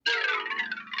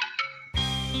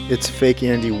It's Fake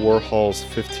Andy Warhol's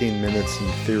 15 Minutes in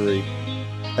Theory,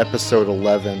 Episode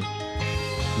 11,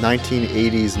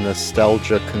 1980s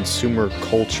Nostalgia Consumer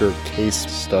Culture Case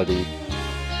Study,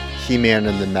 He-Man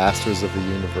and the Masters of the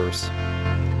Universe.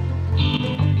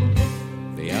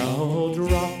 The old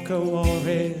rocker wore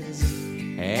his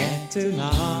hair too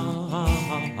long,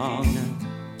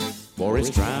 wore his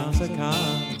trouser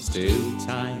cuffs too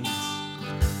tight,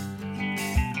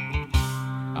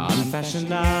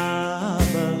 unfashionable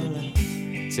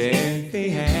to the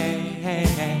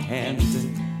end,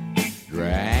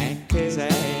 drank his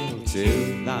ale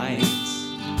too light,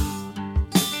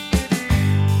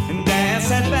 and as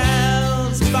said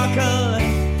bells buckle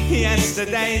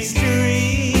yesterday's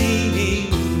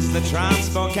dreams, the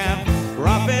transport cab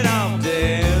prophet of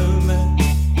doom,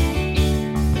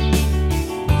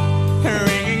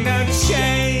 ringing no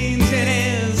change in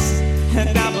his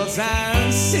double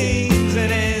sound seams in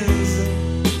his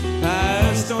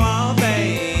post-war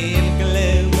bay in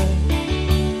gloom.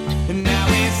 And now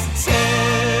it's too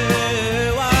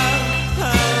old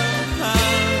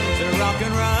to rock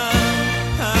and roll,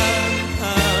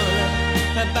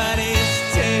 but he's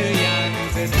too young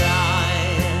to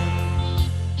die.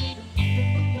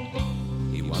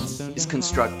 He's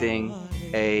constructing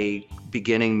a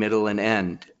beginning, middle, and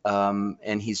end,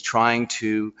 and he's trying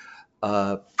to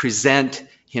present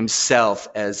himself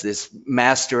as this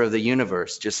master of the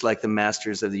universe, just like the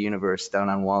masters of the universe down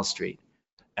on Wall Street.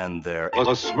 And there, a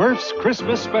Smurfs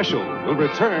Christmas special will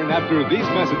return after these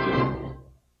messages.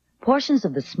 Portions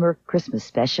of the Smurf Christmas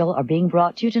special are being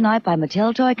brought to you tonight by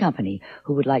Mattel Toy Company,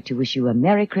 who would like to wish you a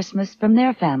Merry Christmas from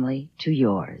their family to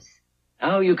yours.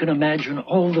 Now you can imagine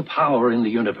all the power in the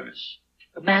universe.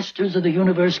 The Masters of the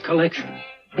Universe collection.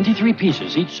 23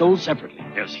 pieces, each sold separately.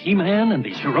 There's He-Man and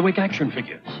these heroic action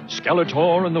figures.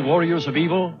 Skeletor and the Warriors of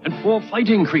Evil, and 4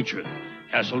 fighting creatures.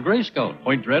 Castle Grayskull,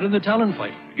 Point Dread, and the Talon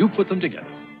Fighter. You put them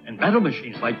together. And battle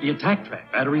machines like the Attack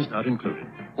Track, batteries not included.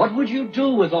 What would you do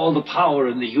with all the power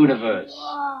in the universe?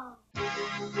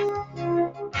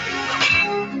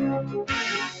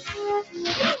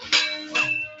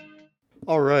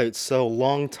 Alright, so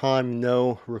long time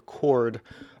no record.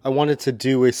 I wanted to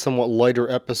do a somewhat lighter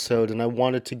episode, and I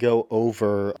wanted to go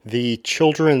over the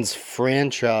children's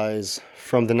franchise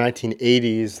from the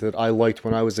 1980s that I liked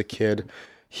when I was a kid,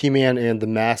 He-Man and the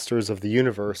Masters of the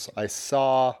Universe. I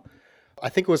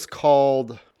think it was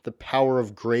called The Power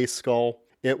of Grayskull.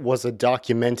 It was a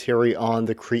documentary on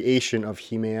the creation of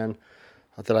He-Man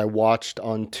that I watched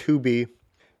on Tubi,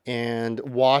 and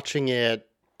watching it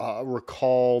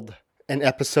recalled an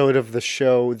episode of the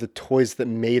show The Toys That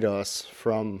Made Us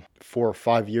from 4 or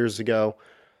 5 years ago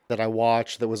that I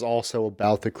watched that was also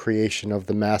about the creation of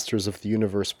the Masters of the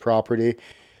Universe property.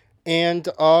 And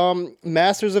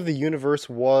Masters of the Universe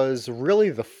was really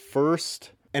the first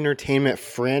entertainment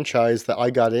franchise that I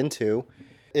got into.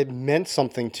 It meant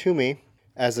something to me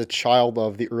as a child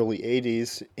of the early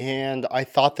 80s, and I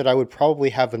thought that I would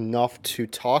probably have enough to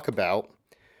talk about.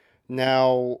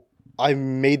 Now, I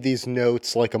made these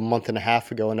notes like a month and a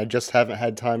half ago, and I just haven't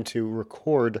had time to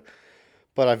record,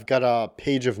 but I've got a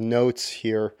page of notes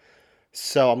here,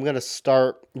 so I'm going to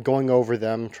start going over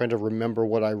them, trying to remember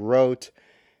what I wrote,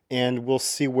 and we'll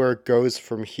see where it goes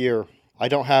from here. I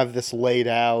don't have this laid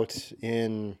out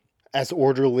in as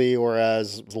orderly or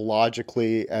as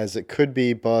logically as it could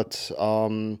be, but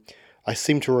I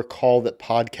seem to recall that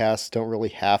podcasts don't really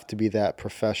have to be that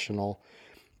professional.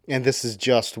 And this is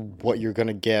just what you're going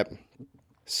to get.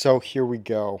 So here we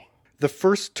go. The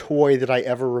first toy that I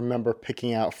ever remember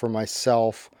picking out for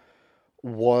myself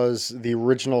was the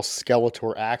original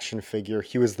Skeletor action figure.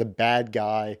 He was the bad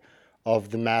guy of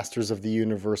the Masters of the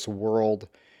Universe world.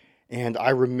 And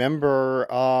I remember,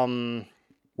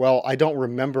 I don't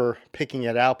remember picking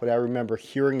it out, but I remember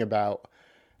hearing about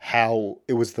how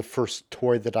it was the first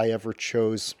toy that I ever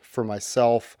chose for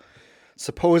myself.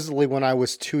 Supposedly when I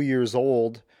was 2 years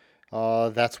old,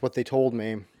 that's what they told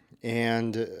me.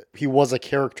 And he was a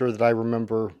character that I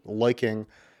remember liking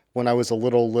when I was a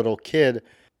little kid.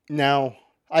 Now,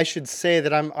 I should say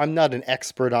that I'm not an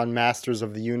expert on Masters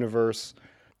of the Universe.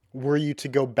 Were you to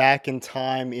go back in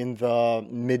time in the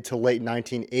mid to late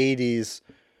 1980s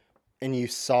and you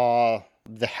saw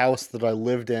the house that I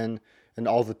lived in and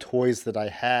all the toys that I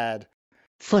had.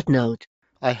 Footnote.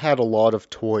 I had a lot of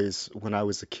toys when I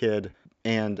was a kid,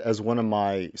 and as one of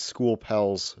my school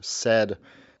pals said,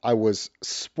 I was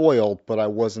spoiled, but I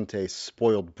wasn't a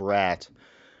spoiled brat.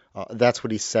 That's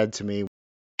what he said to me.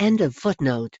 End of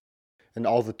footnote. And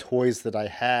all the toys that I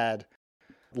had,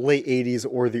 late 80s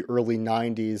or the early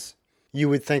 90s, you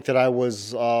would think that I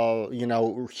was,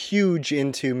 huge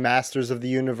into Masters of the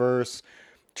Universe,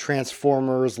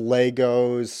 Transformers,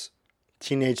 Legos,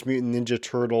 Teenage Mutant Ninja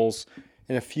Turtles,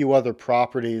 and a few other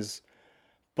properties.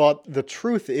 But the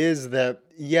truth is that,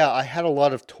 yeah, I had a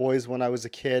lot of toys when I was a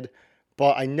kid,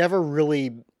 but I never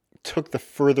really took the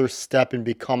further step in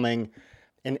becoming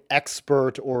an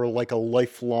expert or like a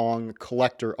lifelong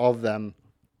collector of them.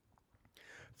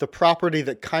 The property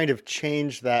that kind of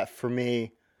changed that for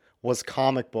me was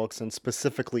comic books, and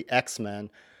specifically X-Men.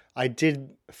 I did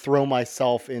throw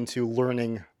myself into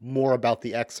learning more about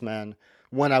the X-Men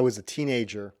when I was a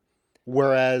teenager,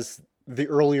 whereas the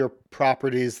earlier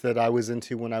properties that I was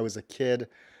into when I was a kid,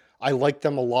 I liked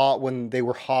them a lot when they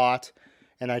were hot,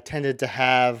 and I tended to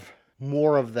have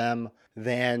more of them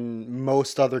than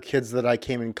most other kids that I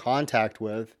came in contact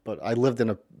with, but I lived in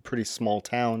a pretty small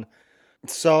town.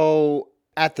 So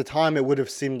at the time, it would have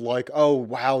seemed like, oh,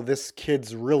 wow, this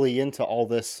kid's really into all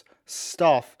this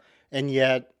stuff. And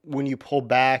yet, when you pull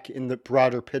back in the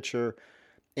broader picture,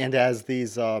 and as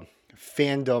these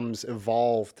fandoms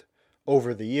evolved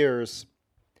over the years,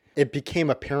 it became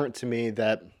apparent to me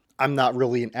that I'm not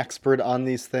really an expert on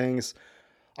these things.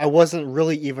 I wasn't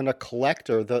really even a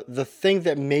collector. The thing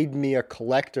that made me a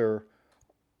collector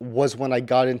was when I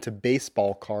got into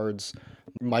baseball cards.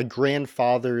 My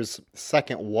grandfather's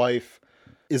second wife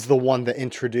is the one that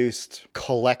introduced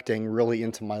collecting really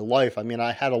into my life. I mean,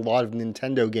 I had a lot of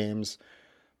Nintendo games,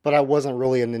 but I wasn't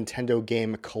really a Nintendo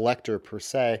game collector per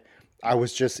se. I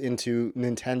was just into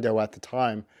Nintendo at the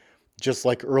time. Just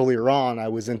like earlier on, I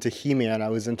was into He-Man, I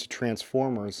was into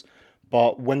Transformers.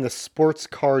 But when the sports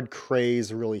card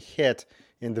craze really hit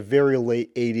in the very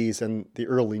late 80s and the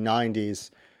early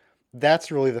 90s,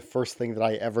 that's really the first thing that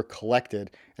I ever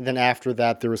collected. And then after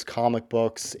that, there was comic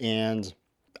books, and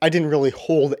I didn't really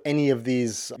hold any of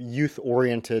these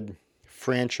youth-oriented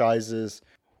franchises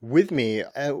with me.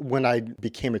 When I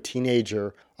became a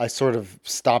teenager, I sort of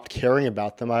stopped caring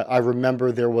about them. I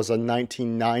remember there was a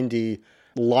 1990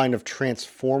 line of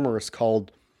Transformers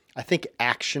called, I think,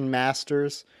 Action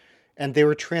Masters. And they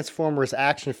were Transformers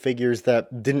action figures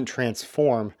that didn't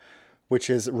transform,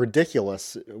 which is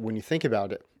ridiculous when you think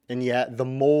about it. And yet the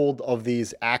mold of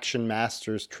these Action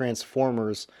Masters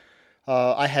Transformers,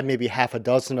 I had maybe half a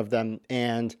dozen of them,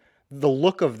 and the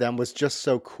look of them was just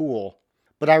so cool.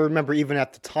 But I remember even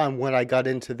at the time when I got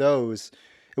into those,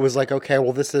 it was like, okay,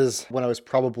 well, this is when I was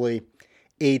probably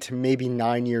 8, maybe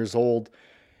 9 years old.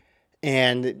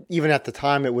 And even at the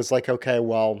time, it was like, okay,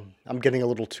 well, I'm getting a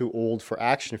little too old for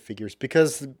action figures,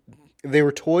 because they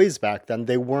were toys back then.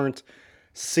 They weren't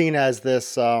seen as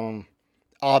this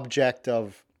object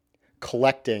of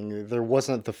collecting. There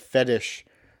wasn't the fetish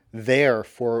there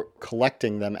for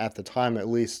collecting them at the time, at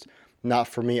least not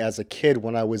for me as a kid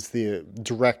when I was the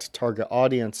direct target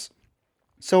audience.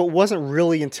 So it wasn't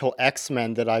really until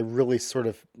X-Men that I really sort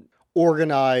of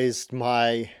organized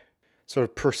my sort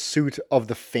of pursuit of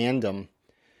the fandom.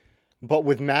 But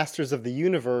with Masters of the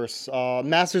Universe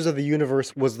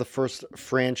was the first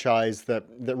franchise that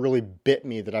really bit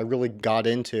me, that I really got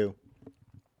into.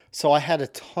 So I had a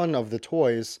ton of the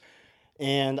toys,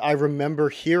 and I remember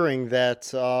hearing that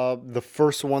the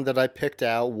first one that I picked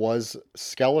out was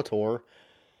Skeletor.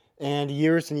 And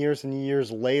years and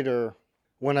years later,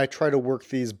 when I try to work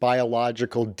these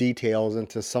biological details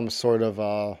into some sort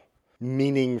of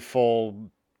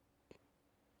meaningful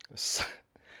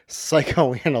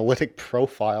psychoanalytic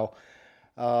profile,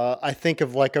 I think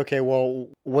of like, okay, well,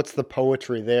 what's the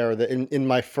poetry there? That in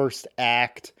my first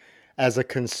act as a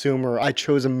consumer, I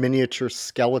chose a miniature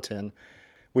skeleton,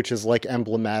 which is like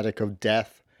emblematic of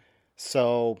death.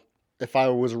 So if I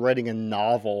was writing a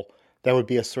novel, that would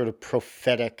be a sort of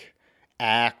prophetic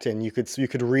act, and you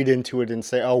could read into it and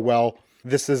say, oh, well,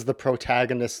 this is the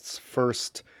protagonist's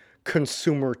first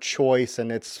consumer choice,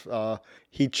 and it's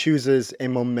he chooses a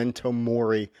memento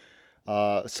mori.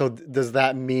 So does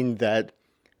that mean that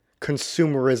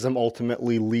consumerism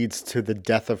ultimately leads to the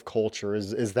death of culture?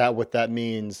 Is that what that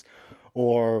means?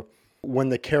 Or when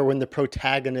the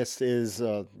protagonist is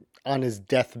on his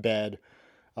deathbed,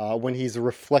 when he's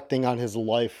reflecting on his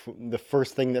life, the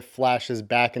first thing that flashes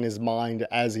back in his mind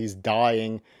as he's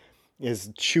dying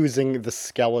is choosing the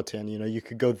skeleton. You know, you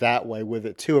could go that way with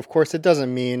it too. Of course, it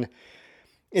doesn't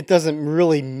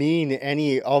really mean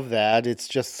any of that. It's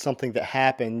just something that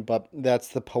happened, but that's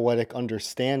the poetic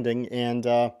understanding. And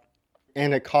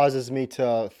it causes me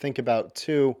to think about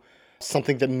too,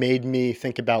 something that made me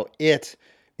think about it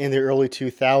in the early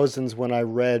 2000s when I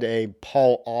read a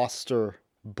Paul Auster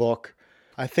book.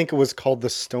 I think it was called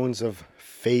The Stones of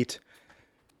Fate.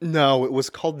 No, it was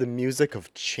called The Music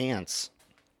of Chance.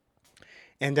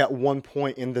 And at one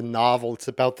point in the novel, it's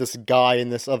about this guy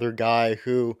and this other guy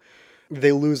who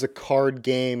they lose a card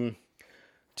game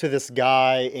to this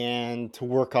guy, and to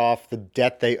work off the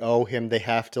debt they owe him, they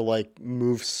have to like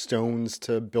move stones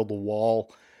to build a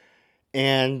wall.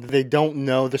 And they don't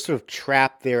know, they're sort of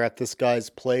trapped there at this guy's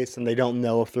place, and they don't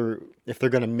know if they're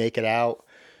going to make it out.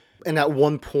 And at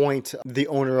one point, the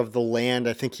owner of the land,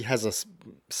 I think he has a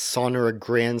son or a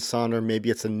grandson, or maybe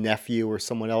it's a nephew or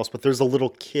someone else, but there's a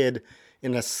little kid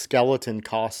in a skeleton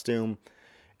costume.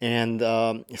 And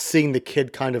seeing the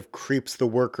kid kind of creeps the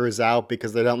workers out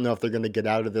because they don't know if they're going to get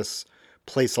out of this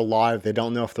place alive. They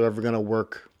don't know if they're ever going to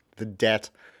work the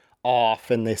debt off.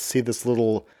 And they see this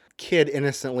little kid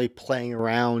innocently playing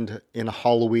around in a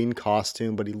Halloween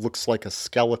costume, but he looks like a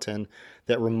skeleton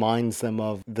that reminds them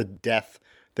of the death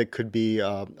that could be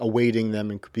awaiting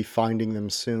them and could be finding them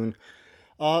soon.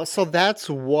 So that's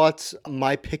what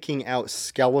my picking out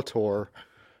Skeletor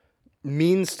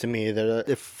means to me, that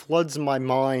it floods my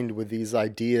mind with these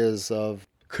ideas of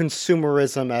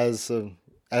consumerism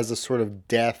as a sort of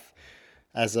death,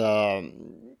 as a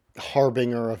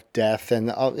harbinger of death. And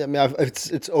I mean,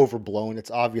 it's overblown. It's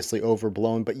obviously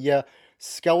overblown. But yeah,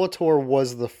 Skeletor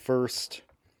was the first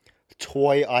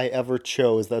toy I ever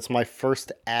chose. That's my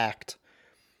first act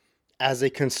as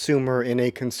a consumer in a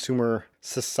consumer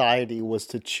society, was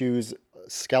to choose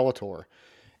Skeletor.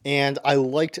 And I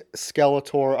liked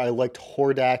Skeletor. I liked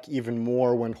Hordak even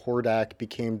more when Hordak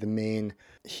became the main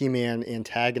He-Man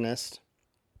antagonist.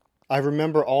 I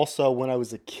remember also when I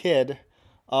was a kid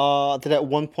that at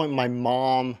one point my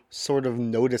mom sort of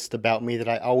noticed about me that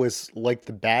I always liked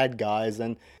the bad guys.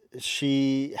 And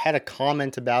she had a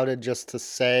comment about it, just to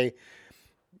say,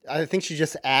 I think she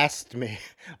just asked me,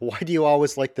 why do you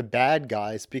always like the bad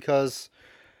guys? Because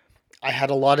I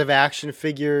had a lot of action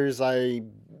figures. I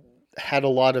had a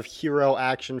lot of hero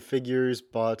action figures,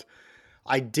 but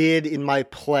I did in my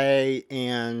play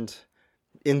and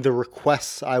in the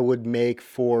requests I would make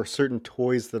for certain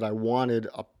toys that I wanted,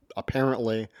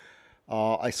 apparently,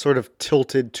 I sort of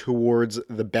tilted towards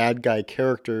the bad guy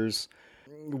characters,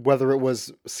 whether it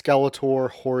was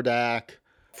Skeletor, Hordak,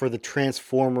 for the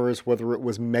Transformers, whether it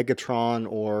was Megatron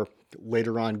or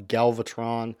later on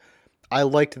Galvatron. I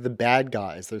liked the bad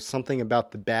guys. There's something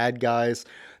about the bad guys.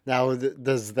 Now,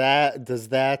 does that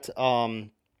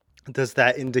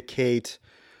indicate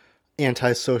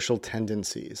antisocial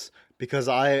tendencies? Because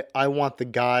I want the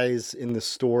guys in the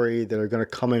story that are going to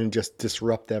come in and just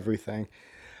disrupt everything.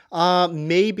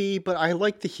 Maybe, but I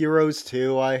like the heroes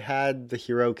too. I had the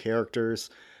hero characters.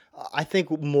 I think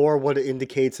more what it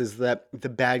indicates is that the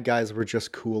bad guys were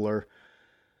just cooler.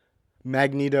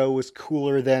 Magneto was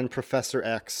cooler than Professor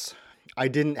X. I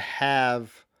didn't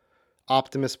have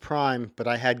Optimus Prime, but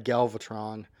I had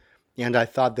Galvatron, and I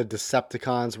thought the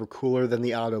Decepticons were cooler than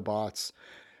the Autobots.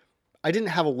 I didn't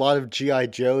have a lot of G.I.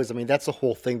 Joes. I mean, that's a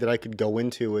whole thing that I could go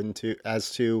into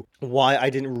as to why I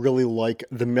didn't really like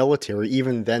the military.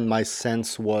 Even then, my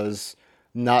sense was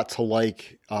not to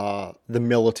like the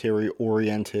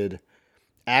military-oriented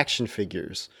action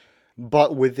figures.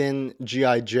 But within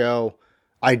G.I. Joe,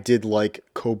 I did like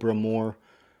Cobra more.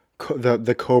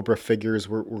 The Cobra figures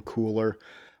were cooler.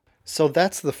 So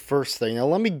that's the first thing. Now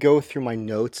let me go through my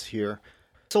notes here.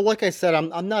 So like I said,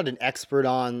 I'm not an expert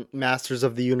on Masters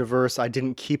of the Universe. I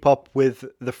didn't keep up with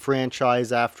the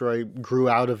franchise after I grew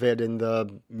out of it in the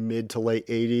mid to late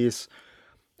 80s.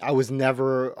 I was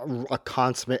never a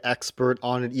consummate expert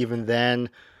on it even then,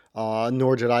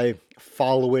 nor did I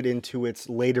follow it into its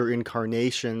later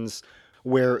incarnations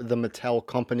where the Mattel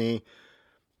company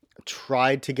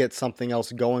tried to get something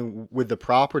else going with the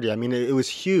property. I mean, it was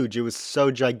huge. It was so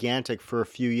gigantic for a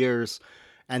few years,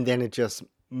 and then it just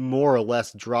more or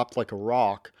less dropped like a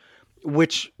rock,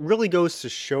 which really goes to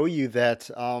show you that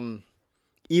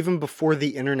even before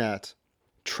the internet,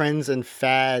 trends and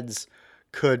fads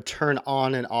could turn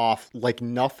on and off like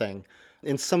nothing.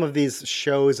 In some of these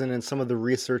shows and in some of the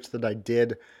research that I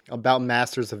did about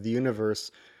Masters of the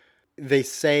Universe, they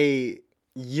say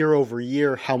year over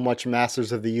year how much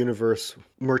Masters of the Universe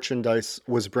merchandise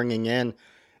was bringing in,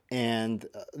 and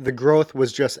the growth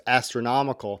was just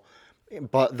astronomical.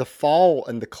 But the fall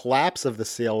and the collapse of the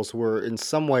sales were in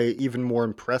some way even more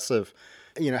impressive.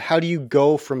 You know, how do you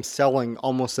go from selling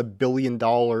almost $1 billion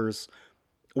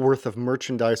worth of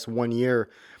merchandise one year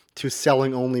to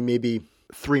selling only maybe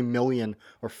 3 million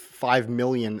or 5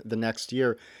 million the next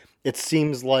year? It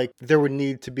seems like there would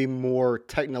need to be more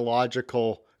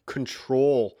technological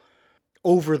control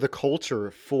over the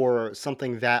culture for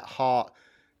something that hot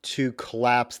to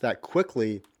collapse that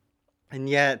quickly. And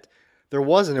yet there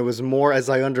wasn't. It was more, as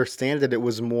I understand it, it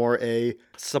was more a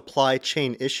supply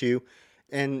chain issue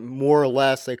and more or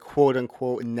less a quote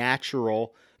unquote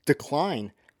natural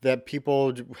decline. that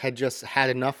people had just had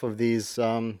enough of these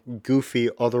goofy,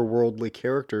 otherworldly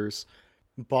characters.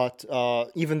 But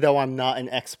even though I'm not an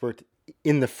expert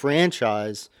in the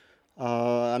franchise,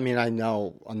 I mean, I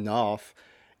know enough.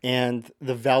 And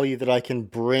the value that I can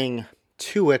bring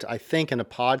to it, I think, in a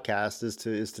podcast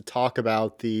is to talk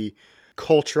about the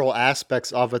cultural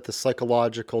aspects of it, the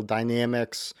psychological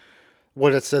dynamics,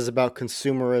 what it says about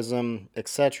consumerism,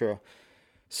 etc.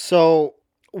 So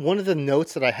one of the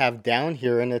notes that I have down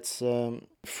here, and it's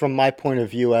from my point of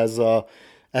view as a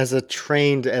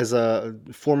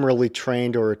formerly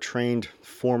trained or a trained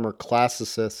former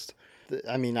classicist,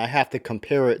 I mean, I have to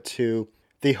compare it to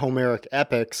the Homeric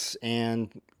epics and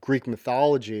Greek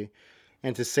mythology,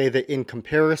 and to say that in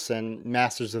comparison,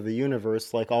 Masters of the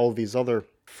Universe, like all of these other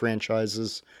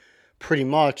franchises, pretty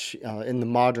much in the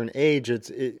modern age,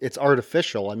 it's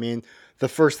artificial. I mean, the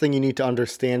first thing you need to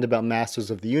understand about Masters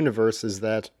of the Universe is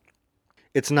that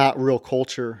it's not real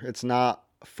culture, it's not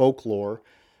folklore,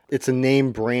 it's a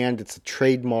name brand, it's a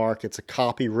trademark, it's a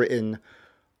copywritten,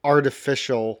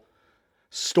 artificial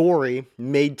story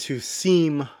made to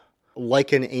seem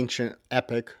like an ancient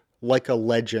epic, like a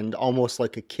legend, almost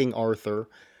like a King Arthur.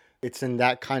 It's in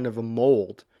that kind of a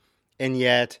mold. And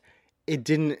yet it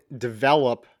didn't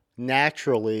develop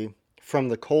naturally from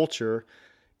the culture.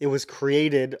 It was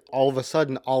created all of a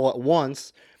sudden, all at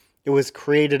once. It was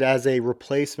created as a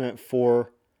replacement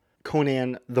for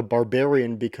Conan the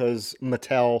Barbarian because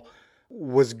Mattel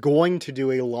was going to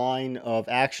do a line of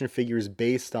action figures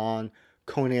based on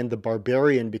Conan the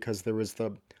Barbarian because there was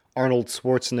the Arnold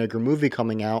Schwarzenegger movie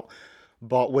coming out.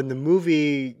 But when the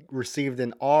movie received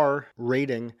an R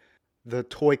rating, the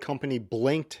toy company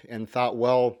blinked and thought,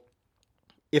 well,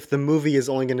 if the movie is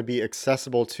only going to be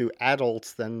accessible to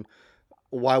adults, then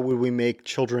why would we make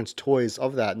children's toys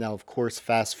of that? Now, of course,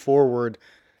 fast forward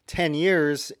 10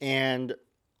 years and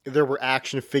there were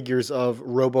action figures of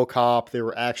RoboCop, there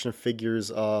were action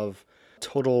figures of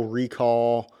Total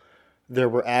Recall, there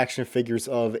were action figures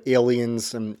of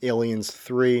Aliens and Aliens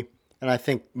 3. And I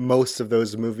think most of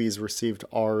those movies received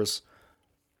R's.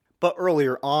 But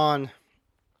earlier on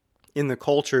in the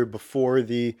culture, before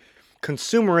the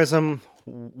consumerism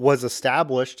was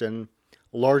established and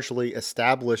largely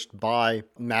established by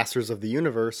Masters of the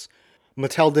Universe,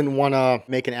 Mattel didn't want to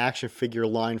make an action figure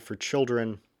line for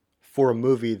children for a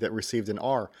movie that received an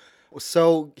R.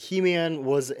 So He-Man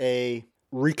was a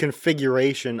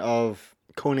reconfiguration of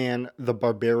Conan the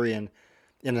Barbarian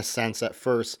in a sense at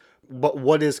first. But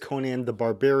what is Conan the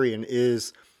Barbarian?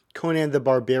 Is Conan the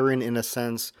Barbarian, in a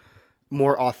sense,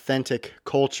 more authentic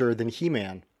culture than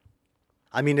He-Man?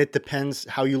 I mean, it depends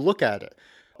how you look at it.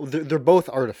 They're both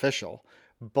artificial.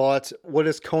 But what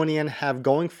does Conan have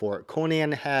going for it?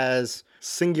 Conan has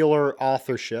singular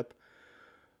authorship,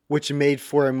 which made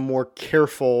for a more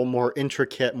careful, more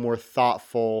intricate, more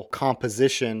thoughtful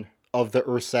composition of the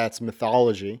ersatz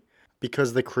mythology.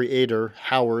 Because the creator,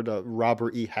 Howard,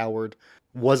 Robert E. Howard,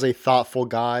 was a thoughtful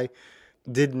guy,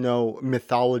 did know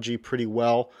mythology pretty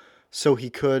well, so he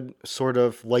could sort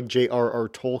of, like J.R.R.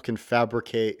 Tolkien,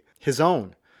 fabricate his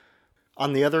own.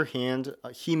 On the other hand,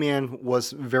 He-Man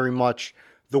was very much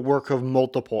the work of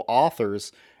multiple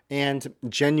authors, and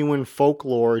genuine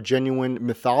folklore, genuine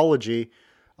mythology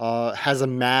has a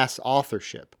mass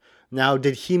authorship. Now,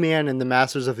 did He-Man and the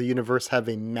Masters of the Universe have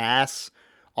a mass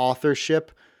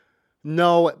authorship?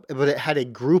 No, but it had a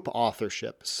group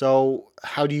authorship. So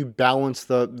how do you balance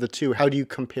the two? How do you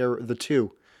compare the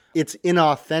two? It's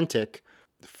inauthentic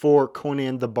for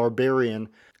Conan the Barbarian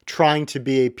trying to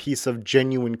be a piece of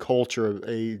genuine culture,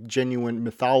 a genuine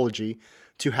mythology,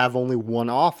 to have only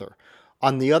one author.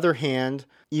 On the other hand,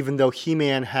 even though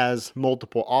He-Man has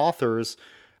multiple authors,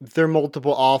 they're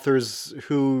multiple authors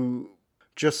who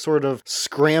just sort of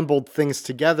scrambled things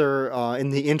together in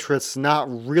the interests not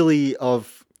really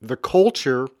of the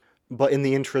culture, but in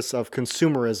the interests of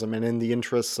consumerism and in the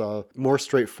interests, more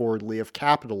straightforwardly, of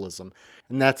capitalism.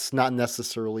 And that's not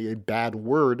necessarily a bad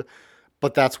word,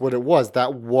 but that's what it was.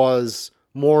 That was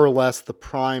more or less the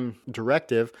prime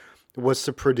directive, was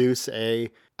to produce a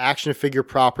action figure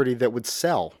property that would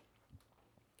sell.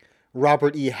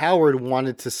 Robert E. Howard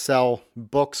wanted to sell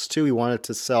books too. He wanted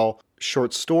to sell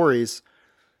short stories,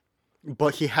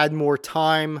 but he had more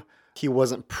time. He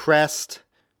wasn't pressed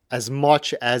as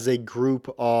much as a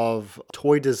group of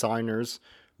toy designers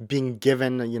being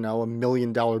given, $1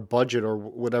 million budget or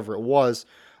whatever it was,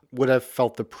 would have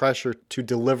felt the pressure to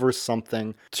deliver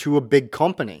something to a big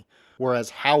company.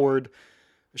 Whereas Howard,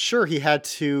 sure, he had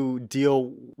to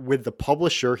deal with the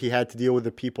publisher, he had to deal with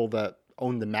the people that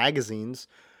owned the magazines,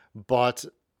 but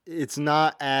it's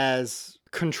not as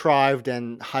contrived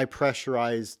and high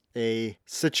pressurized a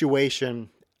situation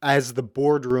as the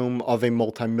boardroom of a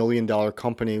multi-million-dollar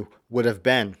company would have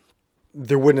been.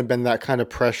 There wouldn't have been that kind of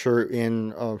pressure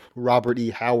in Robert E.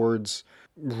 Howard's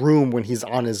room when he's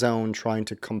on his own trying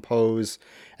to compose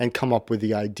and come up with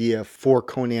the idea for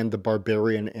Conan the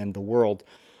Barbarian and the world.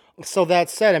 So that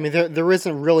said, I mean, there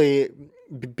isn't really,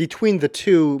 between the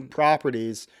two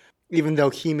properties, even though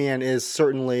He-Man is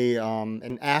certainly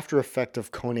an after effect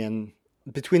of Conan,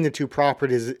 between the two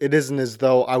properties, it isn't as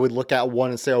though I would look at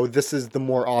one and say, oh, this is the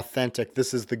more authentic,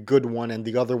 this is the good one, and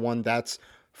the other one, that's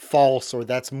false or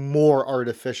that's more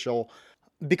artificial.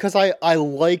 Because I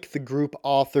like the group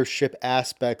authorship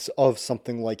aspects of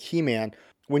something like He-Man.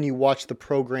 When you watch the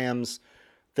programs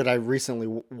that I recently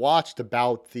watched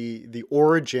about the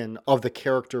origin of the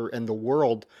character and the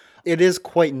world, it is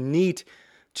quite neat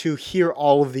to hear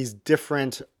all of these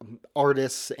different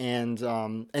artists and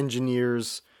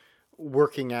engineers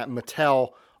working at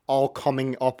Mattel all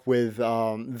coming up with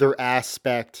their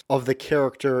aspect of the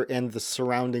character and the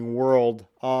surrounding world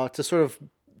to sort of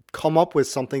come up with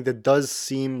something that does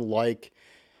seem like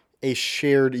a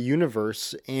shared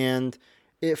universe. And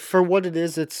for what it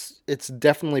is, it's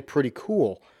definitely pretty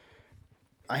cool.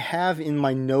 I have in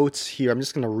my notes here, I'm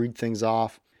just going to read things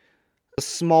off, a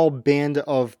small band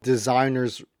of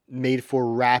designers made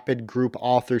for rapid group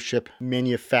authorship,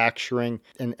 manufacturing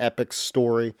an epic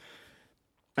story.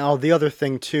 Now, the other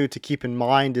thing, too, to keep in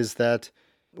mind is that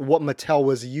what Mattel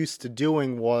was used to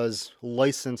doing was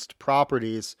licensed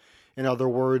properties. In other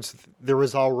words, there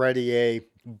was already a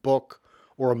book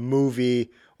or a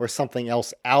movie or something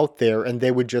else out there, and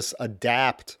they would just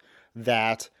adapt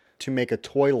that to make a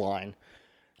toy line.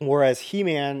 Whereas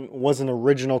He-Man was an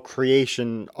original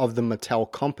creation of the Mattel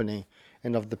company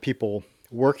and of the people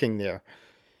working there.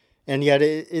 And yet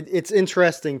it's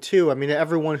interesting, too. I mean,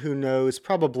 everyone who knows,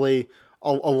 probably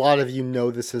a lot of you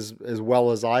know this as well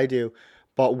as I do,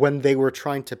 but when they were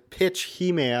trying to pitch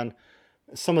He-Man,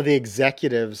 some of the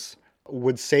executives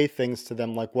would say things to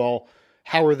them like, well,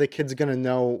 how are the kids going to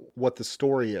know what the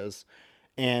story is?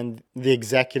 And the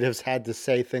executives had to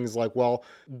say things like, well,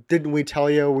 didn't we tell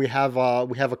you we have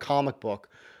a comic book?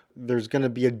 There's going to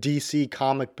be a DC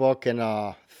comic book and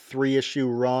a 3-issue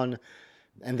run.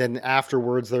 And then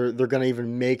afterwards, they're going to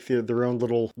even make their own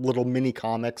little mini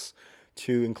comics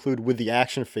to include with the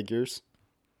action figures.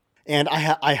 And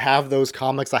I have those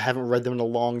comics. I haven't read them in a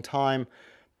long time.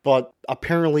 But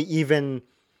apparently even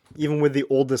with the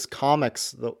oldest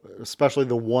comics, especially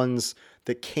the ones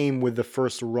that came with the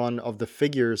first run of the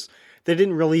figures, they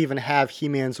didn't really even have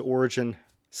He-Man's origin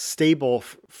stable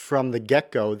from the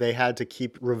get-go. They had to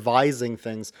keep revising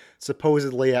things.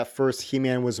 Supposedly at first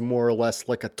He-Man was more or less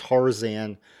like a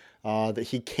Tarzan, that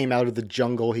he came out of the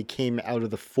jungle, he came out of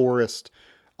the forest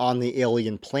on the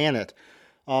alien planet.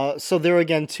 So there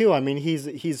again too, I mean,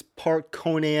 he's part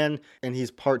Conan and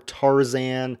he's part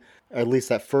Tarzan, at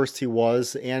least at first he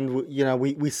was. And you know,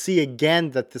 we see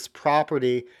again that this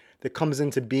property that comes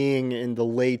into being in the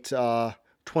late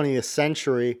 20th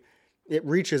century, it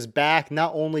reaches back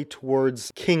not only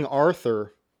towards King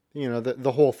Arthur, you know,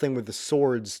 the whole thing with the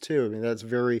swords too. I mean, that's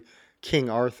very King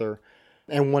Arthur.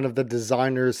 And one of the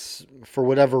designers, for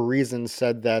whatever reason,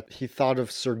 said that he thought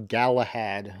of Sir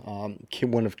Galahad,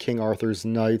 one of King Arthur's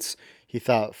knights. He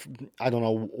thought, I don't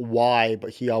know why, but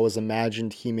he always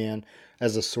imagined He-Man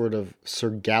as a sort of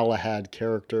Sir Galahad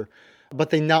character.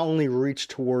 But they not only reach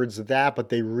towards that, but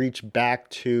they reach back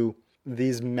to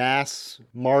these mass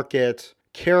market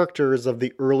characters of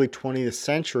the early 20th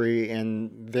century,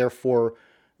 and therefore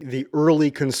the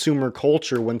early consumer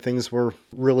culture when things were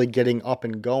really getting up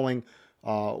and going.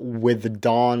 With the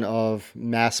dawn of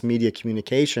mass media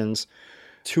communications,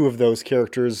 two of those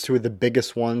characters, two of the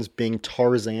biggest ones being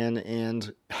Tarzan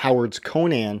and Howard's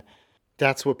Conan,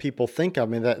 that's what people think of.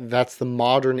 I mean, that's the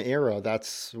modern era.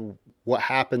 That's what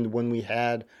happened when we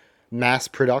had mass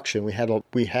production.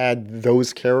 We had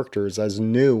those characters as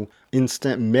new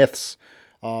instant myths.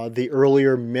 The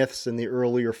earlier myths and the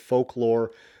earlier folklore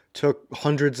took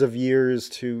hundreds of years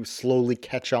to slowly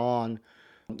catch on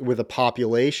with a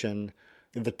population.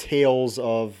 The tales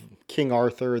of King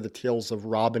Arthur, the tales of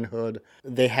Robin Hood,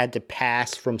 they had to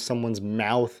pass from someone's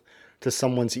mouth to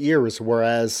someone's ears,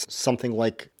 whereas something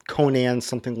like Conan,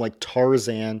 something like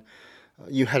Tarzan,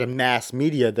 you had a mass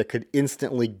media that could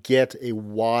instantly get a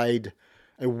wide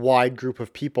group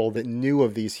of people that knew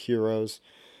of these heroes.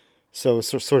 So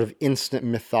sort of instant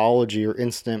mythology or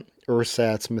instant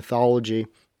ersatz mythology.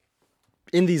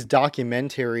 In these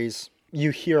documentaries,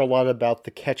 you hear a lot about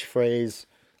the catchphrase,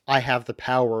 I have the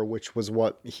power, which was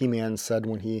what He-Man said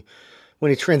when he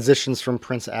transitions from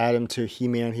Prince Adam to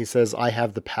He-Man. He says, I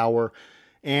have the power.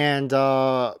 And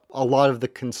a lot of the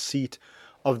conceit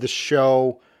of the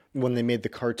show when they made the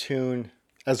cartoon,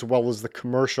 as well as the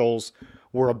commercials,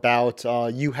 were about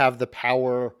you have the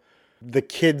power. The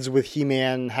kids with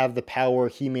He-Man have the power.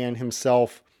 He-Man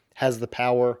himself has the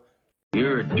power.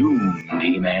 You're doomed,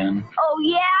 He-Man. Oh,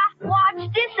 yeah?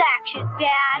 Watch this action,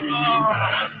 Dad.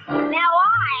 Now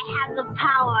I have the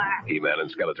power. He-Man and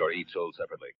Skeletor each sold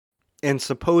separately. And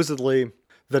supposedly,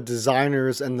 the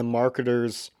designers and the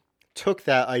marketers took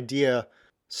that idea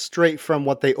straight from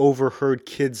what they overheard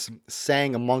kids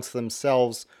saying amongst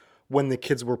themselves when the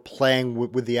kids were playing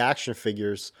with the action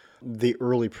figures, the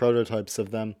early prototypes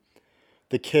of them.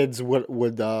 The kids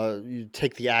would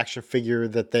take the action figure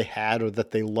that they had or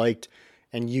that they liked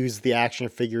and use the action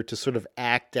figure to sort of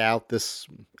act out this,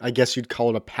 I guess you'd call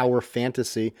it a power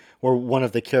fantasy, where one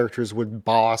of the characters would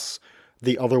boss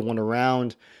the other one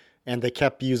around, and they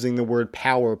kept using the word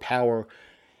power, power.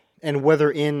 And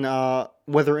whether in the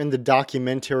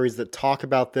documentaries that talk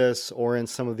about this or in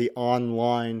some of the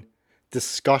online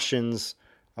discussions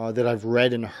that I've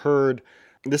read and heard,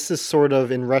 this is sort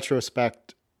of, in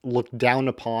retrospect, looked down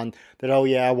upon. That, oh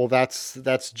yeah, well that's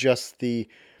just the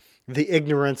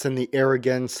ignorance and the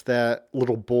arrogance that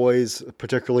little boys,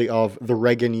 particularly of the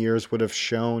Reagan years, would have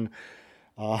shown.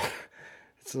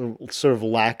 It's a sort of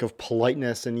lack of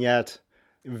politeness, and yet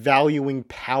valuing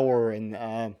power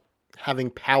and having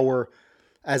power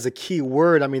as a key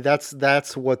word. I mean,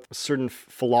 that's what certain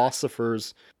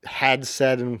philosophers had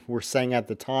said and were saying at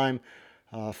the time.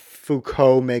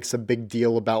 Foucault makes a big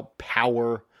deal about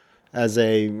power as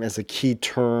a key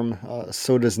term.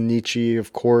 So does Nietzsche,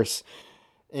 of course.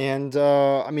 And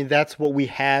I mean, that's what we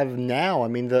have now. I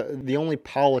mean, the only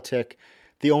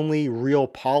real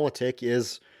politic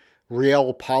is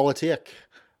realpolitik.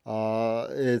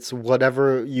 It's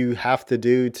whatever you have to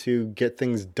do to get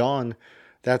things done.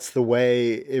 That's the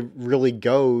way it really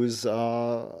goes.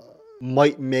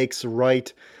 Might makes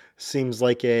right seems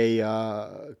like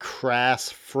a crass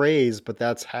phrase, but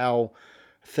that's how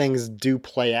things do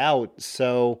play out.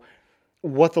 So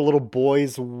what the little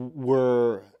boys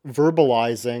were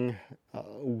verbalizing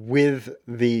with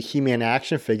the He-Man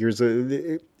action figures,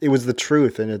 it was the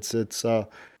truth, and it's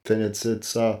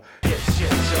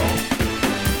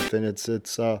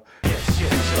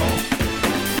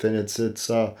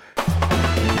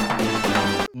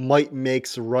might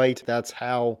makes right. That's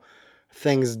how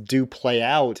things do play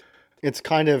out. It's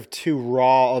kind of too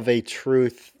raw of a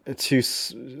truth to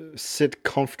sit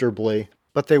comfortably,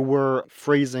 but they were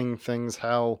phrasing things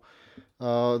how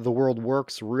the world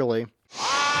works, really.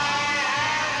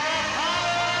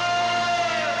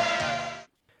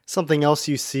 Something else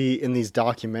you see in these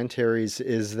documentaries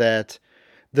is that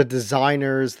the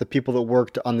designers, the people that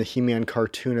worked on the He-Man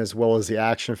cartoon as well as the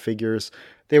action figures,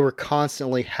 they were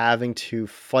constantly having to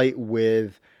fight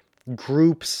with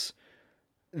groups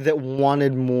that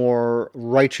wanted more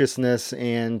righteousness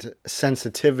and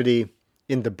sensitivity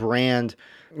in the brand,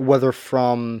 whether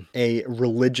from a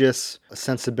religious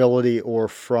sensibility or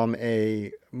from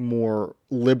a more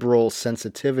liberal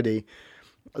sensitivity.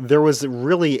 There was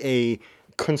really a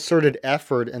concerted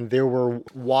effort, and there were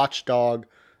watchdog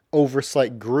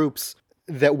oversight groups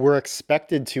that were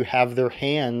expected to have their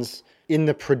hands in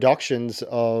the productions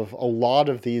of a lot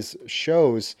of these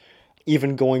shows,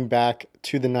 even going back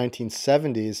to the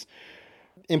 1970s.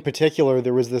 In particular,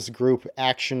 there was this group,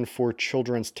 Action for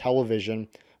Children's Television,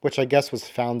 which I guess was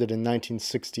founded in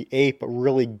 1968, but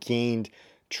really gained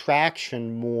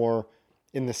traction more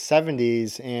in the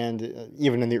 70s and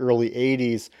even in the early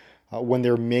 80s. When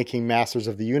they're making Masters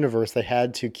of the Universe, they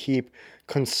had to keep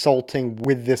consulting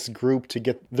with this group to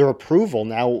get their approval.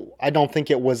 Now, I don't think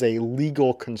it was a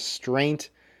legal constraint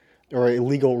or a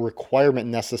legal requirement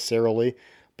necessarily,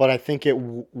 but I think it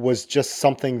was just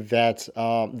something that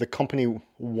the company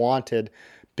wanted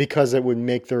because it would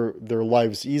make their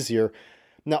lives easier.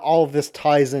 Now, all of this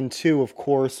ties in too, of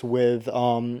course, with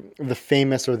the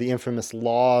famous or the infamous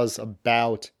laws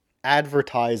about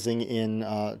advertising in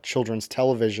children's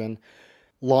television.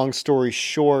 Long story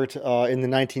short, in the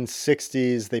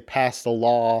 1960s, they passed a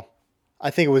law. I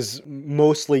think it was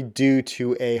mostly due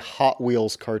to a Hot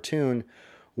Wheels cartoon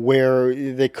where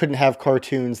they couldn't have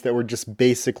cartoons that were just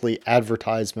basically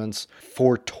advertisements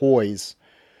for toys.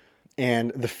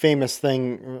 And the famous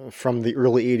thing from the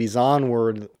early 80s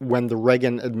onward, when the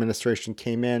Reagan administration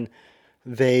came in,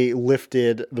 they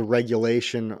lifted the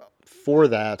regulation for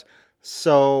that.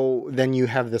 So then you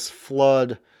have this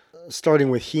flood, starting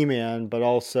with He-Man, but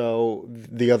also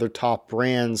the other top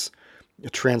brands,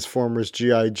 Transformers,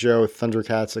 G.I. Joe,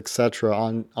 Thundercats, etc.,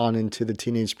 on into the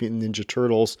Teenage Mutant Ninja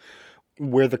Turtles,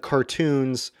 where the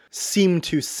cartoons seem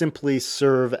to simply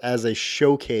serve as a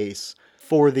showcase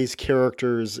for these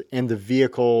characters and the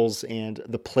vehicles and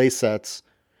the playsets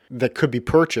that could be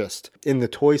purchased in the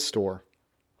toy store.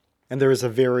 And there is a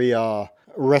very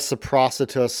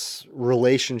reciprocitous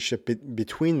relationship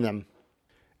between them.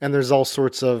 And there's all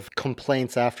sorts of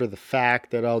complaints after the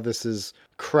fact that, oh, this is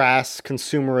crass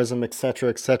consumerism, etc.,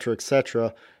 etc.,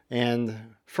 etc.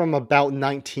 And from about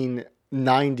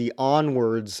 1990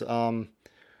 onwards,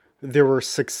 there were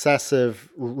successive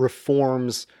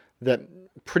reforms that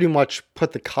pretty much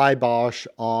put the kibosh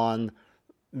on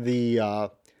the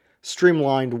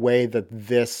streamlined way that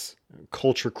this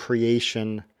culture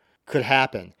creation could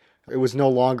happen. It was no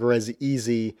longer as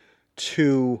easy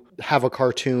to have a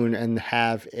cartoon and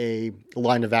have a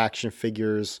line of action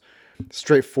figures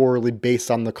straightforwardly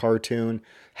based on the cartoon,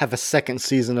 have a second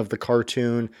season of the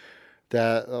cartoon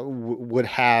that would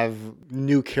have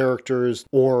new characters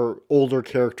or older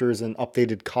characters in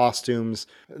updated costumes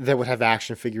that would have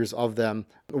action figures of them.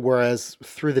 Whereas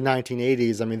through the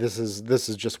 1980s, I mean, this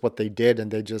is just what they did, and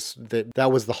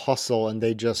that was the hustle, and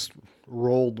they just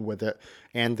rolled with it,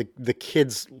 and the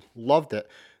kids loved it.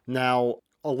 Now,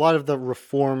 a lot of the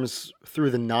reforms through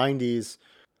the 90s,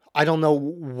 I don't know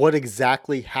what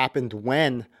exactly happened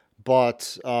when,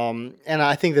 but and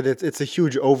I think that it's a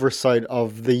huge oversight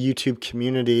of the YouTube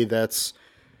community that's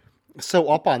so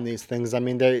up on these things. I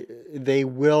mean, they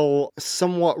will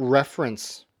somewhat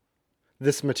reference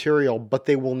this material, but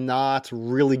they will not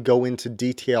really go into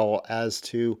detail as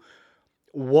to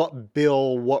what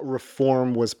bill, what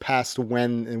reform was passed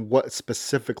when, and what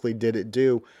specifically did it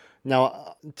do.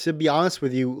 Now, to be honest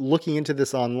with you, looking into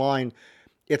this online,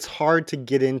 it's hard to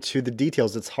get into the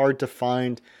details. It's hard to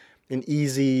find an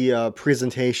easy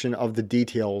presentation of the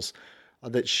details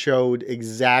that showed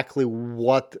exactly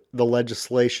what the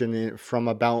legislation from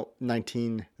about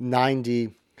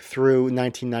 1990 through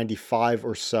 1995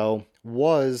 or so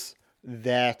was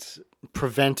that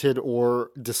prevented or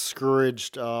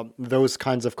discouraged those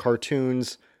kinds of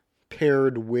cartoons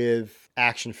paired with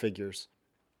action figures.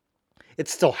 It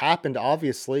still happened,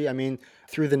 obviously. I mean,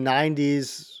 through the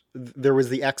 90s, there was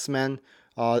the X-Men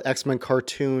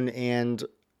cartoon and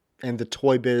the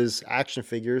Toy Biz action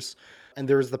figures. And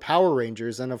there was the Power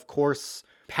Rangers. And of course,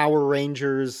 Power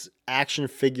Rangers action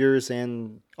figures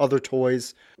and other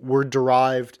toys were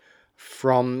derived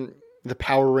from the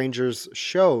Power Rangers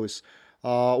shows.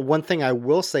 One thing I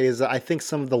will say is that I think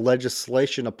some of the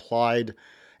legislation applied,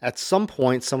 at some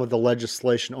point, some of the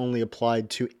legislation only applied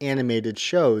to animated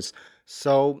shows.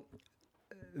 So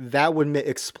that would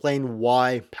explain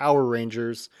why Power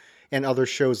Rangers and other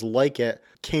shows like it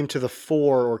came to the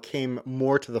fore, or came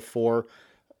more to the fore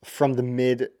from the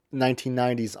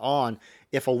mid-1990s on.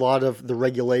 If a lot of the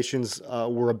regulations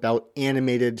were about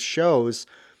animated shows,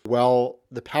 well,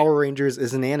 the Power Rangers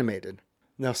isn't animated.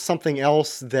 Now, something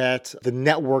else that the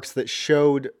networks that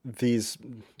showed these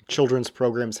children's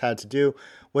programs had to do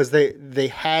was they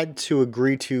had to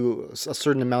agree to a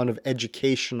certain amount of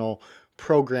educational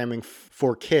programming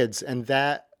for kids, and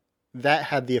that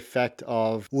had the effect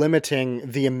of limiting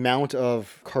the amount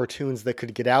of cartoons that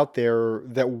could get out there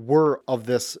that were of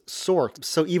this sort.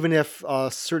 So even if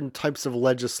certain types of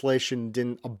legislation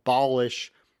didn't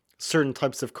abolish certain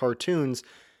types of cartoons,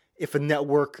 if a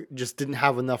network just didn't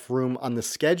have enough room on the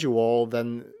schedule,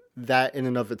 then that in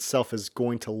and of itself is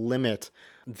going to limit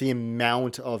the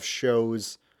amount of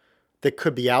shows that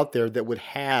could be out there that would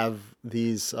have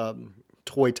these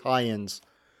toy tie-ins.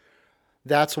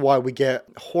 That's why we get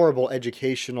horrible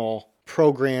educational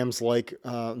programs like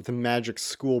the Magic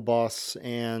School Bus,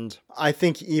 and I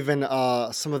think even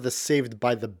some of the Saved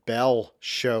by the Bell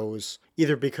shows,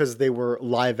 either because they were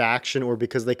live action or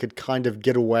because they could kind of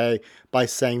get away by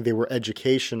saying they were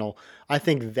educational. I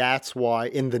think that's why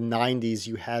in the 90s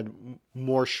you had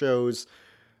more shows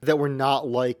that were not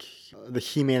like the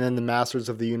He-Man and the Masters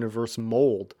of the Universe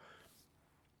mold.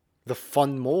 The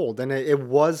fun mold. And it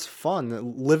was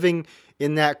fun. Living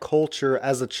in that culture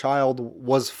as a child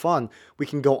was fun. We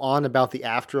can go on about the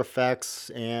after effects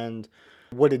and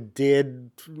what it did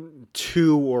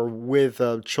to or with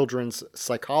children's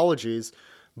psychologies.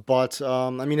 But,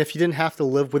 I mean, if you didn't have to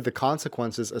live with the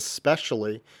consequences,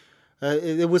 especially,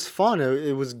 it was fun.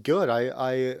 It was good.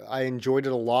 I enjoyed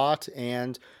it a lot.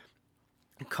 And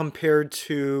compared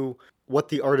to what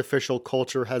the artificial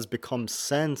culture has become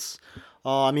since,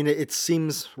 I mean, it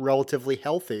seems relatively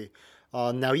healthy.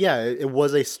 Now, yeah, it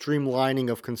was a streamlining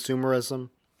of consumerism,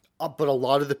 but a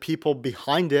lot of the people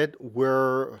behind it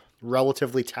were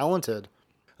relatively talented,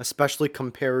 especially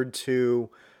compared to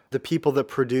the people that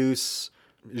produce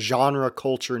genre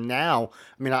culture now.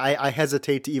 I mean, I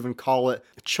hesitate to even call it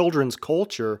children's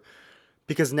culture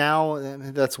Because now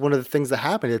that's one of the things that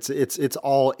happened. It's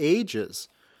all ages.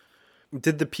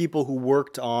 Did the people who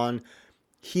worked on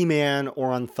He-Man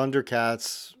or on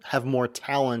Thundercats have more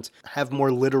talent, have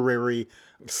more literary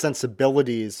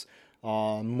sensibilities,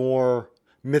 more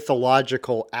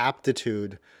mythological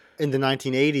aptitude in the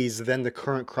 1980s than the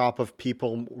current crop of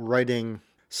people writing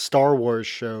Star Wars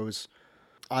shows?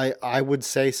 I would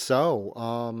say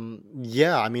so.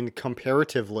 Yeah, I mean,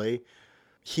 comparatively,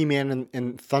 He-Man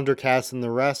and Thundercats and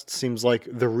the rest seems like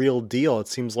the real deal. It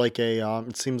seems like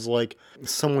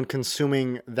someone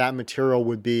consuming that material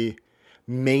would be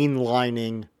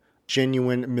mainlining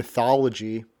genuine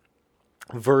mythology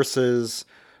versus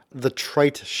the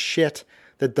trite shit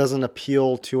that doesn't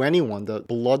appeal to anyone, the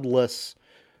bloodless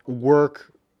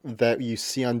work that you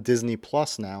see on Disney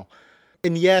Plus now.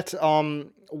 And yet,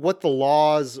 what the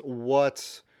laws,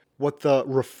 what the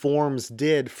reforms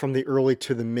did from the early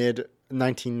to the mid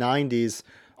 1990s,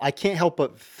 I can't help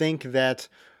but think that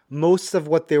most of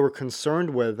what they were concerned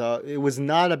with, it was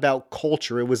not about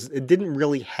culture. It didn't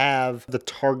really have the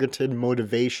targeted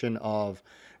motivation of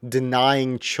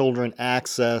denying children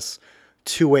access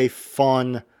to a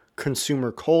fun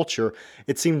consumer culture.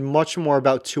 It seemed much more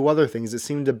about two other things. It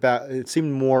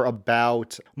seemed more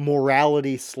about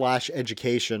morality /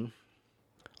 education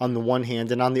on the one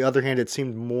hand, and on the other hand, it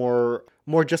seemed more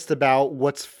just about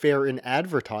what's fair in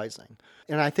advertising.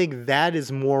 And I think that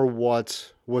is more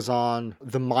what was on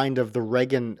the mind of the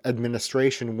Reagan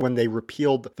administration when they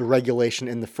repealed the regulation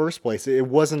in the first place. It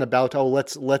wasn't about, oh,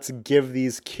 let's give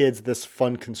these kids this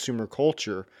fun consumer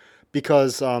culture,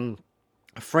 because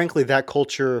frankly, that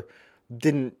culture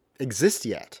didn't exist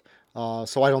yet.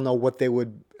 So I don't know what they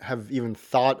would have even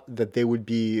thought that they would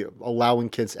be allowing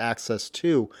kids access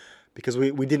to, because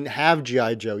we didn't have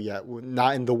G.I. Joe yet,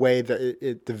 not in the way that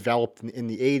it developed in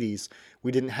the 80s.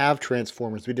 We didn't have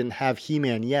Transformers. We didn't have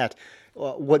He-Man yet.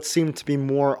 What seemed to be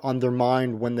more on their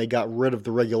mind when they got rid of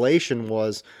the regulation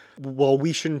was, well,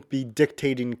 we shouldn't be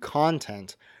dictating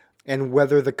content. And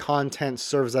whether the content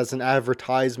serves as an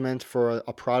advertisement for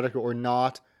a product or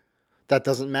not, that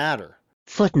doesn't matter.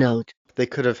 Footnote. They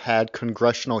could have had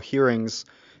congressional hearings,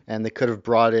 and they could have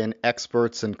brought in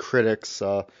experts and critics,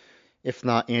 if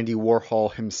not Andy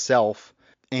Warhol himself,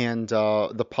 and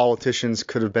the politicians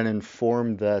could have been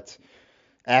informed that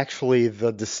actually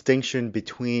the distinction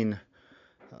between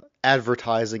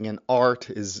advertising and art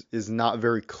is not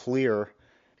very clear.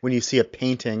 When you see a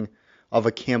painting of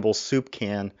a Campbell's soup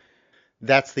can,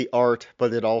 that's the art,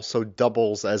 but it also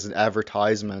doubles as an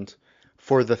advertisement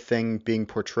for the thing being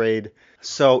portrayed.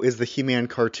 So is the He-Man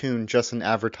cartoon just an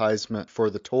advertisement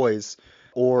for the toys?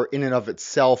 Or in and of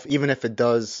itself, even if it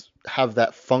does have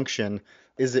that function,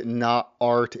 is it not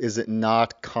art? Is it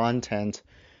not content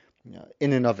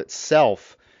in and of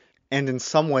itself? And in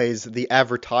some ways, the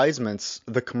advertisements,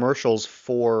 the commercials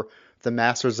for the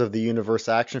Masters of the Universe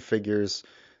action figures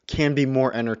can be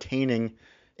more entertaining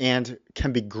and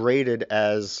can be graded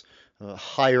as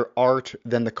higher art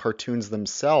than the cartoons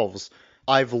themselves.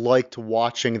 I've liked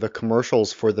watching the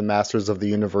commercials for the Masters of the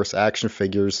Universe action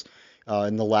figures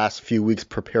in the last few weeks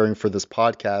preparing for this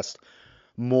podcast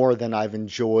more than I've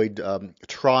enjoyed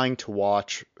trying to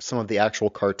watch some of the actual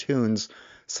cartoons,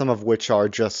 some of which are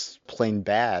just plain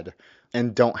bad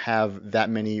and don't have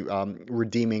that many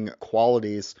redeeming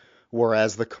qualities,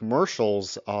 whereas the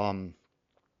commercials are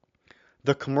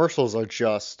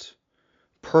just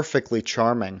perfectly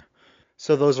charming.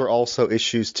 So those are also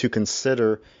issues to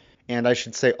consider. And I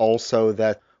should say also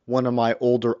that one of my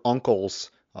older uncles,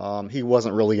 he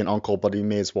wasn't really an uncle, but you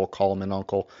may as well call him an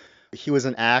uncle. He was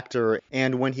an actor,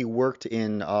 and when he worked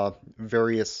in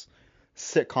various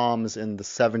sitcoms in the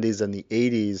 70s and the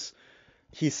 80s,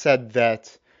 he said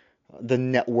that the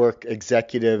network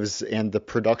executives and the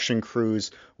production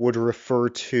crews would refer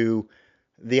to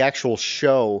the actual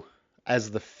show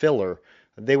as the filler.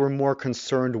 They were more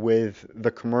concerned with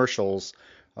the commercials.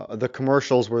 The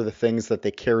commercials were the things that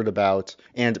they cared about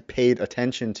and paid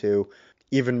attention to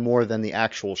even more than the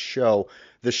actual show.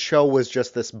 The show was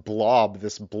just this blob,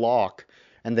 this block,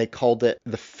 and they called it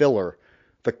the filler.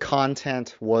 The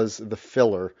content was the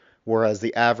filler, whereas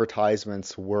the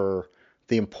advertisements were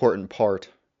the important part.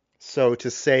 So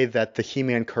to say that the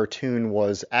He-Man cartoon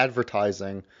was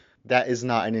advertising, that is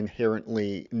not an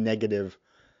inherently negative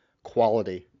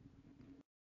quality.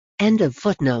 End of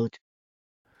footnote.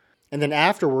 And then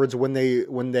afterwards, when they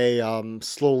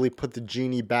slowly put the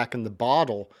genie back in the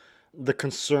bottle, the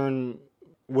concern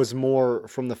was more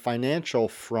from the financial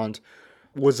front,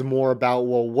 was more about,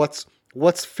 well,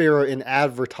 what's fair in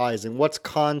advertising? What's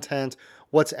content?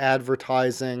 What's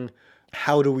advertising?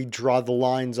 How do we draw the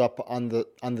lines up on the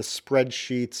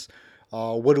spreadsheets?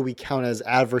 What do we count as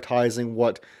advertising?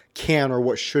 What can or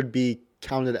what should be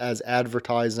counted as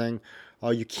advertising?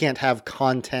 You can't have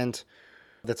content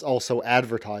that's also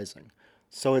advertising.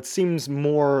 So it seems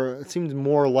more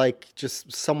like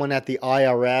just someone at the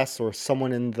IRS or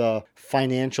someone in the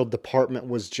financial department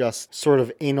was just sort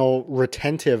of anal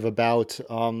retentive about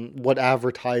what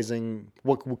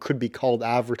could be called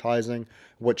advertising,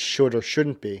 what should or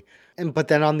shouldn't be. But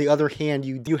then on the other hand,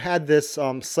 you had this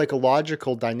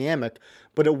psychological dynamic,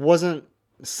 but it wasn't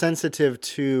sensitive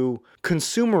to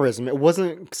consumerism. It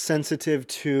wasn't sensitive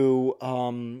to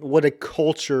what a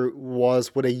culture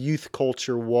was, what a youth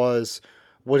culture was,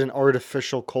 what an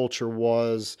artificial culture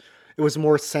was. It was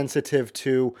more sensitive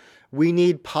to, we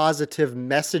need positive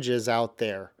messages out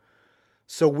there.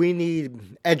 So we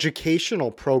need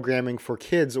educational programming for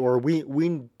kids, or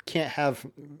we can't have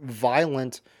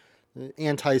violent,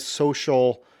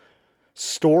 antisocial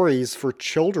stories for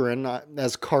children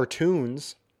as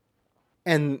cartoons.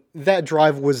 And that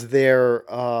drive was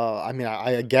there,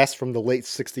 I guess from the late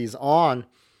 60s on,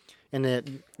 and it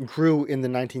grew in the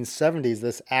 1970s,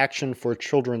 this action for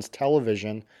children's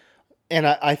television. And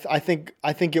I think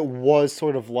it was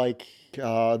sort of like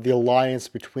the alliance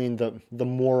between the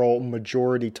moral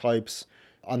majority types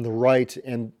on the right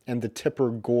and the Tipper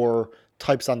Gore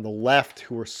types on the left,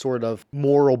 who were sort of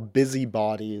moral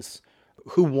busybodies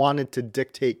who wanted to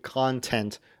dictate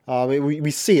content.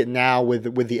 We see it now with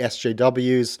the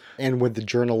SJWs and with the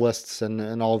journalists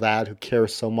and all that who care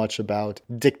so much about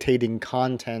dictating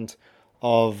content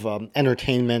of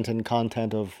entertainment and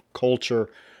content of culture.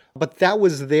 But that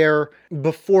was there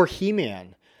before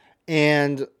He-Man.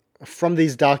 And from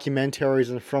these documentaries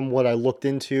and from what I looked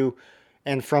into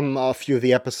and from a few of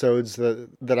the episodes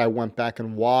that I went back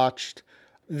and watched,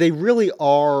 they really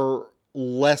are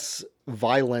less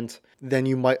violent than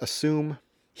you might assume.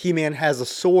 He-Man has a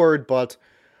sword, but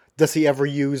does he ever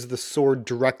use the sword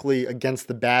directly against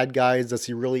the bad guys? Does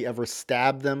he really ever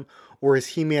stab them? Or is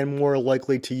He-Man more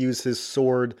likely to use his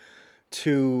sword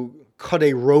to cut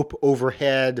a rope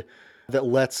overhead that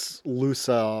lets loose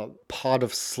a pot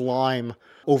of slime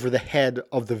over the head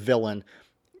of the villain?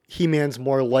 He-Man's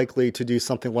more likely to do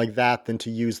something like that than to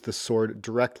use the sword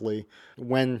directly.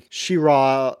 When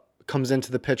She-Ra comes into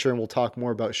the picture, and we'll talk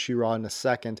more about She-Ra in a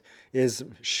second, is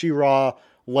She-Ra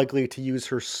likely to use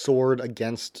her sword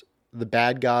against the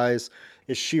bad guys?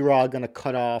 Is She-Ra going to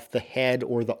cut off the head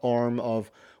or the arm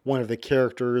of one of the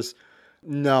characters?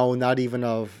 No, not even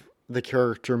of the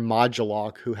character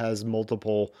Modulok, who has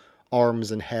multiple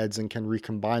arms and heads and can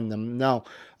recombine them. No,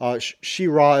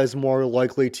 She-Ra is more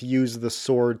likely to use the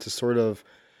sword to sort of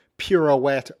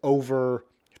pirouette over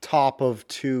top of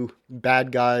two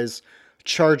bad guys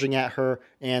charging at her,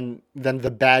 and then the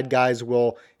bad guys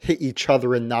will hit each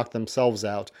other and knock themselves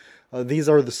out. These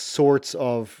are the sorts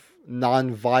of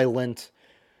non-violent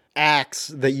acts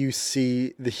that you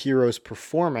see the heroes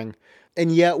performing.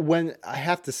 And yet, when I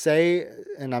have to say,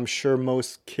 and I'm sure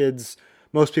most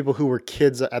people who were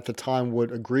kids at the time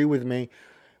would agree with me,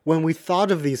 when we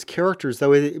thought of these characters,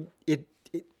 though, it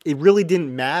really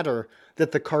didn't matter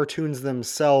that the cartoons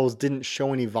themselves didn't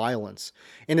show any violence.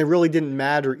 And it really didn't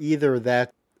matter either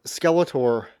that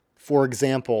Skeletor, for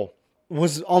example,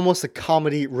 was almost a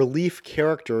comedy relief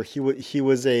character. He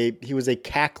was a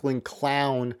cackling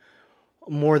clown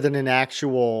more than an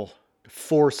actual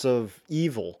force of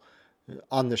evil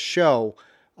on the show.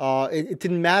 It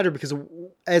didn't matter because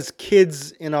as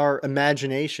kids in our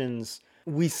imaginations,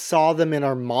 we saw them in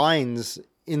our minds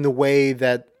in the way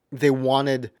that they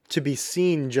wanted to be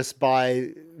seen just by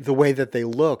the way that they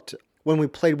looked. When we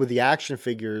played with the action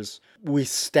figures, we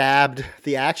stabbed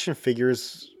the action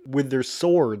figures with their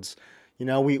swords. You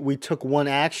know, we took one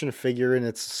action figure and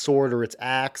its sword or its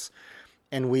axe,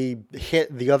 and we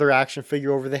hit the other action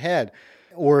figure over the head.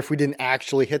 Or if we didn't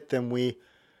actually hit them, we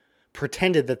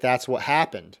pretended that that's what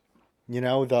happened. You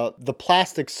know, the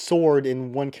plastic sword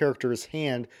in one character's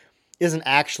hand isn't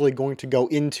actually going to go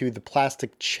into the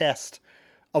plastic chest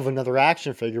of another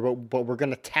action figure, but we're going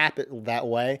to tap it that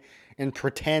way and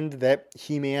pretend that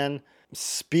He-Man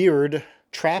speared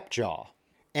Trapjaw.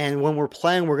 And when we're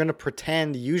playing, we're going to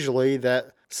pretend usually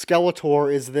that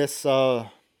Skeletor is this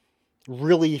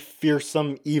really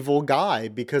fearsome, evil guy,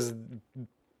 because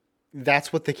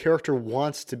that's what the character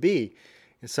wants to be.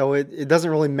 And so it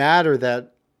doesn't really matter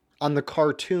that on the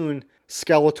cartoon,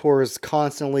 Skeletor is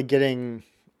constantly getting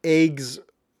eggs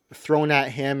thrown at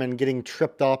him and getting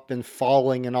tripped up and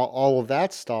falling and all of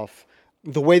that stuff.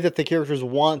 The way that the characters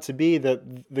want to be,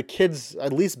 that the kids,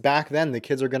 at least back then, the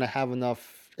kids are going to have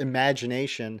enough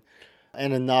imagination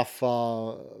and enough,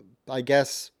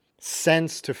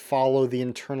 sense to follow the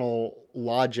internal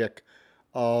logic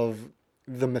of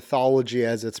the mythology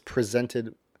as it's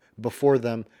presented before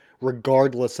them,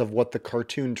 regardless of what the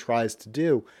cartoon tries to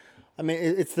do. I mean,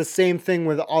 it's the same thing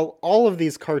with all of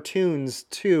these cartoons,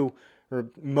 too, or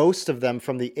most of them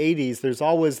from the 80s. There's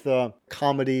always the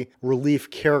comedy relief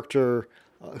character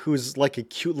who's like a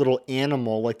cute little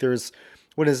animal. Like there's,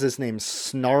 what is his name?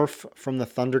 Snarf from the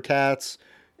Thundercats.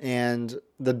 And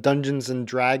the Dungeons and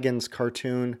Dragons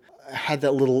cartoon had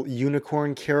that little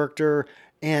unicorn character.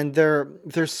 And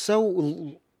they're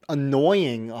so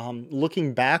annoying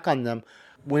looking back on them.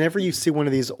 Whenever you see one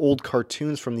of these old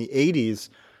cartoons from the 80s,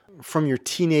 from your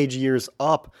teenage years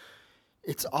up,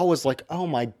 it's always like, oh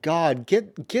my God,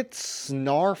 get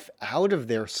Snarf out of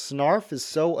there. Snarf is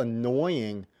so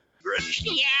annoying.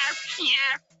 Snarf,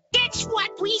 snarf. That's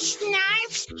what we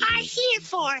snarfs are here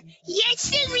for. Yes,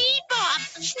 sirree, Bob.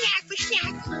 Snarf,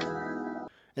 snarf.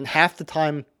 And half the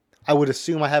time, I would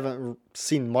assume, I haven't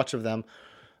seen much of them,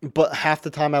 but half the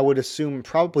time I would assume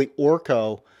probably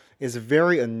Orko is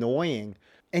very annoying.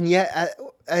 And yet,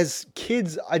 as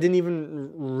kids, I didn't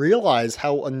even realize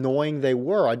how annoying they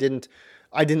were. I didn't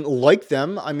like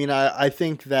them. I mean, I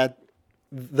think that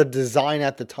the design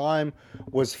at the time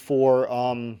was for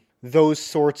those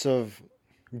sorts of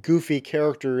goofy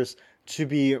characters to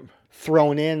be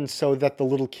thrown in so that the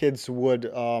little kids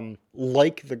would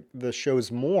like the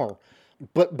shows more.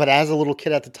 But as a little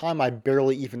kid at the time, I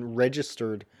barely even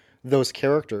registered those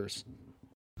characters.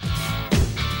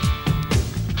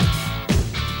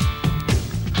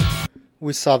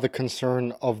 We saw the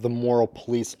concern of the moral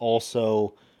police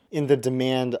also in the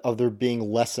demand of there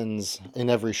being lessons in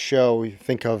every show. You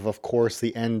think of course,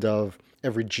 the end of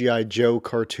every G.I. Joe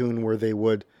cartoon where they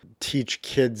would teach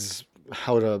kids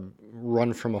how to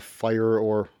run from a fire,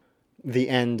 or the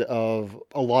end of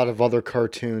a lot of other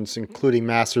cartoons, including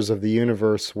Masters of the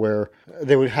Universe, where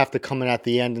they would have to come in at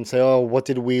the end and say, oh, what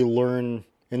did we learn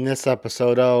in this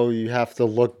episode? Oh, you have to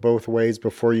look both ways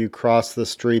before you cross the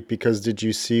street, because did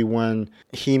you see when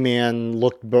He-Man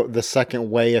looked the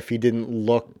second way, if he didn't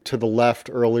look to the left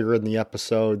earlier in the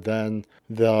episode, then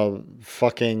the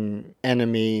fucking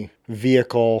enemy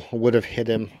vehicle would have hit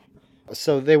him.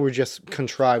 So they were just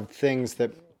contrived things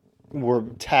that were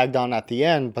tagged on at the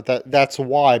end, but that's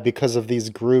why, because of these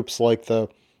groups like the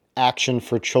Action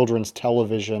for Children's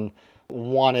Television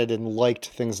wanted and liked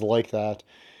things like that.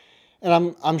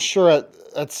 And I'm sure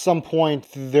at some point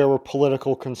there were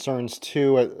political concerns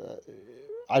too.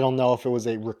 I don't know if it was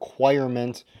a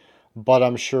requirement, but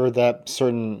I'm sure that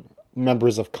certain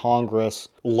members of Congress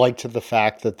liked the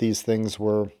fact that these things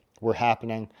were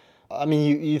happening. I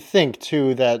mean, you think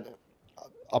too that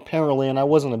apparently, and I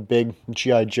wasn't a big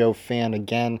G.I. Joe fan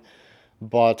again,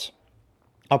 but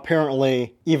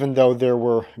apparently, even though there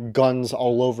were guns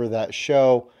all over that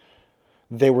show,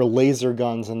 they were laser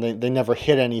guns and they never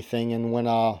hit anything. And when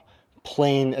a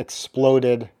plane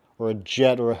exploded, or a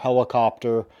jet or a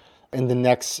helicopter, in the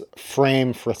next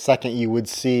frame for a second you would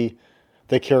see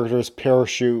the character's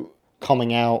parachute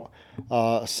coming out.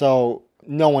 So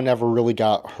no one ever really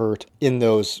got hurt in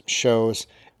those shows.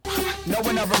 No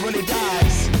one ever really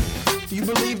dies. You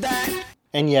believe that?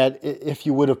 And yet, if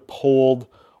you would have polled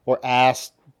or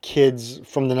asked kids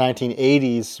from the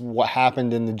 1980s what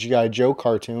happened in the G.I. Joe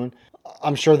cartoon,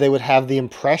 I'm sure they would have the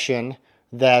impression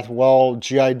that, well,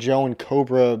 G.I. Joe and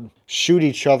Cobra shoot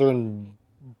each other and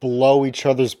blow each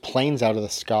other's planes out of the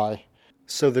sky.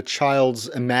 So the child's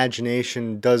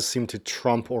imagination does seem to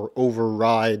trump or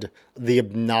override the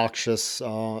obnoxious,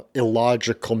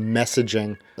 illogical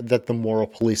messaging that the moral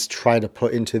police try to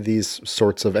put into these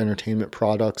sorts of entertainment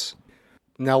products.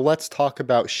 Now let's talk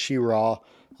about She-Ra,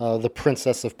 the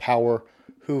Princess of Power,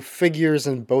 who figures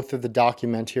in both of the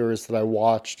documentaries that I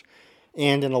watched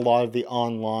and in a lot of the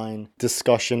online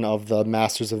discussion of the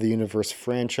Masters of the Universe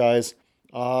franchise.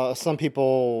 Some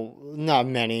people, not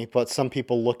many, but some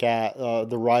people look at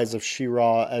the rise of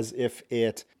She-Ra as if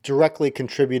it directly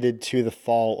contributed to the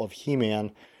fall of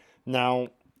He-Man. Now,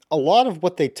 a lot of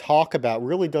what they talk about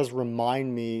really does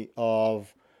remind me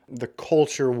of the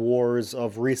culture wars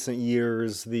of recent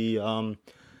years, the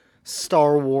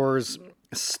Star Wars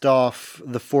stuff,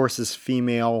 The Force is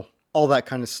Female, all that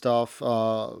kind of stuff,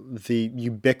 the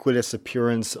ubiquitous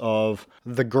appearance of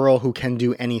the girl who can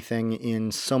do anything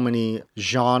in so many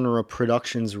genre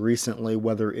productions recently,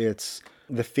 whether it's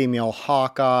the female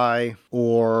Hawkeye,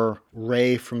 or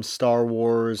Rey from Star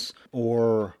Wars,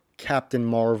 or Captain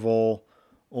Marvel,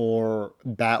 or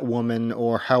Batwoman,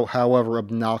 or however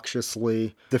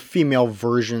obnoxiously the female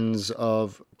versions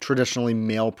of traditionally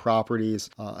male properties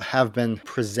have been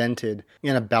presented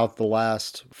in about the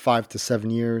last 5 to 7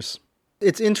 years.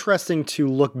 It's interesting to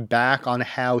look back on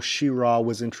how She-Ra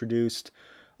was introduced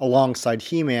alongside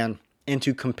He-Man. and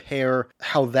to compare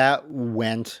how that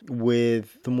went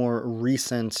with the more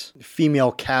recent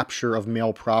female capture of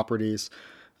male properties,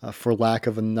 for lack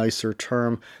of a nicer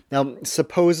term. Now,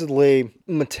 supposedly,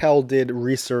 Mattel did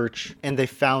research and they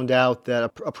found out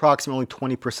that approximately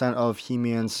 20% of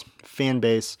He-Man's fan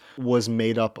base was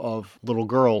made up of little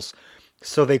girls.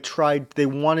 So they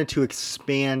wanted to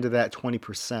expand that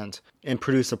 20% and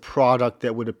produce a product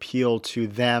that would appeal to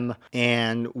them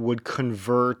and would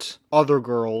convert other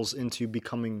girls into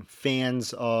becoming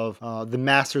fans of the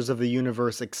Masters of the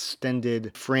Universe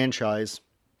extended franchise.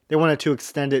 They wanted to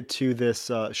extend it to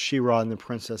this She-Ra and the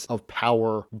Princess of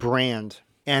Power brand.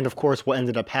 And of course, what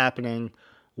ended up happening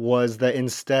was that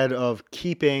instead of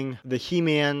keeping the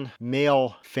He-Man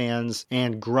male fans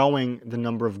and growing the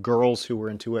number of girls who were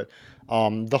into it,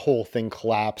 the whole thing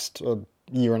collapsed a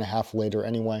year and a half later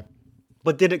anyway.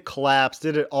 But did it collapse?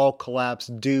 Did it all collapse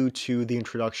due to the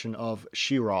introduction of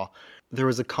She-Ra? There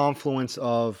was a confluence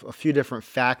of a few different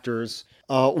factors.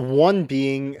 One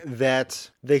being that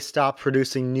they stopped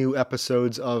producing new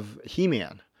episodes of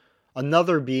He-Man.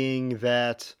 Another being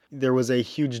that there was a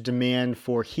huge demand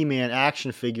for He-Man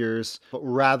action figures, but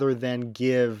rather than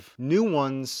give new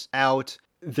ones out,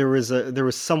 there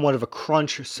was somewhat of a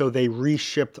crunch, so they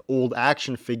reshipped old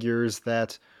action figures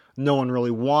that no one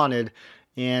really wanted.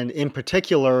 And in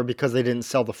particular, because they didn't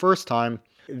sell the first time,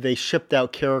 they shipped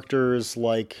out characters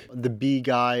like the Bee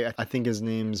Guy, I think his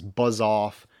name's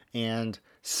Buzz-Off, and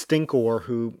Stinkor,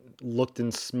 who looked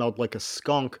and smelled like a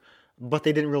skunk, but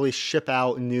they didn't really ship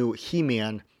out new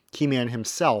He-Man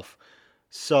himself.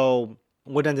 So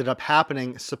what ended up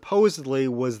happening, supposedly,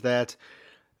 was that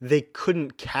they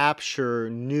couldn't capture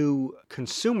new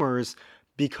consumers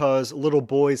because little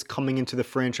boys coming into the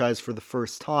franchise for the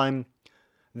first time,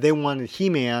 they wanted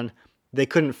He-Man. They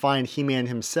couldn't find He-Man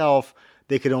himself.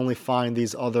 They could only find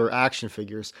these other action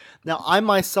figures. Now, I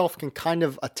myself can kind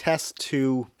of attest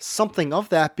to something of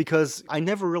that because I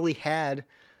never really had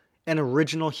an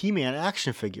original He-Man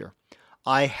action figure.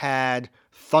 I had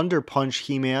Thunder Punch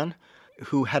He-Man,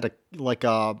 who had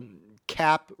a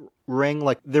cap ring.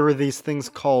 Like, there were these things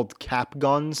called cap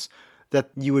guns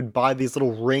that you would buy these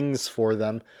little rings for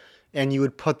them, and you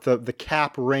would put the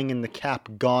cap ring in the cap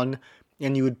gun,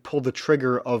 and you would pull the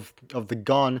trigger of the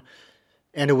gun,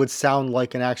 and it would sound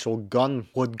like an actual gun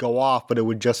would go off, but it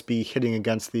would just be hitting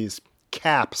against these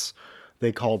caps,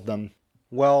 they called them.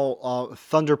 Well,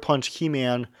 Thunder Punch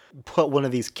He-Man put one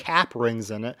of these cap rings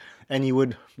in it, and you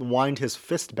would wind his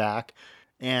fist back,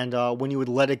 and when you would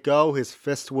let it go, his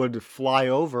fist would fly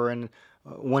over, and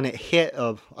when it hit,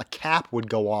 a cap would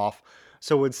go off.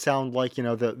 So it would sound like,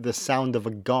 the sound of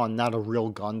a gun, not a real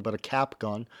gun, but a cap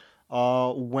gun,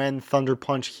 when Thunder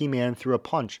Punch He-Man threw a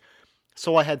punch.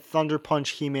 So I had Thunder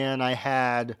Punch He-Man, I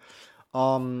had,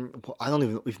 I don't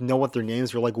even know what their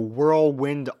names were, like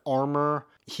Whirlwind Armor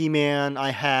He-Man, I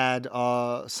had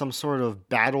some sort of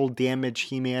Battle Damage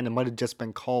He-Man, it might have just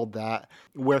been called that,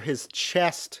 where his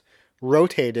chest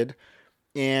rotated,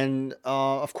 and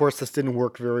of course this didn't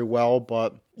work very well,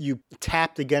 but you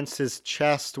tapped against his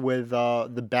chest with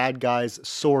the bad guy's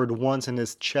sword once, and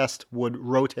his chest would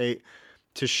rotate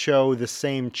to show the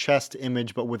same chest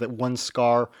image, but with one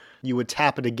scar. You would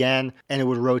tap it again, and it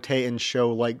would rotate and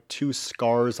show like 2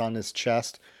 scars on his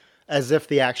chest, as if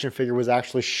the action figure was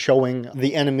actually showing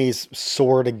the enemy's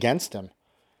sword against him.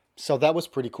 So that was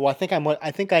pretty cool. I think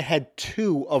I had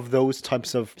 2 of those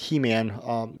types of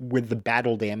He-Man with the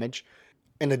battle damage,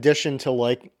 in addition to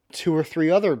like 2 or 3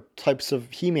 other types of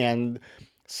He-Man,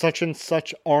 such and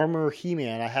such armor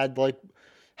He-Man. I had like,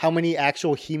 how many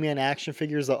actual He-Man action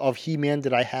figures of He-Man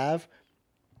did I have?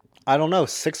 I don't know,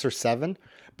 6 or 7.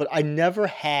 But I never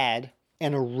had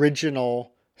an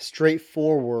original,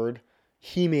 straightforward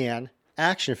He-Man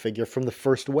action figure from the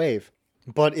first wave.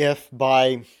 But if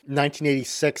by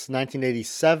 1986,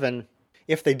 1987,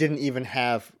 if they didn't even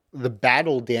have the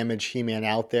battle damage He-Man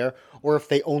out there, or if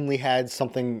they only had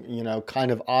something, kind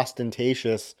of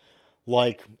ostentatious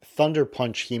like Thunder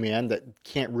Punch He-Man that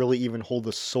can't really even hold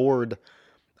a sword,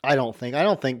 I don't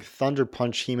think Thunder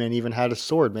Punch He-Man even had a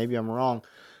sword. Maybe I'm wrong.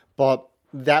 But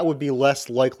that would be less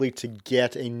likely to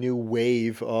get a new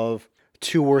wave of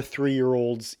 2 or 3 year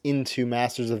olds into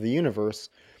Masters of the Universe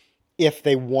if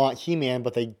they want He-Man,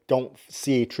 but they don't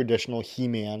see a traditional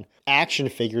He-Man action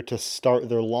figure to start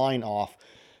their line off.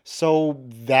 So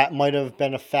that might have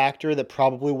been a factor, that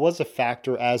probably was a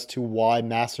factor as to why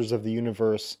Masters of the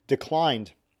Universe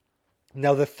declined.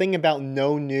 Now, the thing about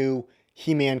no new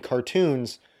He-Man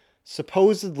cartoons,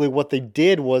 supposedly what they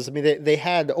did was, they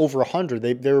had over 100.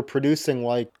 They were producing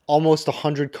like almost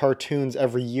 100 cartoons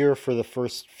every year for the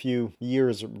first few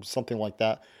years or something like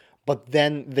that. But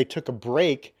then they took a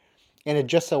break And it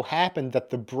just so happened that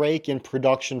the break in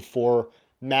production for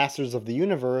Masters of the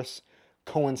Universe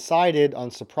coincided,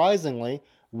 unsurprisingly,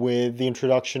 with the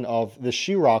introduction of the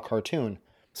She-Ra cartoon.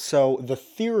 So the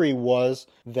theory was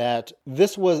that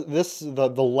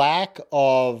the lack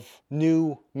of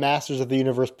new Masters of the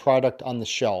Universe product on the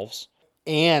shelves,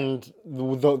 and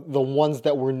the ones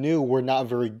that were new were not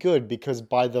very good, because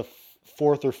by the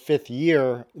fourth or fifth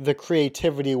year, the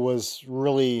creativity was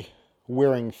really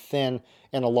wearing thin,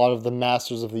 and a lot of the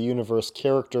Masters of the Universe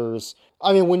characters,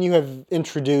 I mean, when you have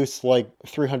introduced like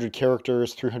 300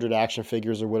 characters, 300 action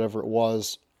figures or whatever it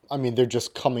was, I mean, they're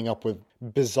just coming up with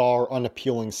bizarre,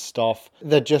 unappealing stuff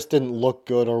that just didn't look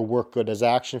good or work good as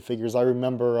action figures. I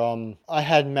remember I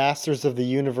had Masters of the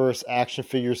Universe action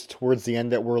figures towards the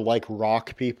end that were like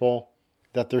rock people,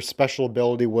 that their special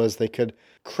ability was they could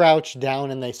crouch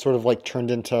down and they sort of like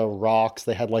turned into rocks.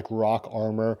 They had like rock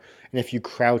armor, and if you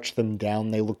crouch them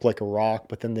down, they looked like a rock,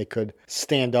 but then they could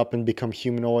stand up and become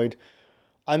humanoid.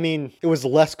 I mean, it was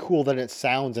less cool than it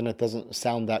sounds, and it doesn't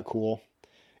sound that cool.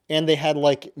 And they had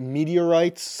like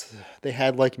meteorites. They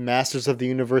had like Masters of the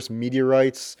Universe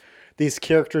meteorites. These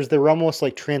characters, they were almost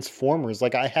like Transformers.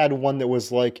 Like I had one that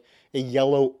was like a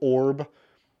yellow orb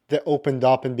that opened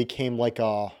up and became like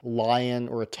a lion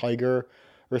or a tiger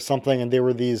or something. And they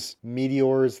were these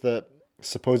meteors that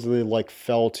supposedly like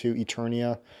fell to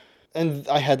Eternia. And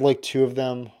I had like two of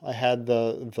them. I had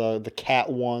the cat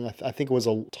one. I think it was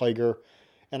a tiger.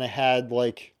 And I had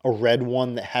like a red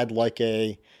one that had like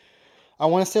I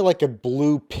want to say like a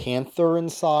blue panther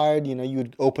inside. You know, you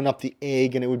would open up the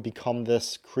egg and it would become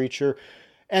this creature.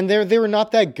 And they were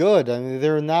not that good. I mean, they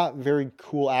were not very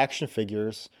cool action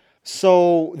figures.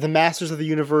 So the Masters of the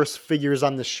Universe figures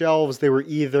on the shelves, they were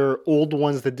either old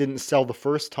ones that didn't sell the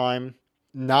first time,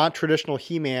 not traditional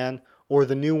He-Man, or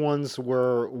the new ones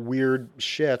were weird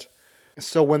shit.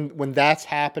 So when that's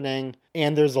happening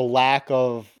and there's a lack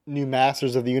of new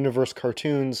Masters of the Universe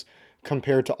cartoons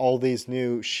compared to all these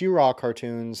new She-Ra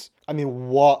cartoons, I mean,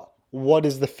 what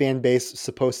is the fan base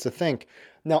supposed to think?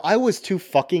 Now, I was too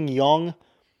fucking young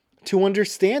to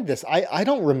understand this. I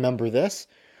don't remember this.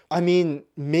 I mean,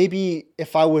 maybe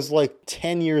if I was like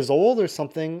 10 years old or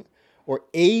something, or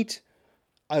 8,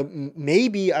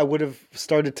 maybe I would have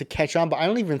started to catch on, but I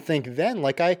don't even think then.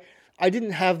 Like, I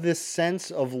didn't have this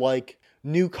sense of like,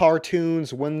 new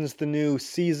cartoons, when's the new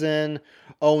season?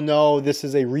 Oh no, this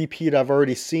is a repeat I've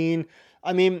already seen.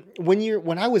 I mean,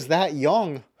 when I was that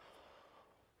young,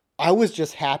 I was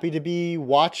just happy to be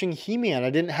watching He-Man. I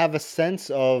didn't have a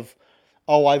sense of,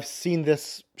 oh, I've seen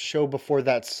this show before,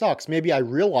 that sucks. Maybe I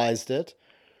realized it.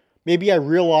 Maybe I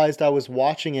realized I was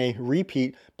watching a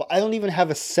repeat, but I don't even have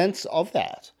a sense of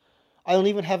that. I don't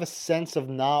even have a sense of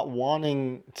not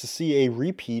wanting to see a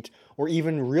repeat, or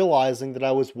even realizing that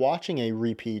I was watching a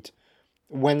repeat.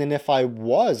 When and if I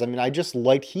was, I mean, I just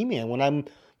liked He-Man. When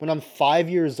I'm 5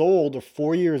 years old or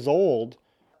 4 years old,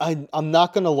 I'm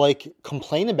not gonna like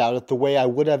complain about it the way I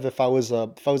would have if I was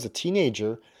a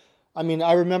teenager. I mean,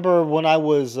 I remember when I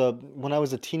was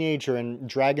a teenager and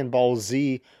Dragon Ball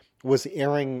Z was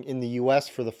airing in the U.S.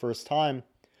 for the first time.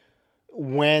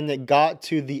 When it got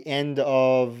to the end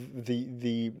of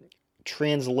the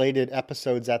translated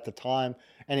episodes at the time,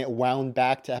 and it wound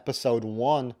back to episode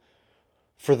 1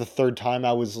 for the third time,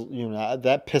 I was,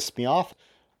 that pissed me off.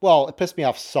 Well, it pissed me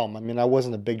off some. I mean, I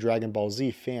wasn't a big Dragon Ball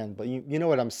Z fan, but you know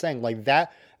what I'm saying? Like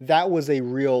that was a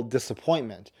real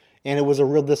disappointment. And it was a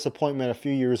real disappointment a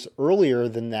few years earlier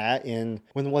than that, in,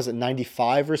 when was it,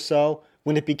 95 or so?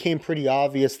 When it became pretty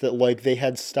obvious that like they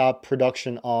had stopped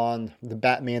production on the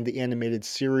Batman the Animated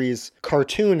Series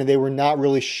cartoon, and they were not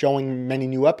really showing many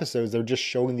new episodes. They're just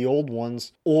showing the old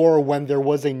ones. Or when there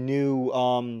was a new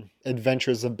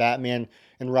Adventures of Batman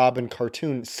and Robin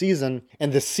cartoon season,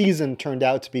 and the season turned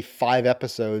out to be 5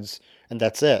 episodes, and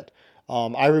that's it.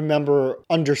 I remember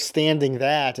understanding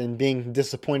that and being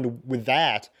disappointed with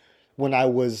that when I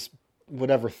was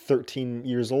 13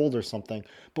 years old or something.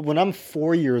 But when I'm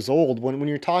 4 years old, when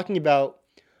you're talking about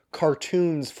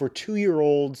cartoons for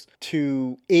 2-year-olds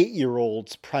to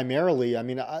 8-year-olds primarily, I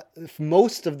mean,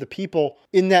 most of the people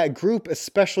in that group,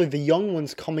 especially the young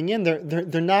ones coming in,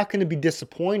 they're not going to be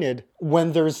disappointed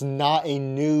when there's not a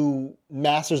new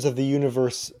Masters of the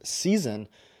Universe season,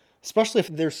 especially if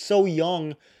they're so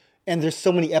young and there's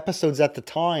so many episodes at the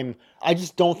time. I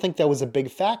just don't think that was a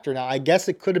big factor. Now, I guess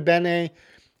it could have been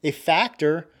a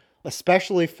factor,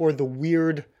 especially for the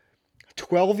weird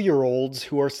 12-year-olds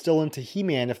who are still into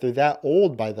He-Man, if they're that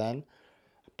old by then.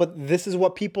 But this is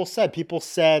what people said. People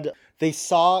said they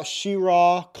saw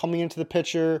She-Ra coming into the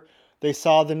picture. They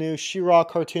saw the new She-Ra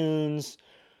cartoons.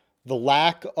 The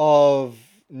lack of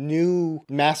new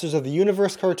Masters of the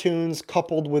Universe cartoons,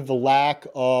 coupled with the lack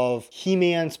of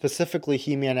He-Man, specifically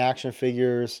He-Man action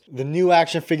figures, the new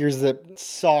action figures that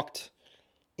sucked,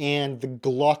 and the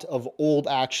glut of old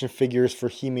action figures for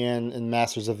He-Man and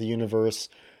Masters of the Universe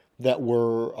that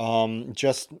were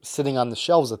just sitting on the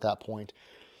shelves at that point.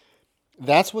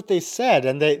 That's what they said,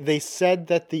 and they said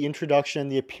that the introduction,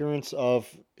 the appearance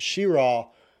of She-Ra,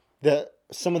 that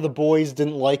some of the boys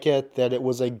didn't like it, that it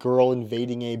was a girl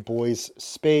invading a boy's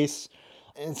space.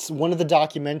 And it's one of the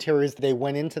documentaries, they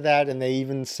went into that, and they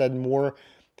even said more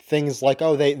things like,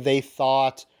 oh, they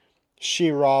thought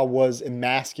She-Ra was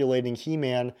emasculating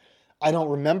He-Man. I don't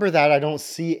remember that. I don't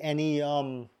see any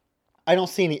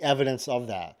evidence of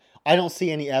that. I don't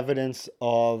see any evidence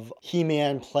of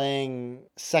He-Man playing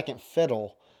second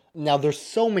fiddle. Now, there's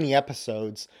so many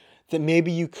episodes that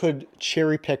maybe you could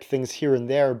cherry pick things here and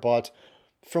there, but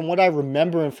from what I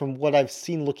remember and from what I've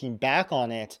seen looking back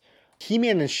on it,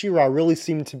 He-Man and She-Ra really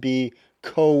seem to be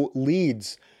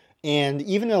co-leads. And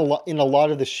even in a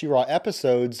lot of the She-Ra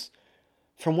episodes,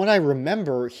 from what I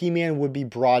remember, He-Man would be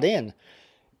brought in.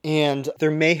 And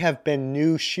there may have been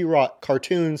new She-Ra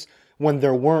cartoons when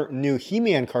there weren't new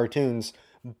He-Man cartoons,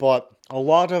 but a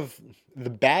lot of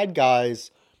the bad guys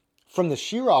from the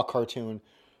She-Ra cartoon,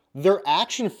 their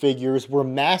action figures were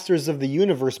Masters of the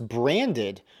Universe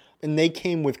branded, and they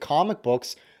came with comic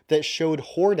books that showed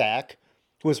Hordak,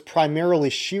 who was primarily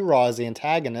She-Ra's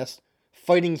antagonist,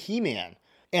 fighting He-Man.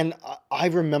 And I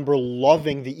remember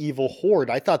loving the Evil Horde.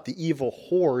 I thought the Evil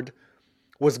Horde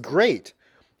was great.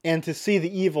 And to see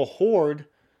the Evil Horde,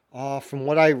 from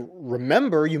what I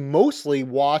remember, you mostly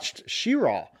watched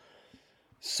She-Ra.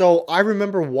 So I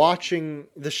remember watching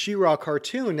the She-Ra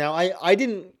cartoon. Now, I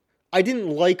didn't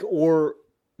like or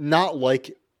not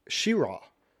like She-Ra.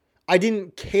 I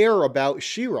didn't care about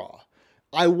She-Ra.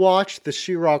 I watched the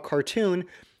She-Ra cartoon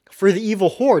for the Evil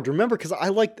Horde. Remember, because I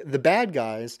liked the bad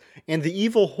guys, and the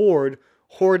Evil Horde,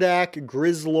 Hordak,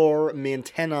 Grizzlor,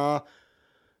 Mantenna,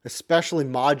 especially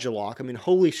Modulok. I mean,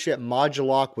 holy shit,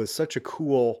 Modulok was such a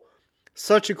cool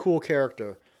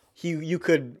character. You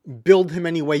could build him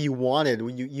any way you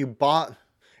wanted. You bought,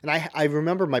 and I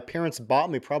remember my parents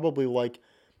bought me probably like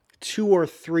 2 or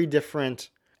 3 different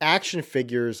action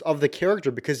figures of the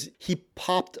character because he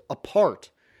popped apart.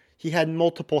 He had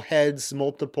multiple heads,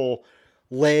 multiple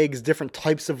legs, different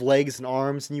types of legs and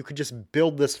arms, and you could just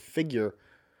build this figure. It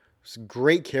was a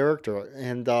great character.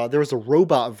 And there was a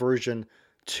robot version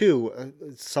too,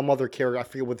 some other character, I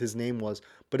forget what his name was,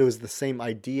 but it was the same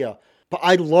idea. But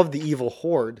I loved the Evil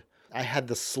Horde. I had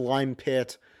the slime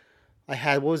pit. I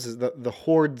had, what was it, the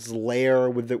Horde's lair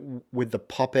with the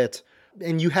puppet.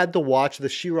 And you had to watch the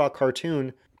She-Ra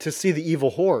cartoon to see the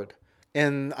Evil Horde.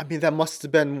 And I mean, that must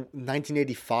have been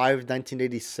 1985,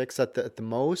 1986 at the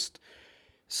most.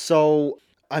 So,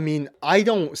 I mean, I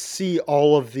don't see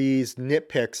all of these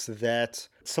nitpicks that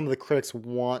some of the critics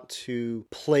want to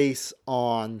place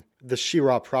on the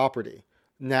She-Ra property.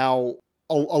 Now,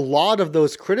 a lot of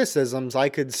those criticisms I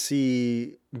could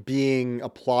see being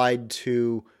applied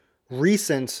to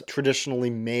recent traditionally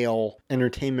male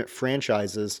entertainment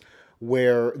franchises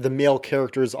where the male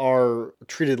characters are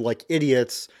treated like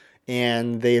idiots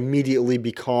and they immediately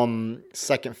become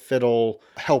second fiddle,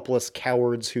 helpless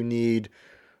cowards who need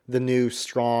the new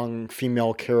strong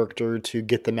female character to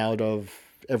get them out of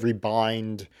every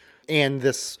bind. And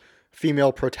this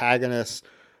female protagonist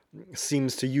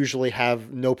seems to usually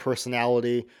have no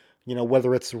personality, you know,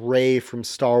 whether it's Rey from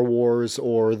Star Wars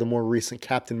or the more recent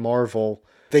Captain Marvel.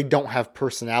 They don't have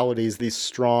personalities. These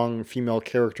strong female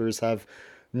characters have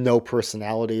no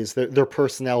personalities. Their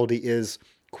personality is,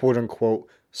 quote unquote,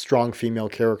 strong female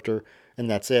character, and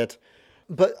that's it.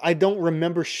 But I don't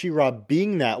remember She-Ra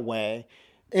being that way.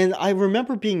 And I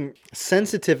remember being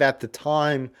sensitive at the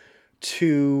time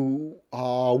to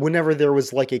whenever there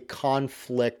was like a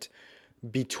conflict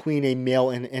between a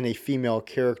male and a female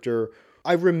character.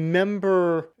 I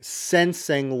remember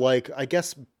sensing, like, I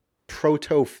guess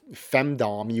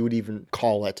proto-femdom, you would even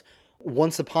call it.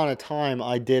 Once upon a time,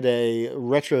 I did a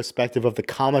retrospective of the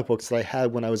comic books that I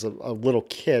had when I was a little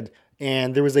kid.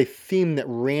 And there was a theme that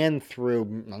ran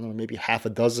through, I don't know, maybe half a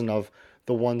dozen of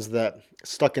the ones that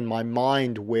stuck in my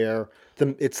mind where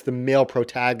it's the male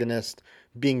protagonist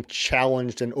being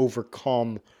challenged and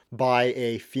overcome by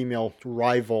a female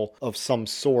rival of some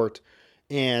sort.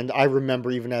 And I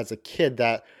remember even as a kid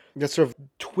that sort of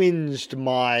twinged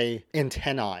my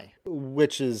antennae,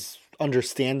 which is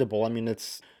understandable. I mean,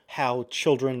 it's how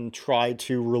children try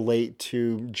to relate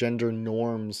to gender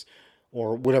norms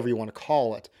or whatever you want to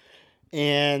call it.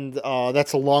 And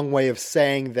that's a long way of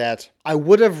saying that I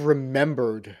would have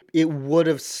remembered, it would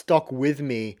have stuck with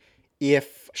me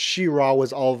if She-Ra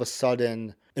was all of a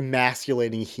sudden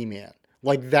emasculating He-Man.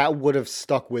 Like, that would have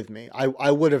stuck with me. I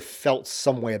would have felt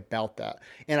some way about that.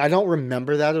 And I don't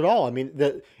remember that at all. I mean,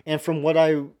 and from when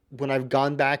I've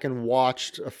gone back and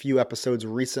watched a few episodes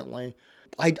recently,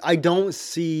 I don't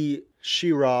see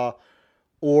She-Ra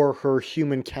or her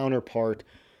human counterpart,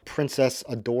 Princess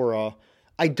Adora.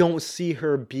 I don't see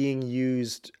her being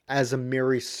used as a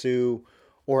Mary Sue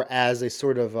or as a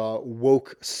sort of a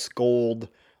woke scold,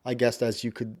 I guess, as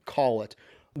you could call it.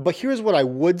 But here's what I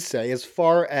would say as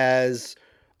far as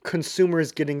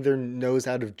consumers getting their nose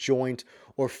out of joint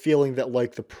or feeling that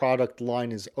like the product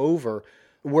line is over,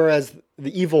 whereas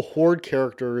the Evil Horde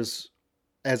characters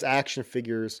as action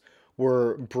figures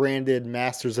were branded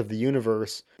Masters of the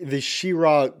Universe. The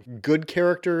She-Ra good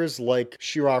characters like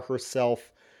She-Ra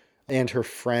herself and her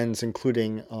friends,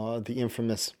 including the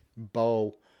infamous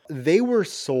Bo, they were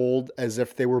sold as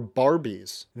if they were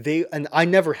Barbies. And I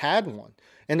never had one.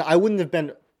 And I wouldn't have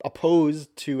been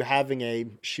opposed to having a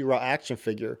She-Ra action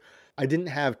figure. I didn't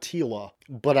have Teela,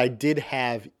 but I did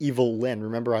have Evil Lyn.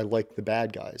 Remember, I liked the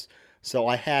bad guys. So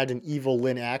I had an Evil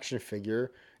Lyn action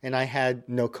figure, and I had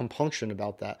no compunction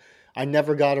about that. I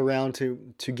never got around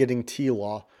to getting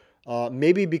Teela.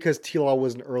 Maybe because Teela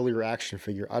was an earlier action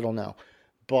figure. I don't know.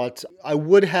 But I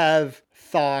would have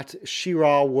thought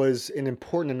She-Ra was an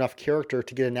important enough character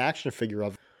to get an action figure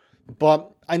of.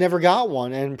 But I never got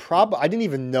one, and I didn't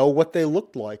even know what they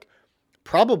looked like.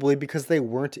 Probably because they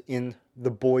weren't in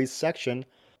the boys section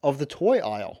of the toy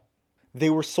aisle. They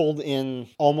were sold in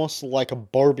almost like a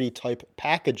Barbie type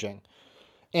packaging.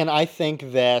 And I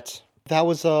think that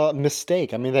was a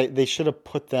mistake. I mean, they should have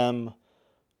put them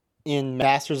in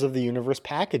Masters of the Universe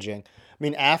packaging. I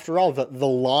mean, after all, the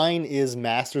line is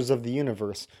Masters of the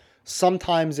Universe.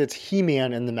 Sometimes it's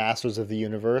He-Man in the Masters of the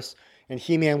Universe, and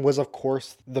He-Man was, of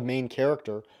course, the main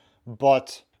character.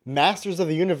 But Masters of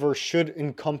the Universe should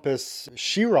encompass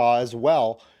She-Ra as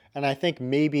well. And I think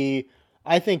maybe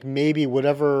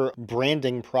whatever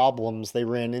branding problems they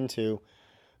ran into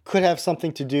could have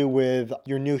something to do with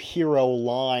your new hero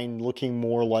line looking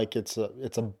more like it's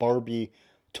a Barbie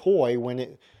toy when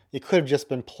it could have just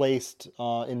been placed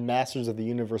in Masters of the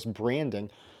Universe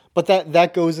branding. But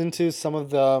that goes into some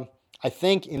of the, I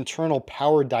think, internal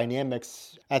power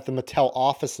dynamics at the Mattel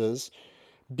offices,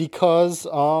 because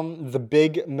the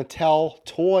big Mattel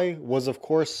toy was, of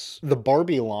course, the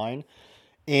Barbie line,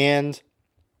 and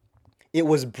it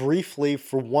was briefly,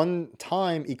 for one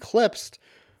time, eclipsed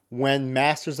when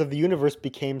Masters of the Universe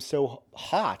became so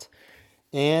hot.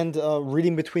 And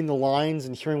reading between the lines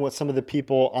and hearing what some of the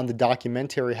people on the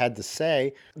documentary had to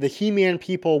say, the He-Man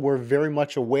people were very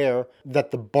much aware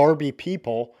that the Barbie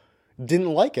people didn't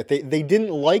like it. They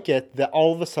didn't like it that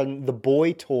all of a sudden the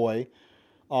boy toy,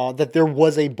 that there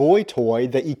was a boy toy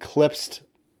that eclipsed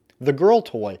the girl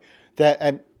toy.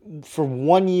 That for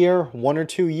 1 year, 1 or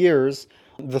 2 years,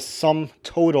 the sum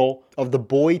total of the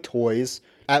boy toys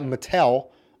at Mattel,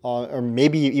 or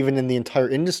maybe even in the entire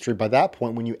industry by that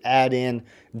point, when you add in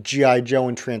G.I. Joe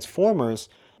and Transformers,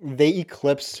 they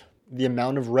eclipsed the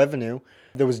amount of revenue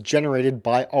that was generated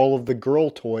by all of the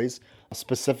girl toys,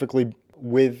 specifically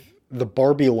with the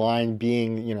Barbie line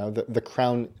being, the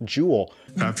crown jewel.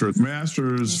 After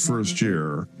Masters' first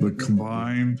year, the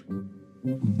combined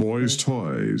boys'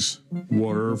 toys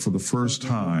were, for the first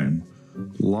time,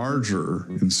 larger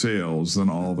in sales than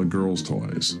all the girls'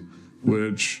 toys,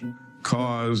 which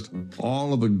caused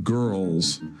all of the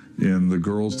girls in the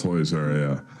girls' toys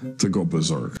area to go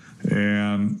berserk.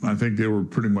 And I think they were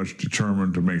pretty much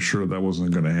determined to make sure that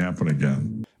wasn't going to happen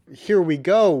again. Here we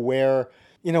go, where,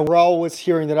 we're always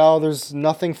hearing that, there's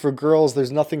nothing for girls,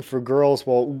 there's nothing for girls.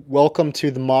 Well, welcome to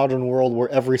the modern world where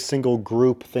every single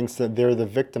group thinks that they're the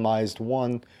victimized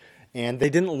one. And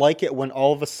they didn't like it when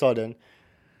all of a sudden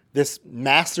this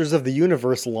Masters of the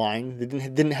Universe line, they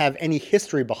didn't have any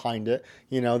history behind it,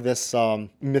 this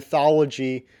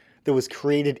mythology that was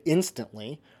created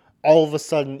instantly, all of a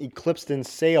sudden eclipsed in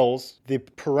sales the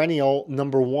perennial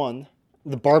number one.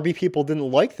 The Barbie people didn't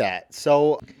like that.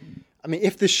 So, I mean,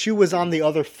 if the shoe was on the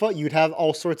other foot, you'd have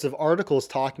all sorts of articles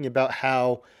talking about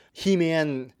how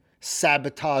He-Man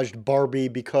sabotaged Barbie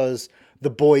because the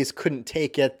boys couldn't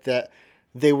take it, that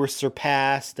they were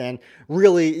surpassed, and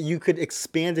really you could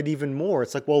expand it even more.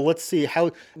 It's like, well, let's see,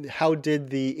 how did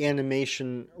the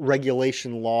animation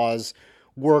regulation laws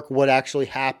work? What actually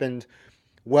happened?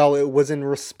 Well, it was in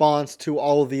response to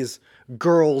all of these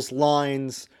girls'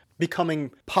 lines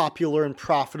becoming popular and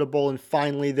profitable, and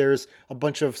finally there's a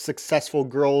bunch of successful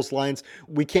girls' lines.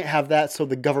 We can't have that, so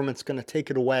the government's going to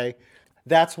take it away.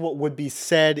 That's what would be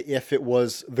said if it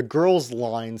was the girls'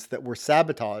 lines that were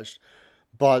sabotaged.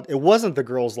 But it wasn't the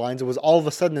girls' lines. It was all of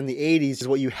a sudden in the 80s,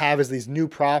 what you have is these new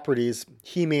properties: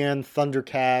 He-Man,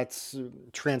 Thundercats,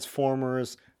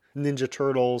 Transformers, Ninja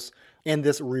Turtles, and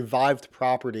this revived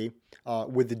property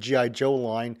with the G.I. Joe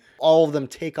line. All of them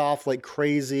take off like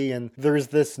crazy, and there's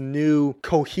this new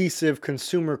cohesive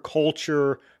consumer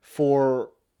culture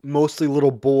for mostly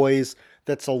little boys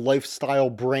that's a lifestyle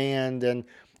brand. And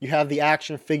you have the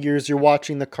action figures, you're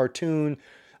watching the cartoon.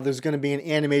 There's going to be an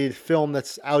animated film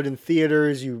that's out in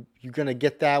theaters. You're going to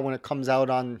get that when it comes out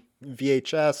on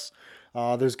VHS.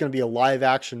 There's going to be a live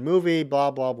action movie,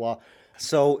 blah, blah, blah.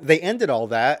 So they ended all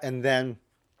that, and then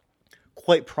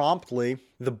quite promptly,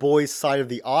 the boys' side of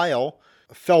the aisle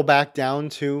fell back down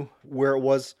to where it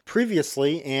was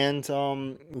previously, and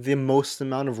the most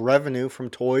amount of revenue from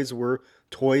toys were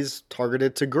toys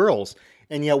targeted to girls.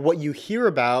 And yet what you hear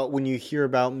about when you hear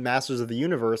about Masters of the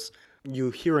Universe,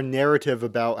 you hear a narrative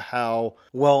about how,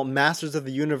 well, Masters of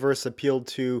the Universe appealed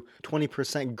to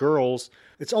 20% girls.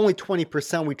 It's only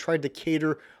 20%. We tried to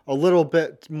cater a little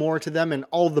bit more to them, and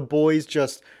all the boys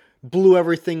just blew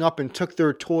everything up and took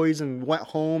their toys and went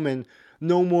home, and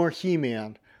no more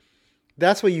He-Man.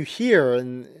 That's what you hear,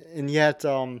 and yet,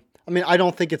 I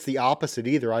don't think it's the opposite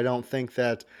either. I don't think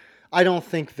that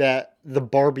the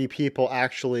Barbie people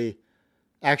actually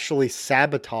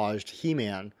sabotaged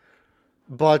He-Man.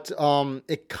 But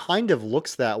it kind of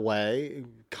looks that way,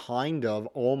 kind of,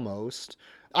 almost.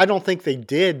 I don't think they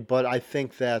did, but I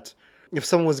think that if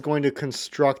someone was going to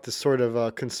construct a sort of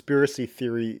a conspiracy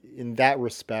theory in that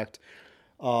respect,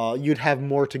 you'd have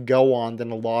more to go on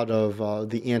than a lot of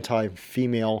the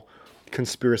anti-female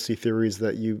conspiracy theories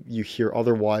that you hear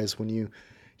otherwise when you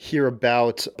hear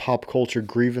about pop culture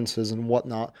grievances and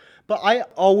whatnot. But I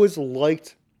always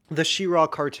liked the She-Ra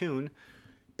cartoon.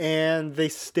 And they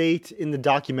state in the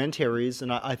documentaries,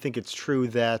 and I think it's true,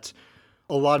 that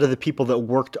a lot of the people that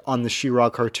worked on the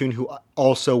She-Ra cartoon, who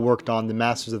also worked on the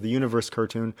Masters of the Universe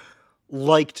cartoon,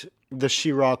 liked the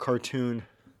She-Ra cartoon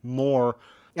more.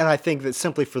 And I think that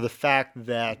simply for the fact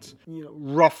that,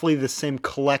 roughly the same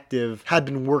collective had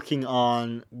been working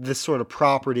on this sort of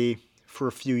property for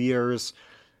a few years,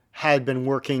 had been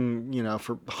working,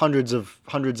 for hundreds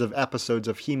of episodes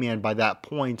of He-Man by that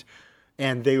point.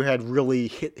 And they had really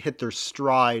hit their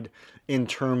stride in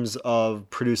terms of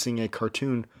producing a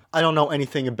cartoon. I don't know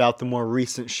anything about the more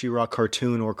recent She-Ra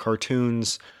cartoon or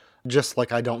cartoons, just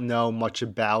like I don't know much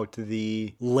about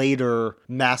the later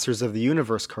Masters of the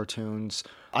Universe cartoons.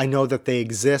 I know that they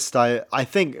exist. I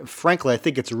think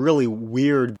it's really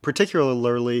weird,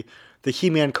 particularly the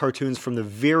He-Man cartoons from the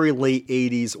very late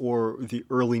 80s or the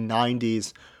early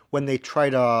 90s, when they try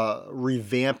to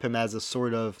revamp him as a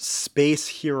sort of space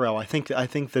hero. I think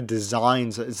the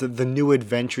designs, the new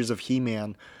adventures of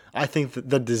He-Man, I think that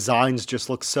the designs just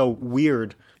look so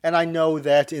weird. And I know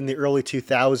that in the early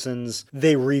 2000s,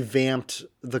 they revamped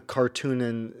the cartoon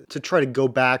and to try to go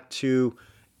back to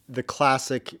the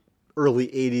classic early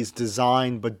 80s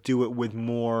design, but do it with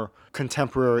more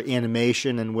contemporary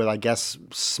animation and with, I guess,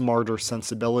 smarter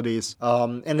sensibilities.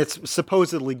 And it's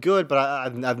supposedly good, but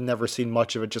I've never seen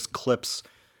much of it, just clips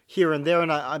here and there.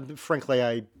 And I frankly,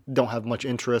 I don't have much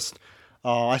interest.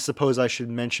 I suppose I should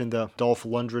mention the Dolph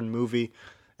Lundgren movie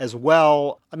as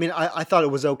well. I thought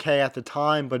it was okay at the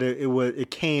time, but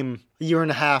it came a year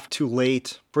and a half too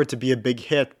late for it to be a big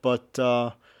hit. But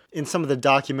in some of the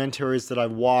documentaries that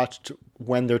I've watched,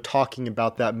 when they're talking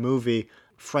about that movie,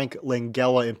 Frank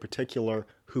Langella in particular,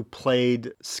 who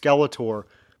played Skeletor,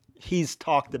 he's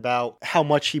talked about how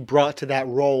much he brought to that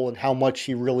role and how much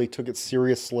he really took it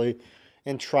seriously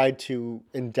and tried to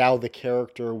endow the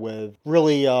character with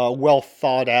really well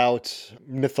thought out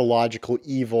mythological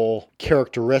evil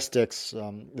characteristics,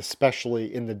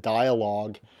 especially in the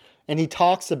dialogue. And he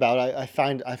talks about, I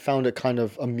found it kind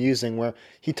of amusing, where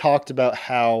he talked about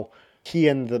how he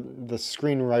and the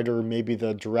screenwriter, maybe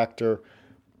the director,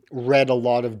 read a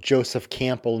lot of Joseph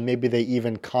Campbell. Maybe they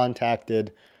even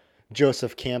contacted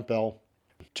Joseph Campbell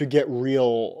to get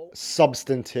real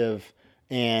substantive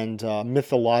and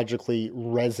mythologically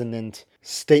resonant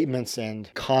statements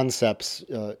and concepts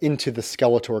into the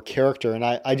Skeletor character. And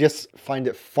I just find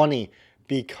it funny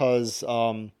because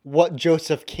what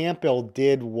Joseph Campbell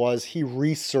did was he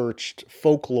researched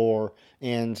folklore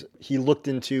and he looked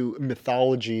into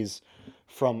mythologies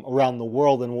from around the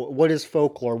world. And what is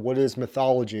folklore? What is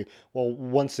mythology? Well,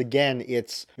 once again,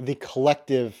 it's the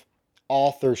collective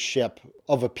authorship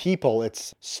of a people.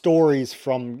 It's stories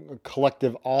from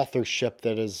collective authorship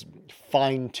that is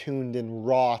fine-tuned and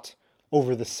wrought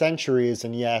over the centuries,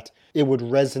 and yet it would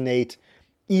resonate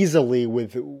easily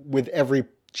with every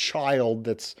child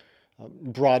that's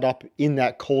brought up in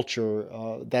that culture.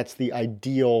 That's the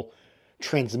ideal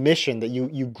transmission, that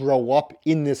you grow up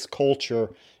in this culture,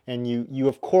 and you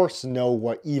of course know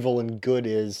what evil and good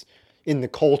is in the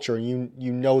culture. You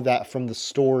know that from the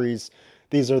stories.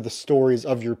 These are the stories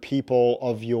of your people,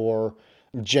 of your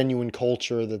genuine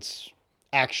culture that's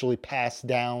actually passed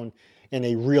down in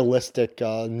a realistic,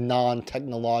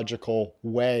 non-technological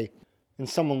way. And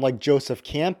someone like Joseph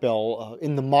Campbell,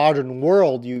 in the modern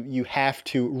world, you have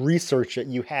to research it.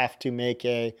 You have to make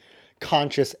a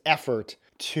conscious effort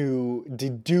to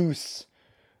deduce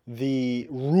the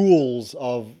rules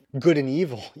of good and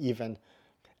evil, even.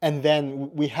 And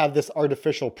then we have this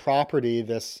artificial property,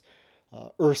 this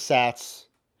ersatz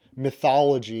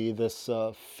mythology, this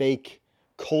fake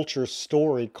culture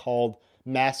story called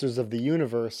Masters of the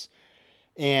Universe.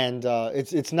 And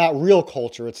it's not real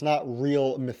culture, it's not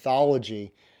real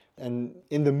mythology. And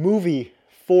in the movie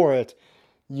for it,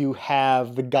 you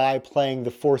have the guy playing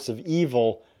the force of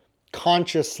evil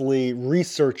consciously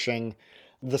researching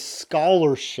the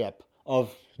scholarship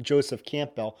of Joseph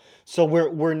Campbell. So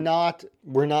we're not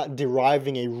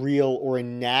deriving a real or a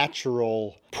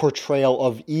natural portrayal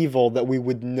of evil that we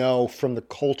would know from the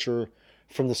culture,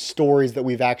 from the stories that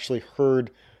we've actually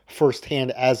heard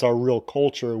firsthand as our real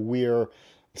culture. We're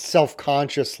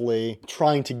self-consciously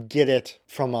trying to get it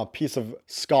from a piece of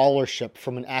scholarship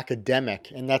from an academic.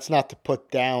 And that's not to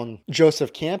put down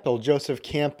Joseph Campbell. Joseph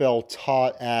Campbell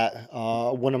taught at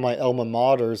one of my alma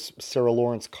maters, Sarah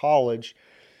Lawrence College.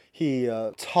 He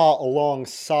taught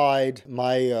alongside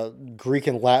my Greek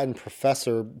and Latin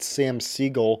professor, Sam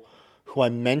Siegel, who I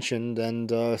mentioned.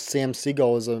 And Sam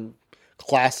Siegel is a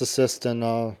classicist and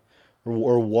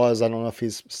or was, I don't know if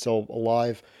he's still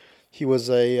alive. He was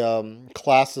a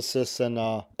classicist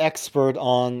and expert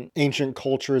on ancient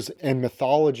cultures and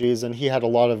mythologies, and he had a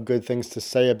lot of good things to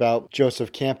say about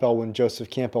Joseph Campbell when Joseph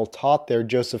Campbell taught there.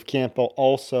 Joseph Campbell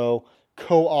also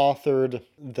co-authored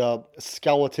the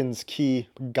Skeleton's Key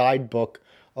guidebook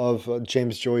of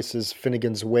James Joyce's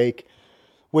Finnegan's Wake,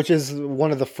 which is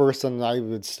one of the first, and I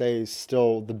would say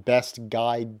still the best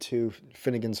guide to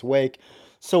Finnegan's Wake.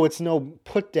 So it's no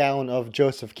put down of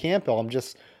Joseph Campbell. I'm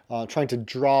just trying to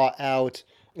draw out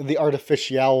the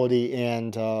artificiality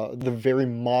and the very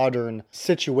modern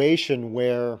situation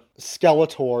where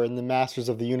Skeletor in the Masters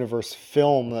of the Universe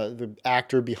film, the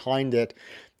actor behind it,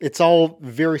 it's all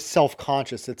very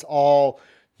self-conscious. It's all,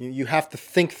 you have to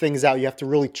think things out. You have to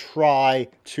really try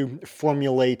to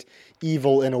formulate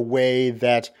evil in a way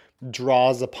that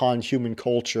draws upon human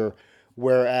culture.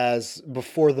 Whereas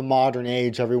before the modern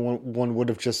age, everyone would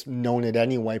have just known it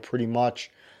anyway, pretty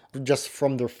much. Just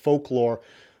from their folklore,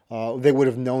 they would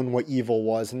have known what evil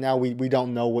was. And now we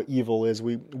don't know what evil is.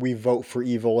 We vote for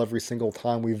evil every single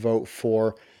time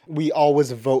we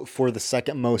always vote for the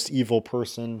second most evil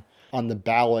person on the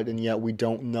ballot, and yet we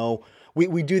don't know.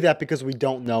 We do that because we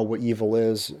don't know what evil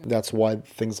is. That's why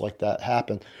things like that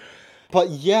happen. But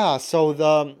yeah,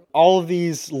 so all of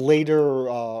these later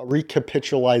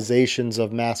recapitulations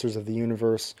of Masters of the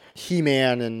Universe,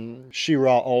 He-Man and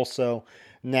She-Ra also.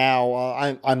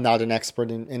 Now, I'm not an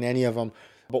expert in any of them,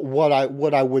 but what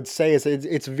I would say is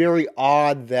it's very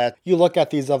odd that you look at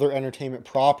these other entertainment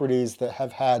properties that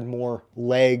have had more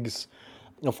legs.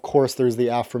 Of course, there's the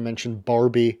aforementioned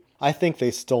Barbie. I think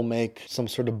they still make some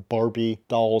sort of Barbie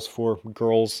dolls for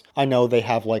girls. I know they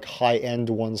have like high-end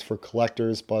ones for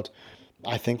collectors, but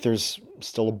I think there's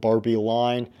still a Barbie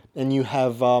line. And you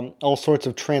have all sorts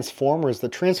of Transformers. The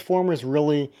Transformers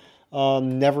really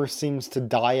never seems to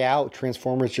die out.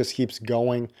 Transformers just keeps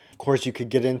going. Of course, you could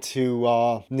get into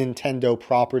Nintendo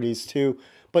properties too,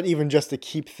 but even just to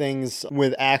keep things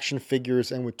with action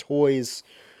figures and with toys,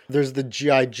 there's the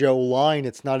G.I. Joe line.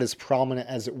 It's not as prominent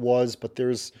as it was, but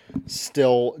there's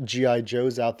still G.I.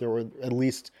 Joes out there, or at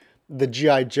least the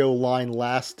G.I. Joe line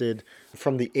lasted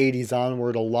from the 80s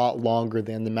onward a lot longer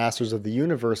than the Masters of the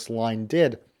Universe line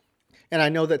did. And I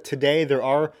know that today there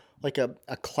are like a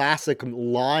classic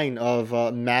line of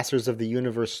Masters of the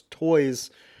Universe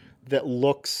toys that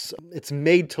it's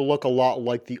made to look a lot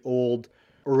like the old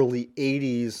early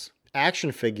 80s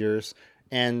action figures,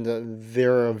 and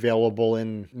they're available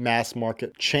in mass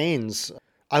market chains.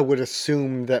 I would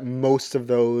assume that most of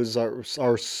those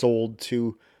are sold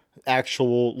to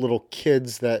actual little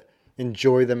kids that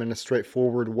enjoy them in a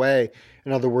straightforward way.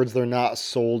 In other words, they're not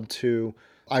sold to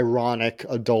ironic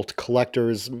adult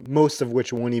collectors, most of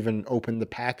which won't even open the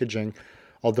packaging,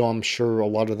 although I'm sure a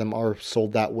lot of them are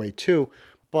sold that way too.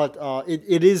 But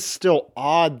it is still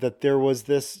odd that there was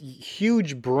this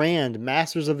huge brand,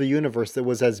 Masters of the Universe, that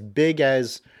was as big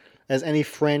as any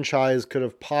franchise could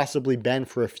have possibly been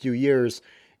for a few years,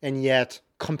 and yet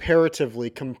comparatively,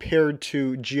 compared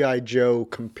to G.I. Joe,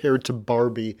 compared to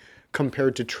Barbie,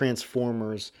 compared to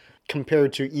Transformers,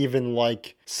 compared to even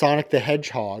like Sonic the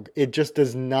Hedgehog. It just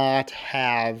does not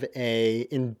have a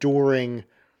enduring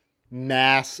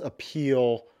mass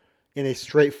appeal in a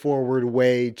straightforward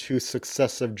way to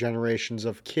successive generations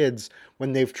of kids.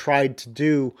 When they've tried to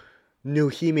do new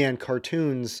He-Man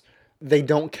cartoons, they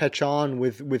don't catch on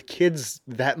with kids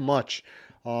that much,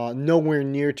 nowhere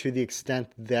near to the extent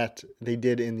that they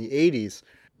did in the 80s.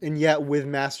 And yet with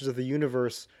Masters of the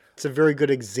Universe, it's a very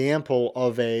good example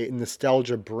of a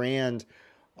nostalgia brand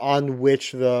on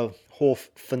which the whole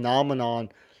phenomenon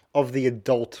of the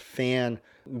adult fan,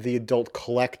 the adult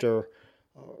collector,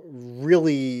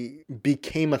 really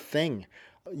became a thing.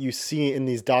 You see in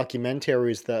these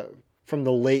documentaries that from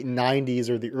the late 90s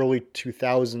or the early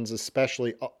 2000s,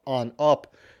 especially on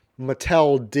up,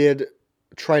 Mattel did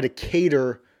try to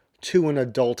cater to an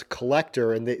adult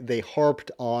collector, and they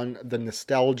harped on the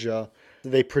nostalgia.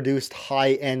 They produced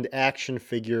high-end action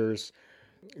figures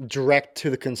direct to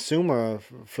the consumer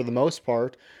for the most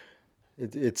part,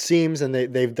 it seems, and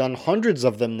they've done hundreds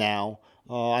of them now.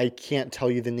 I can't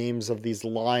tell you the names of these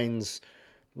lines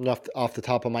off the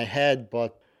top of my head,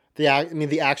 but the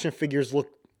action figures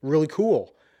look really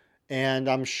cool. And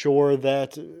I'm sure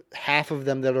that half of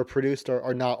them that are produced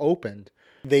are not opened.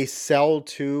 They sell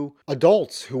to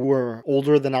adults who are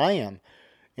older than I am.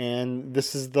 And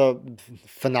this is the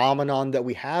phenomenon that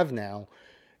we have now.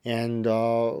 And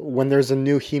when there's a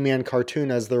new He-Man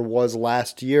cartoon, as there was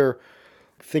last year,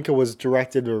 I think it was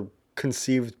directed or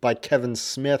conceived by Kevin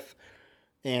Smith,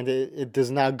 and it does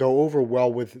not go over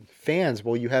well with fans.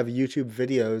 Well, you have YouTube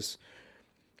videos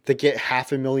that get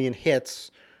 500,000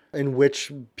 hits in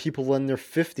which people in their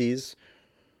 50s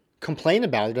complain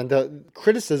about it, and the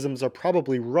criticisms are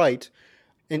probably right,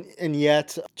 and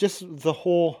yet just the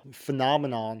whole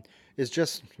phenomenon is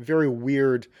just very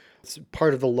weird. It's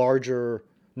part of the larger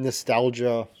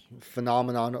nostalgia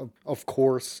phenomenon, of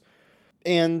course.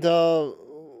 And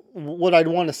what I'd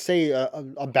want to say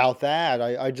about that,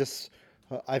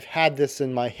 I've had this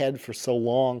in my head for so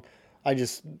long, I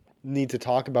just need to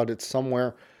talk about it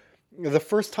somewhere. The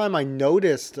first time I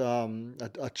noticed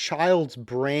a child's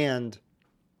brand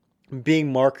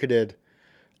being marketed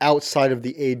outside of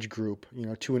the age group,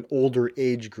 to an older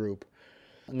age group.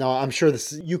 Now, I'm sure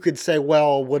you could say,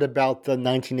 well, what about the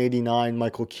 1989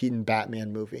 Michael Keaton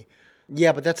Batman movie?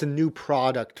 Yeah, but that's a new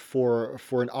product for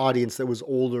an audience that was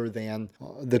older than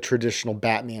the traditional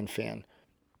Batman fan.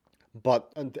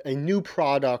 But a new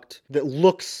product that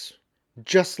looks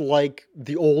just like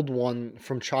the old one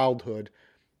from childhood,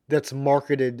 that's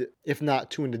marketed, if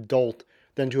not to an adult,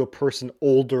 then to a person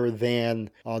older than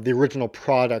the original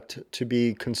product to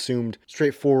be consumed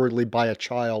straightforwardly by a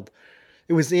child.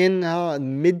 It was in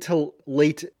mid to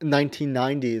late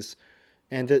 1990s,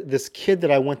 and this kid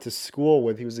that I went to school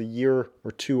with, he was a year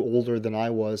or two older than I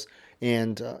was,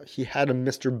 and he had a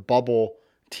Mr. Bubble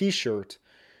t-shirt.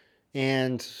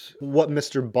 And what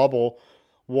Mr. Bubble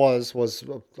was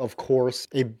of course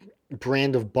a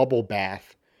brand of bubble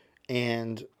bath,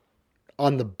 and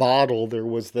on the bottle there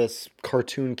was this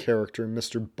cartoon character,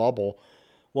 Mr. Bubble.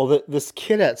 Well, this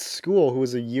kid at school, who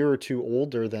was a year or two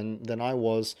older than I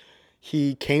was,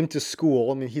 he came to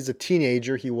school. I mean, he's a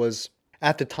teenager. He was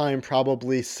at the time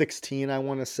probably 16, I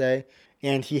want to say,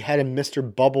 and he had a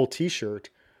Mr. Bubble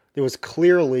t-shirt. It was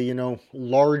clearly,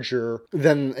 larger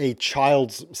than a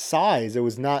child's size. It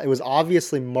was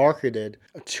obviously marketed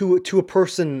to a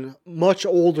person much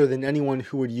older than anyone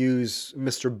who would use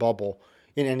Mr. Bubble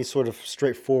in any sort of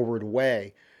straightforward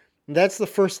way. And that's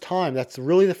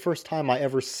really the first time I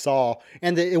ever saw,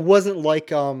 and it wasn't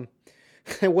like an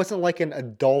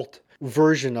adult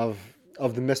version of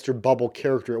the Mr. Bubble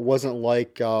character. It wasn't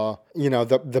like,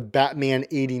 the Batman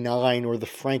 89 or the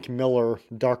Frank Miller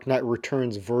Dark Knight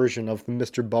Returns version of the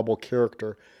Mr. Bubble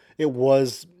character. It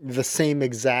was the same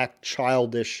exact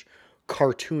childish,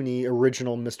 cartoony,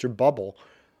 original Mr. Bubble.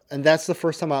 And that's the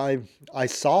first time I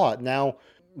saw it. Now,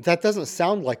 that doesn't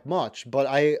sound like much, but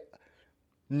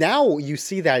now you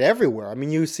see that everywhere. I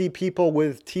mean, you see people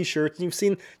with t-shirts,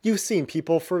 and you've seen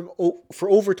people for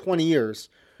over 20 years.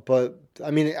 But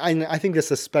I mean, I think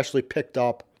this especially picked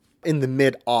up in the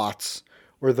mid-aughts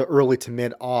or the early to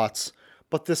mid-aughts.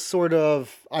 But this sort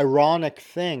of ironic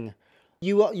thing,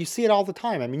 you see it all the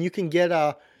time. I mean, you can get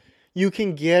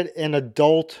an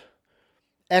adult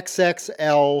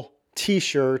XXL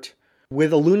t-shirt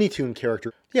with a Looney Tune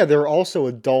character. Yeah, there are also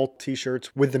adult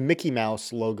t-shirts with the Mickey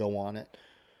Mouse logo on it.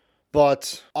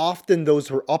 But often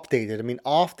those were updated. I mean,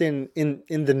 often in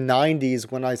the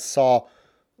 90s when I saw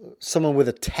someone with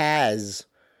a Taz,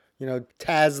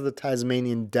 Taz the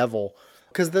Tasmanian Devil,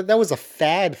 because that was a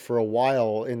fad for a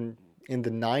while in the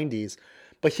 90s.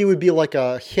 but he would be like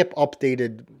a hip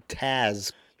updated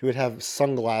Taz. He would have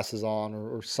sunglasses on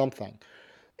or something.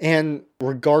 And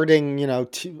regarding,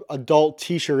 adult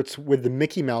t-shirts with the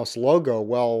Mickey Mouse logo,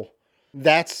 well,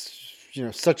 that's,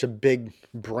 such a big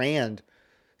brand.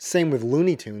 Same with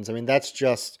Looney Tunes. I mean, that's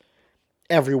just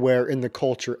everywhere in the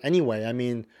culture anyway. I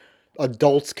mean,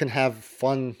 adults can have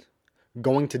fun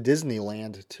going to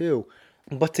Disneyland too.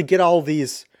 But to get all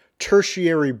these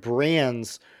tertiary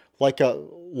brands like a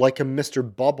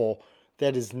Mr. Bubble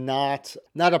that is not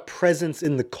a presence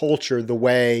in the culture the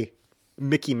way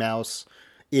Mickey Mouse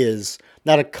is,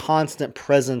 not a constant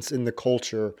presence in the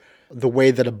culture the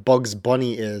way that a Bugs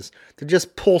Bunny is, to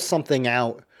just pull something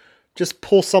out, just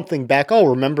pull something back. Oh,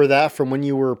 remember that from when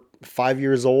you were 5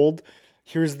 years old?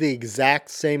 Here's the exact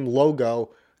same logo,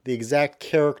 the exact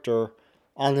character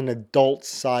on an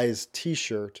adult-sized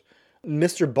t-shirt.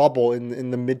 Mr. Bubble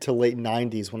in the mid to late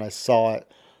 90s, when I saw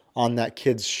it on that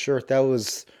kid's shirt,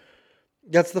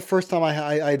 that's the first time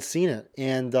I'd seen it.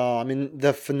 And I mean,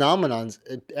 the phenomenon's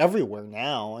everywhere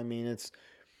now. I mean,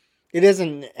 it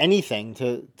isn't anything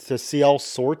to see all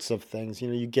sorts of things.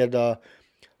 You get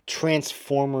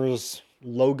Transformers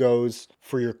logos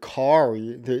for your car.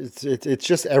 It's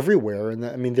just everywhere. And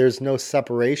I mean, there's no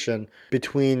separation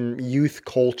between youth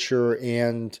culture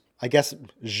and, I guess,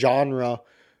 genre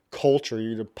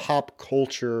culture, pop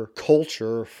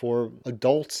culture for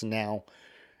adults now.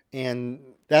 And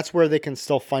that's where they can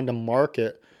still find a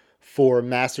market for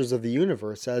Masters of the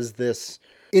Universe as this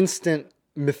instant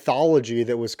mythology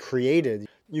that was created.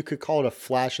 You could call it a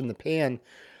flash in the pan,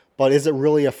 but is it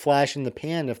really a flash in the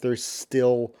pan if they're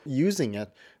still using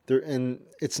it? And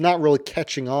it's not really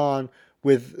catching on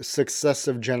with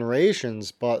successive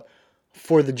generations, but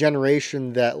for the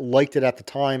generation that liked it at the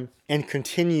time and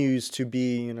continues to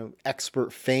be,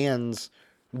 expert fans,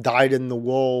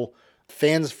 dyed-in-the-wool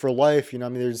fans for life. I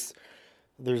mean,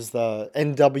 there's the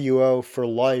NWO for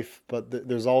life, but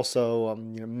there's also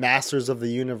Masters of the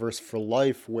Universe for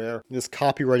life, where this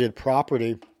copyrighted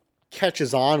property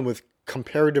catches on with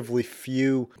comparatively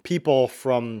few people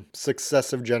from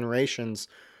successive generations,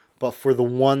 but for the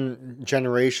one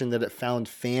generation that it found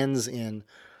fans in,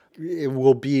 it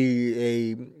will be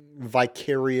a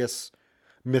vicarious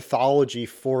mythology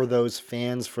for those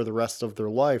fans for the rest of their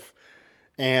life.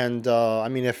 And I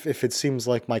mean, if it seems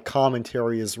like my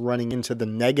commentary is running into the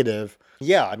negative,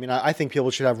 yeah, I mean, I think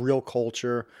people should have real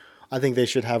culture. I think they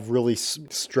should have really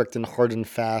strict and hard and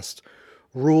fast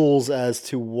rules as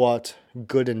to what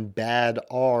good and bad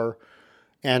are.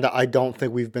 And I don't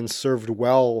think we've been served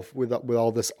well with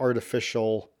all this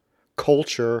artificial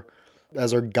culture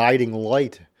as our guiding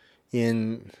light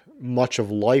in much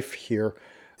of life here.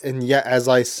 And yet, as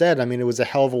I said, I mean, it was a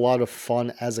hell of a lot of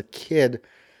fun as a kid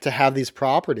to have these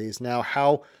properties. Now,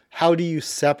 how do you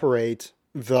separate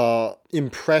the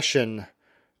impression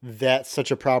that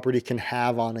such a property can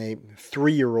have on a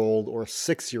 3-year-old or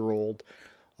 6-year-old?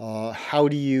 How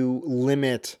do you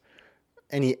limit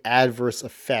any adverse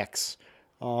effects?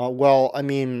 Well, I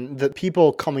mean, the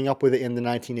people coming up with it in the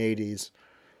 1980s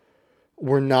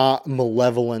were not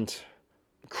malevolent,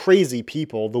 crazy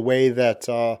people the way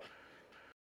that...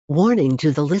 Warning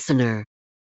to the listener.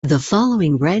 The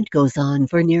following rant goes on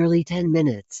for nearly 10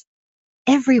 minutes.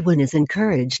 Everyone is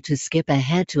encouraged to skip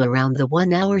ahead to around the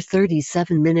 1 hour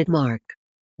 37-minute mark.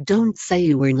 Don't say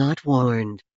you were not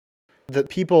warned. The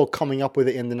people coming up with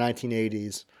it in the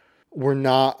 1980s were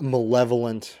not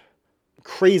malevolent,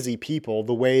 crazy people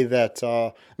the way that...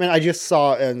 I just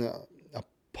saw a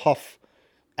Puff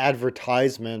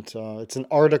advertisement. It's an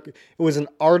article. It was an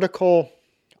article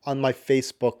on my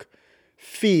Facebook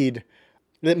feed.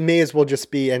 It may as well just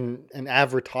be an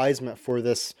advertisement for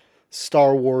this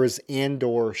Star Wars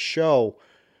Andor show.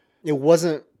 It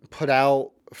wasn't put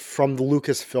out from the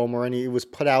Lucasfilm or any. It was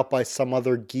put out by some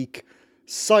other geek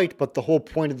site, but the whole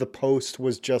point of the post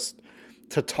was just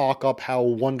to talk up how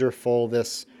wonderful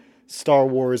this Star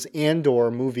Wars Andor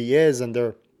movie is.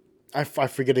 And I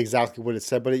forget exactly what it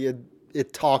said, but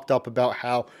it talked up about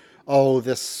how,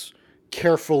 this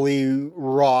carefully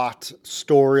wrought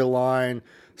storyline,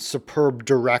 superb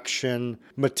direction,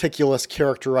 meticulous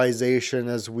characterization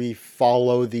as we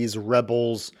follow these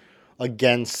rebels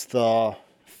against the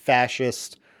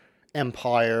fascist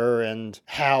empire, and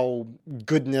how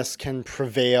goodness can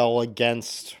prevail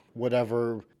against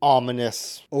whatever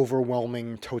ominous,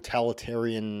 overwhelming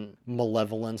totalitarian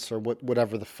malevolence or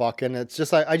whatever the fuck. And it's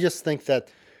just, I just think that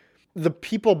the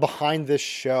people behind this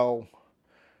show,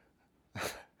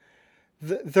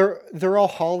 they're all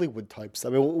Hollywood types. I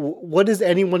mean, what does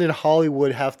anyone in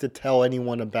Hollywood have to tell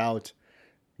anyone about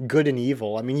good and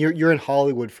evil? I mean, you're in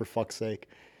Hollywood, for fuck's sake.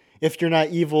 If you're not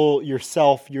evil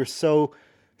yourself, you're so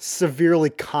severely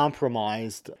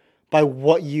compromised by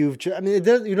what I mean,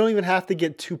 you don't even have to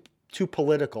get too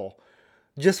political.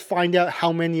 Just find out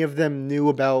how many of them knew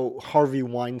about Harvey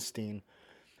Weinstein.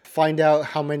 Find out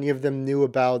how many of them knew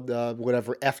about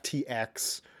whatever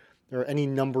FTX or any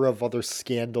number of other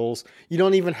scandals. You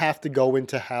don't even have to go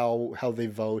into how they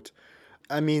vote.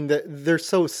 I mean, they're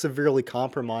so severely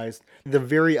compromised. The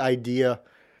very idea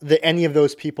that any of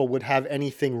those people would have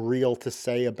anything real to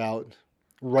say about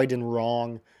right and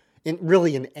wrong,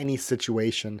 in any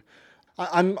situation.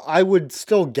 I would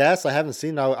still guess, I haven't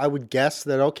seen it, I would guess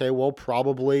that, okay, well,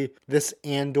 probably this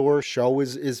Andor show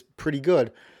is pretty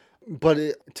good.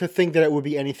 But to think that it would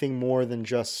be anything more than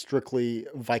just strictly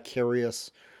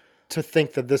vicarious, to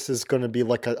think that this is going to be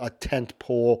like a tent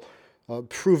pole,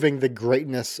 proving the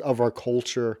greatness of our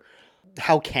culture,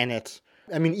 how can it?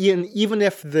 I mean, even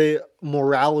if the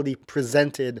morality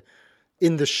presented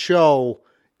in the show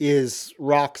is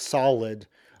rock solid,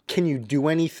 can you do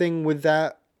anything with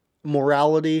that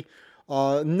morality?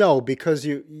 No, because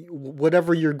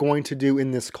whatever you're going to do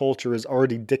in this culture is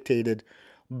already dictated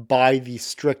by the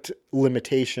strict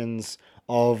limitations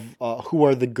of who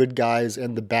are the good guys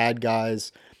and the bad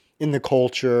guys in the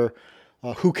culture,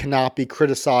 who cannot be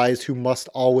criticized, who must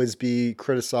always be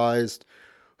criticized,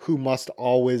 who must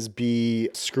always be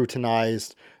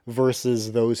scrutinized,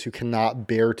 versus those who cannot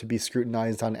bear to be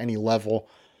scrutinized on any level.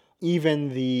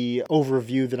 Even the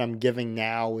overview that I'm giving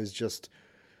now is just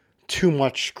too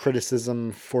much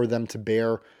criticism for them to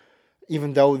bear,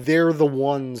 even though they're the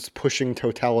ones pushing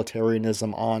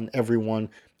totalitarianism on everyone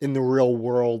in the real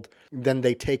world. Then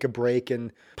they take a break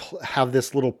and have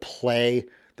this little play,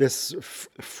 this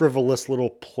frivolous little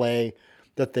play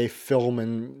that they film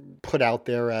and put out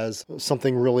there as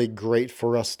something really great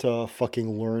for us to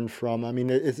fucking learn from. I mean,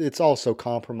 it's all so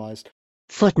compromised.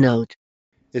 Footnote.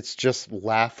 It's just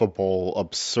laughable,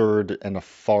 absurd, and a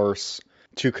farce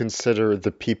to consider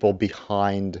the people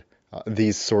behind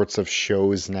these sorts of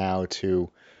shows now to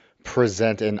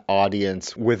present an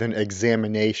audience with an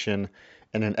examination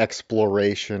and an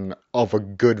exploration of a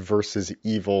good versus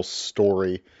evil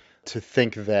story. To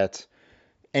think that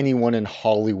anyone in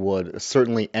Hollywood,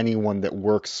 certainly anyone that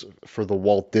works for the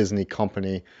Walt Disney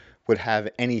Company, would have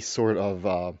any sort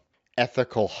of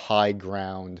ethical high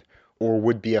ground or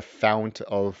would be a fount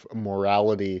of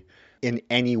morality in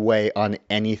any way on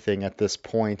anything at this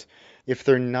point, if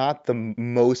they're not the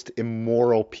most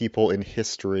immoral people in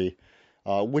history,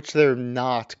 which they're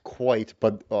not quite,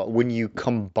 but when you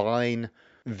combine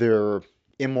their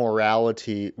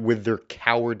immorality with their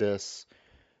cowardice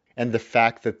and the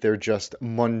fact that they're just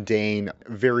mundane,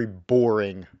 very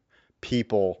boring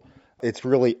people, it's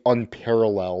really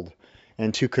unparalleled.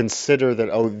 And to consider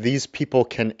that, these people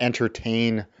can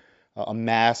entertain a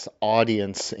mass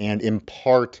audience and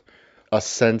impart a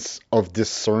sense of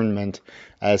discernment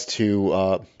as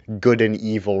to good and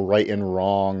evil, right and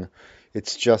wrong.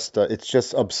 It's just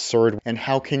absurd. And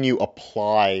how can you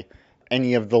apply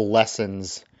any of the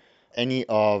lessons, any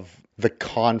of the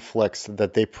conflicts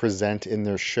that they present in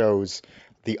their shows?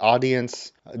 The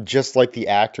audience, just like the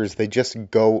actors, they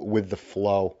just go with the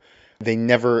flow. They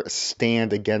never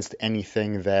stand against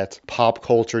anything that pop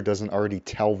culture doesn't already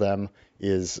tell them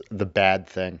is the bad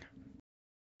thing.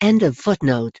 End of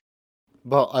footnote.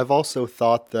 But I've also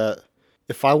thought that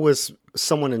if I was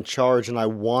someone in charge and I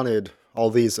wanted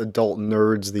all these adult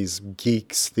nerds, these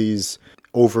geeks, these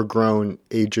overgrown,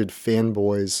 aged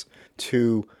fanboys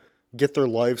to get their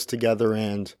lives together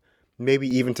and maybe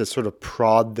even to sort of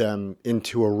prod them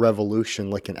into a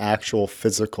revolution, like an actual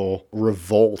physical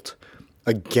revolt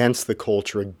against the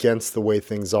culture, against the way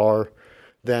things are,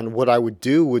 then what I would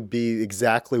do would be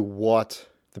exactly what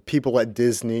the people at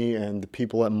Disney and the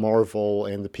people at Marvel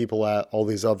and the people at all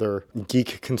these other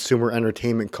geek consumer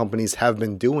entertainment companies have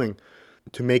been doing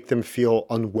to make them feel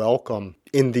unwelcome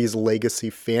in these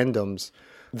legacy fandoms.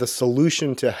 The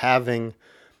solution to having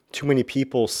too many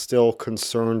people still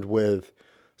concerned with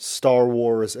Star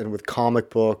Wars and with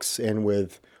comic books and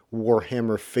with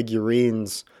Warhammer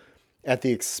figurines at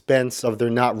the expense of there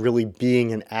not really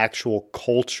being an actual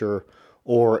culture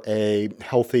or a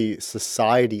healthy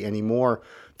society anymore.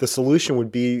 The solution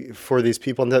would be for these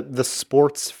people, and the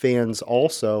sports fans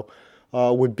also,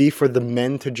 would be for the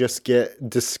men to just get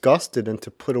disgusted and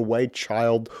to put away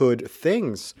childhood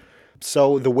things.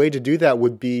 So the way to do that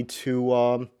would be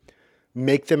to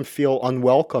make them feel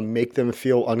unwelcome, make them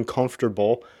feel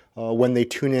uncomfortable. When they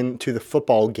tune in to the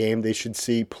football game, they should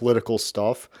see political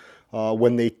stuff.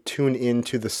 When they tune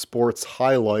into the sports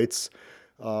highlights,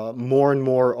 more and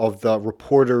more of the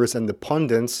reporters and the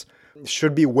pundits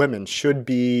should be women,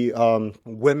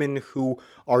 women who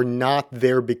are not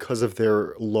there because of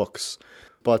their looks,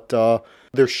 But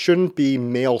there shouldn't be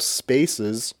male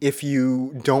spaces if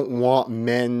you don't want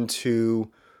men to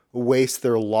waste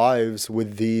their lives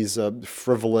with these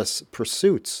frivolous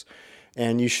pursuits.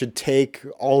 And you should take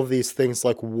all of these things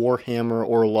like Warhammer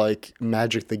or like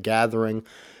Magic the Gathering,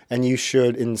 and you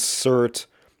should insert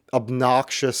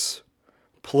obnoxious,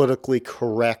 politically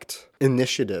correct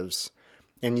initiatives.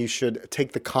 And you should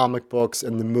take the comic books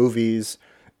and the movies,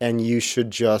 and you should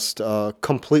just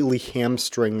completely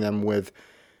hamstring them with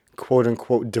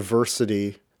quote-unquote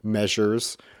diversity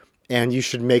measures. And you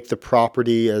should make the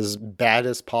property as bad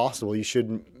as possible. You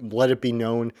should let it be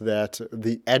known that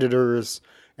the editors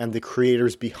and the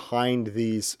creators behind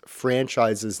these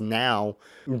franchises now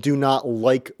do not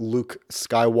like Luke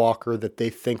Skywalker, that they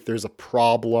think there's a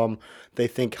problem. They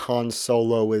think Han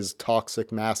Solo is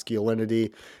toxic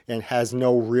masculinity and has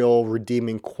no real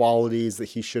redeeming qualities, that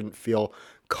he shouldn't feel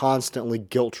constantly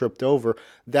guilt-tripped over.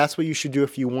 That's what you should do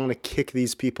if you want to kick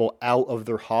these people out of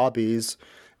their hobbies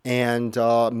and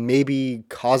maybe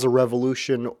cause a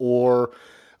revolution, or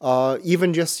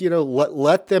even just,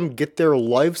 let them get their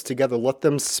lives together. Let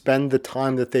them spend the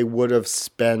time that they would have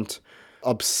spent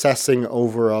obsessing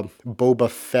over a Boba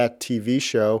Fett TV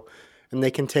show, and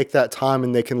they can take that time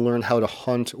and they can learn how to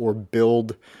hunt or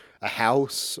build a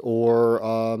house,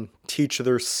 or teach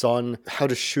their son how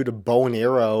to shoot a bow and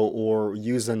arrow or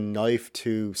use a knife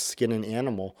to skin an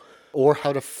animal, or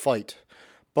how to fight.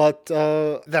 But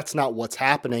that's not what's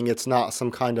happening. It's not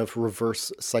some kind of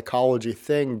reverse psychology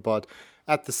thing. But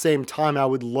at the same time, I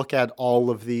would look at all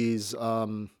of these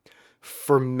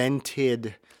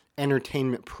fermented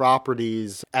entertainment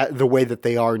properties at the way that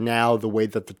they are now, the way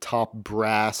that the top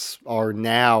brass are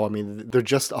now. I mean, they're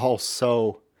just all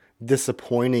so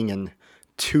disappointing and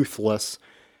toothless.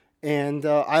 And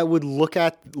I would look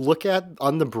at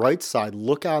on the bright side.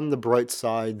 Look on the bright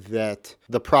side that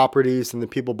the properties and the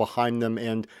people behind them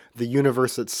and the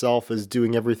universe itself is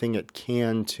doing everything it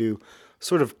can to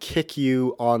sort of kick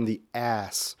you on the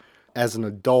ass as an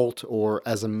adult or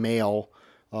as a male,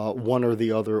 one or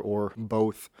the other or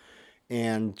both.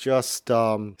 And just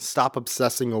stop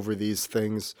obsessing over these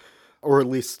things, or at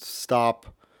least stop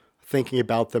thinking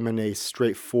about them in a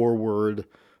straightforward,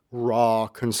 raw,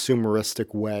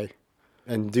 consumeristic way,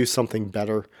 and do something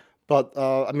better. But,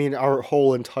 our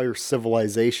whole entire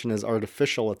civilization is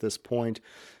artificial at this point,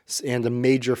 and a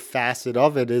major facet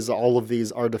of it is all of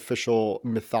these artificial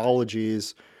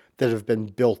mythologies that have been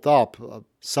built up,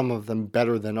 some of them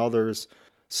better than others.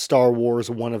 Star Wars,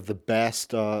 one of the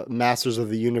best. Masters of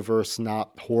the Universe,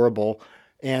 not horrible.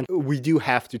 And we do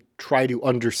have to try to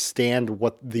understand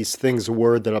what these things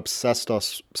were that obsessed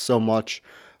us so much,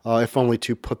 if only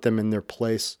to put them in their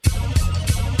place.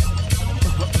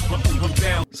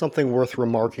 Something worth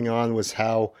remarking on was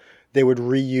how they would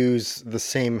reuse the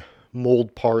same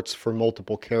mold parts for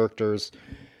multiple characters.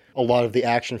 A lot of the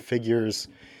action figures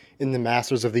in the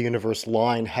Masters of the Universe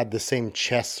line had the same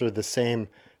chests or the same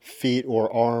feet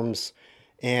or arms,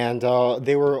 and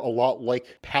they were a lot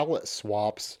like palette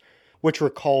swaps, which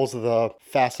recalls the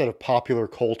facet of popular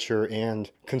culture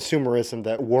and consumerism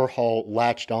that Warhol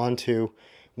latched onto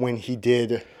when he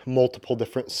did multiple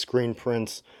different screen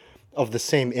prints of the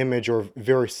same image or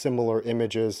very similar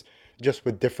images, just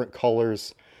with different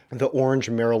colors. The orange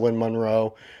Marilyn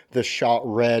Monroe, the shot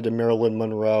red Marilyn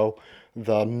Monroe,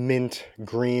 the mint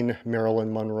green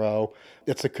Marilyn Monroe.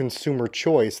 It's a consumer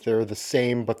choice. They're the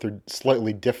same, but they're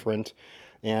slightly different.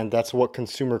 And that's what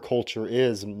consumer culture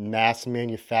is, mass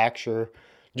manufacture,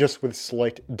 just with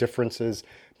slight differences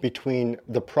between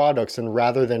the products. And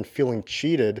rather than feeling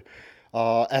cheated,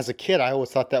 as a kid, I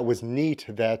always thought that was neat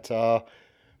that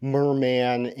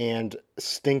Merman and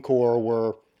Stinkor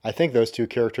were, I think those two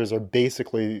characters are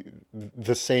basically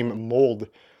the same mold,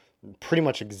 pretty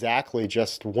much exactly,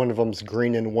 just one of them's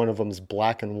green and one of them's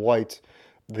black and white.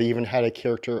 They even had a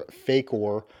character,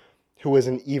 Fakor, who was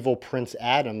an evil Prince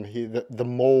Adam. The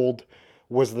mold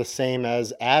was the same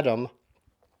as Adam,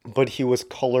 but he was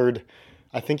colored,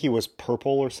 I think he was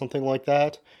purple or something like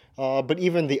that. But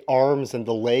even the arms and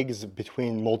the legs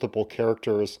between multiple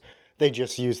characters, they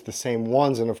just used the same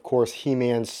ones. And of course,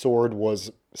 He-Man's sword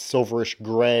was silverish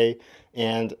gray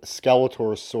and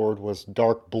Skeletor's sword was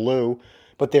dark blue,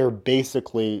 but they're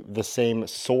basically the same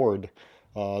sword.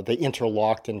 They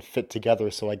interlocked and fit together,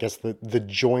 so I guess the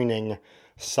joining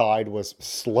side was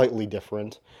slightly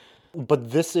different.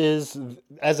 But this is,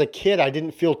 as a kid, I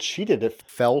didn't feel cheated. It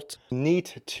felt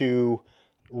neat to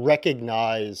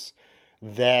recognize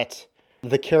that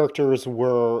the characters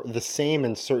were the same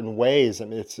in certain ways. I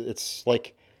mean, it's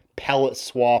like palette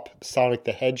swap Sonic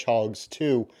the Hedgehogs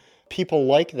too. people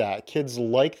like that. Kids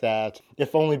like that,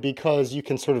 if only because you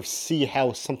can sort of see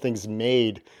how something's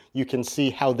made. You can see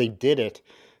how they did it,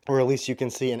 or at least you can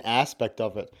see an aspect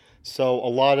of it. So a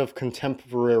lot of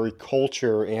contemporary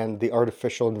culture and the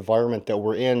artificial environment that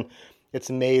we're in, it's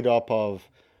made up of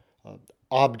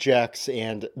objects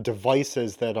and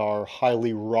devices that are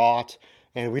highly wrought,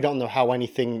 and we don't know how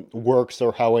anything works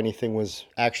or how anything was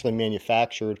actually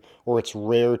manufactured, or it's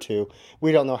rare to.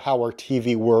 We don't know how our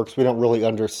TV works. We don't really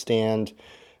understand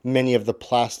many of the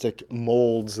plastic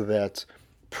molds that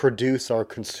produce our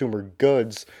consumer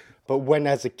goods. But when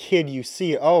as a kid you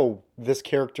see, oh, this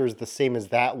character is the same as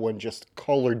that one, just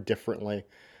colored differently,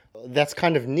 that's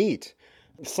kind of neat.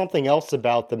 Something else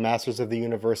about the Masters of the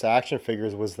Universe action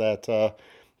figures was that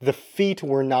the feet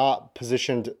were not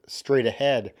positioned straight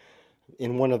ahead.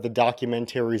 In one of the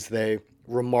documentaries, they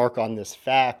remark on this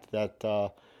fact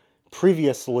that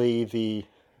previously the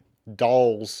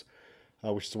dolls,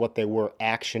 which is what they were,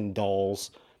 action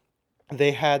dolls,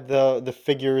 they had the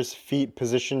figures' feet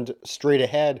positioned straight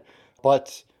ahead,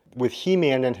 but with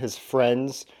He-Man and his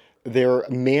friends, they're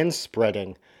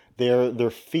man-spreading. Their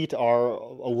feet are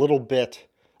a little bit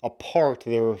apart.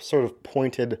 They're sort of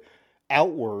pointed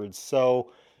outwards.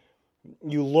 So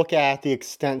you look at the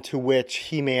extent to which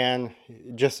He-Man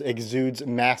just exudes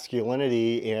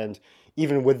masculinity, and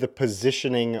even with the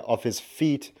positioning of his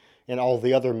feet and all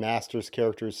the other Masters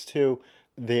characters too,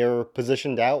 they're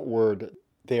positioned outward.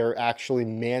 They're actually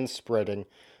man-spreading,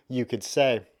 you could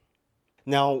say.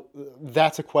 Now,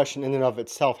 that's a question in and of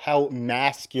itself. How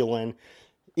masculine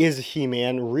is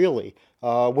He-Man really?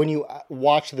 When you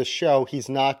watch the show, he's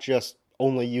not just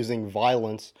only using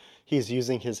violence. He's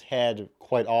using his head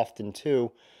quite often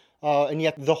too. And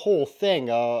yet the whole thing,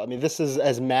 this is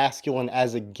as masculine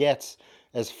as it gets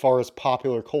as far as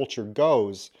popular culture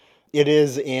goes. It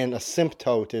is an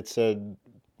asymptote. It's an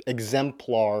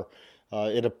exemplar.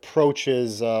 It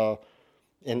approaches an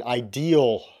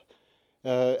ideal.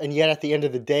 And yet at the end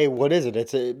of the day, what is it?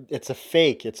 It's a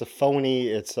fake. It's a phony.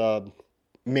 It's a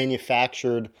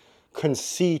manufactured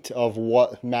conceit of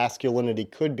what masculinity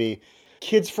could be.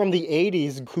 Kids from the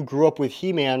 80s who grew up with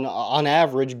He-Man, on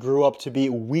average, grew up to be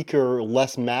weaker,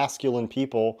 less masculine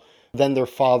people than their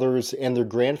fathers and their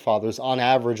grandfathers. On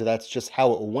average, that's just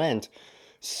how it went.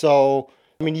 So,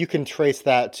 you can trace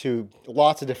that to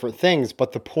lots of different things,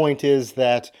 but the point is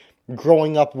that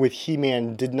growing up with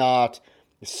He-Man did not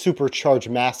supercharge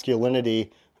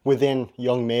masculinity within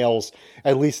young males,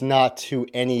 at least not to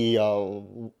any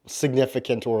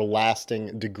significant or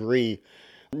lasting degree.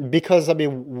 Because,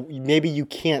 maybe you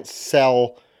can't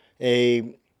sell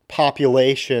a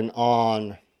population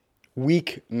on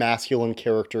weak masculine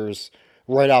characters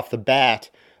right off the bat,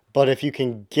 but if you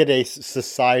can get a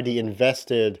society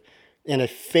invested in a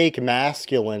fake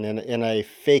masculine, in a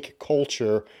fake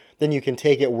culture, then you can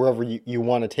take it wherever you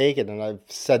want to take it. And I've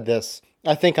said this,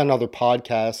 I think, on other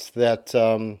podcasts, that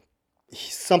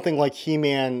something like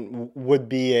He-Man would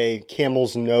be a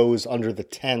camel's nose under the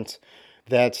tent.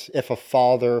 That if a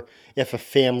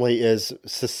family is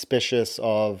suspicious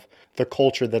of the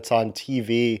culture that's on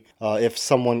TV, if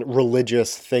someone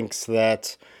religious thinks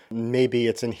that maybe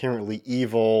it's inherently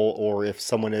evil, or if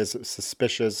someone is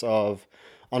suspicious of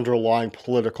underlying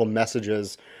political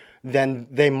messages, then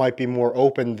they might be more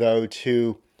open, though,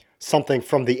 to something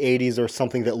from the 80s or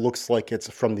something that looks like it's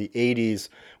from the 80s,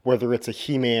 whether it's a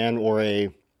He-Man or a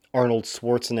Arnold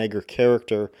Schwarzenegger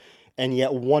character. And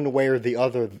yet, one way or the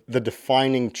other, the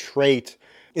defining trait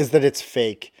is that it's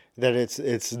fake, that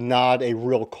it's not a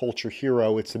real culture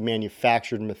hero, it's a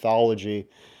manufactured mythology.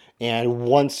 And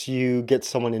once you get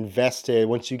someone invested,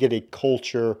 once you get a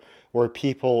culture or a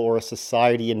people or a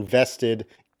society invested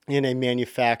in a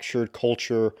manufactured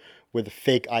culture with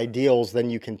fake ideals, then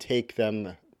you can take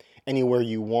them anywhere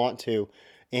you want to.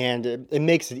 And it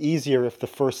makes it easier if the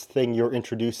first thing you're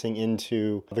introducing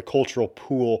into the cultural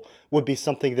pool would be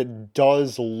something that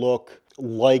does look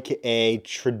like a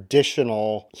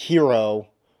traditional hero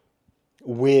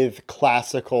with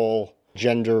classical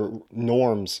gender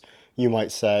norms, you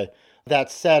might say.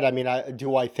 That said,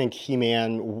 do I think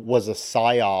He-Man was a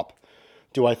psyop?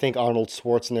 Do I think Arnold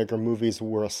Schwarzenegger movies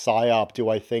were a psyop? Do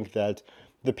I think that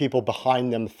the people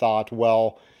behind them thought,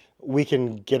 well, we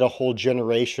can get a whole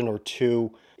generation or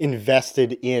two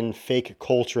invested in fake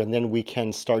culture, and then we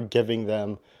can start giving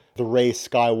them the Rey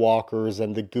Skywalkers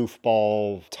and the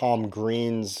goofball Tom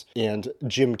Greens and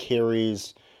Jim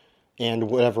Carreys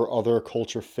and whatever other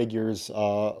culture figures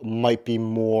might be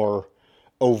more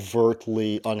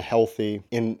overtly unhealthy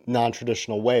in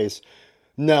non-traditional ways?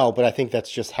 No, but I think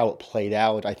that's just how it played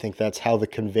out. I think that's how the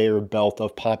conveyor belt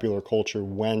of popular culture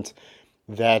went.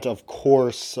 that, of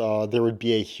course, there would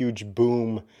be a huge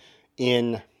boom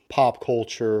in pop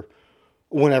culture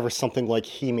whenever something like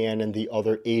He-Man and the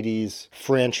other 80s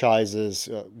franchises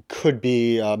could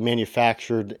be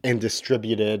manufactured and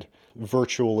distributed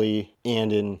virtually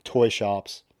and in toy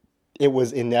shops. It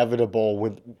was inevitable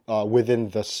within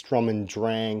the Strum and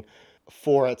Drang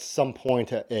for at some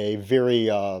point a very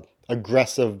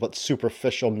aggressive but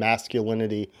superficial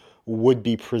masculinity would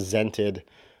be presented.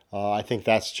 I think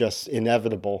that's just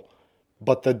inevitable.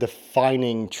 But the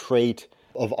defining trait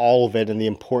of all of it, and the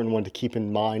important one to keep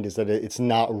in mind, is that it's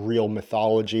not real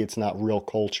mythology, it's not real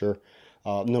culture.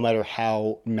 No matter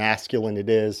how masculine it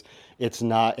is, it's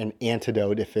not an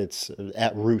antidote if it's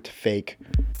at root fake.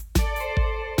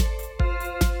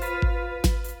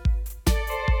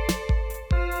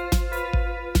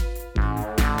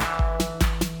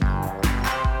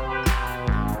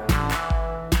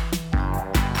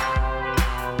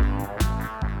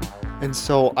 And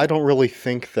so I don't really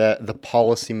think that the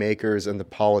policymakers and the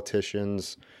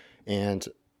politicians and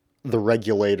the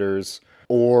regulators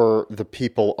or the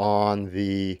people on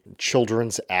the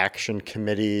children's action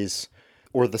committees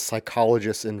or the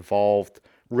psychologists involved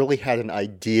really had an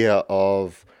idea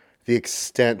of the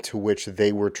extent to which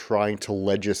they were trying to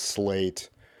legislate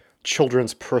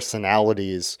children's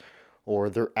personalities or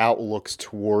their outlooks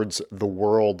towards the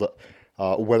world,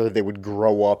 whether they would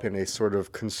grow up in a sort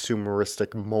of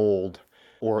consumeristic mold,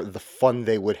 or the fun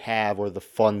they would have, or the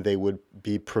fun they would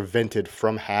be prevented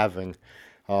from having.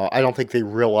 I don't think they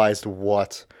realized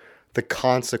what the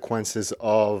consequences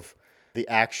of the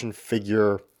action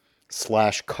figure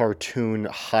 / cartoon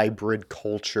hybrid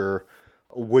culture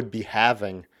would be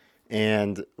having,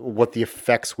 and what the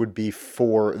effects would be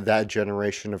for that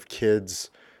generation of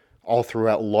kids all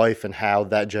throughout life, and how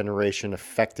that generation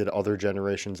affected other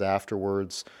generations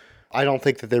afterwards. I don't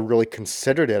think that they really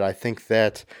considered it. I think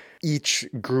that each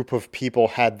group of people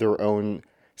had their own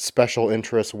special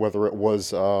interests, whether it was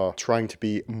trying to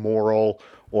be moral,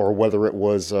 or whether it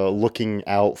was looking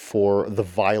out for the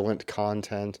violent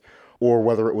content, or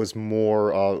whether it was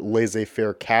more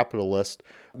laissez-faire capitalist.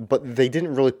 But they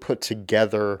didn't really put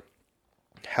together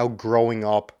how growing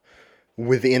up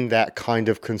within that kind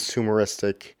of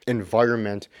consumeristic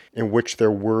environment in which there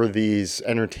were these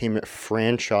entertainment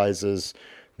franchises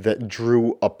that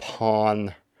drew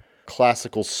upon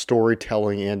classical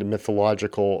storytelling and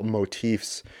mythological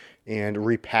motifs and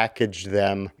repackaged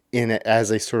them as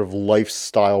a sort of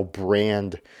lifestyle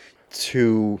brand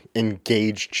to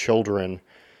engage children.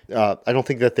 I don't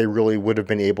think that they really would have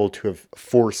been able to have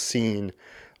foreseen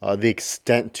the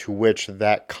extent to which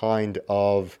that kind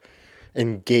of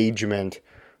engagement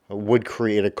would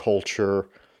create a culture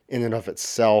in and of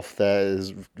itself that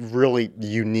is really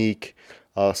unique,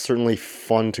 certainly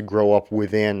fun to grow up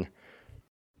within.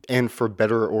 And for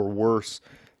better or worse,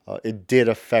 it did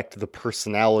affect the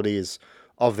personalities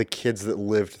of the kids that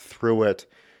lived through it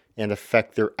and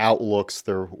affect their outlooks,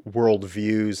 their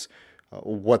worldviews,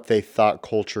 what they thought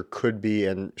culture could be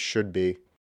and should be.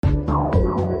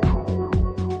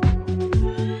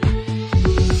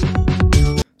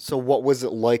 So what was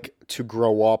it like to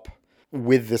grow up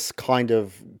with this kind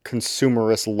of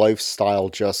consumerist lifestyle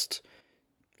just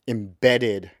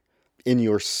embedded in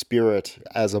your spirit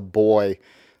as a boy?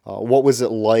 What was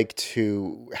it like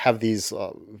to have these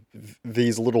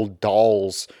little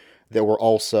dolls that were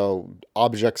also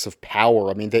objects of power?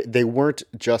 I mean, they weren't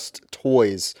just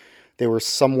toys. They were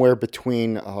somewhere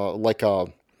between like a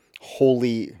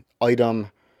holy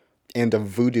item and a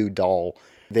voodoo doll.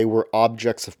 They were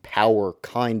objects of power,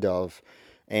 kind of,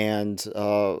 and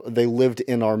they lived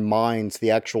in our minds.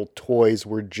 The actual toys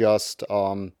were just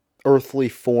earthly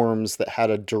forms that had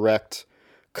a direct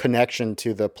connection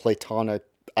to the Platonic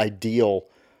ideal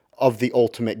of the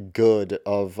ultimate good,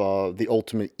 of the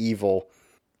ultimate evil.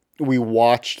 We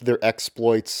watched their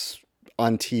exploits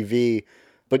on TV,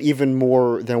 but even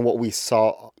more than what we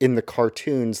saw in the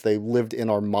cartoons, they lived in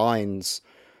our minds.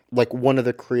 Like one of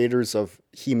the creators of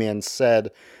He-Man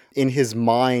said, in his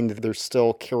mind, they're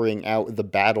still carrying out the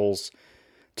battles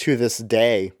to this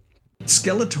day.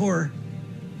 Skeletor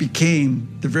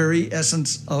became the very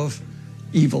essence of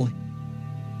evil.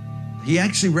 He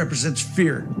actually represents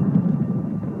fear.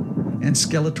 And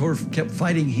Skeletor kept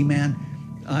fighting He-Man.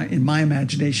 In my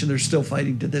imagination, they're still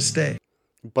fighting to this day.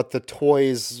 But the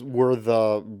toys were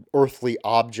the earthly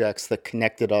objects that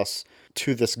connected us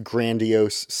to this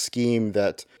grandiose scheme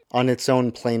that, on its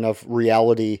own plane of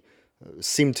reality,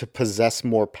 seemed to possess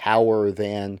more power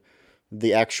than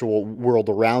the actual world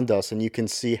around us. And you can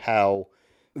see how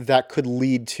that could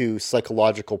lead to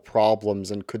psychological problems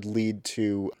and could lead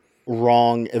to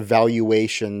wrong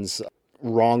evaluations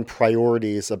wrong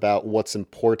priorities about what's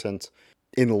important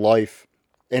in life.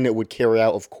 And it would carry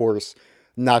out, of course,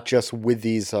 not just with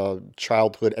these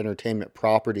childhood entertainment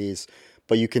properties,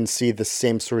 but you can see the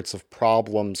same sorts of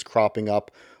problems cropping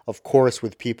up, of course,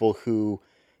 with people who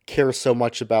care so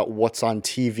much about what's on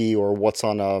TV or what's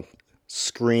on a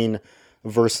screen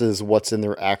versus what's in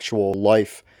their actual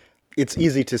life. It's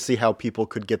easy to see how people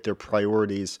could get their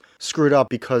priorities screwed up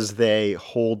because they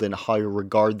hold in higher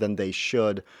regard than they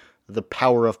should the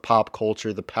power of pop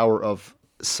culture, the power of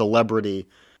celebrity.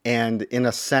 And in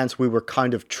a sense, we were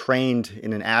kind of trained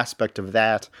in an aspect of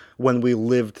that when we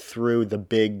lived through the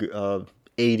big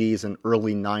 80s and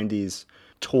early 90s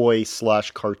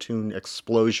toy/cartoon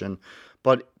explosion.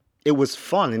 But it was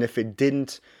fun, and if it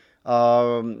didn't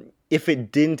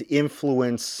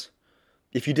influence,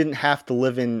 if you didn't have to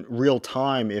live in real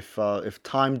time, if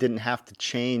time didn't have to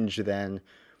change, then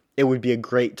it would be a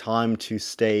great time to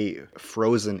stay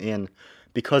frozen in,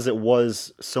 because it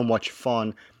was so much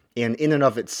fun. And in and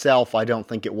of itself, I don't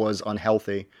think it was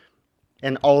unhealthy.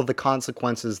 And all of the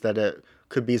consequences that it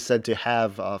could be said to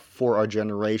have for our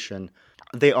generation,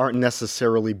 they aren't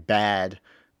necessarily bad.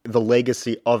 The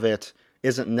legacy of it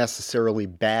isn't necessarily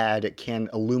bad. It can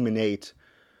illuminate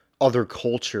other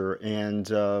culture and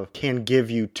can give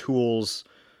you tools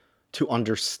to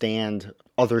understand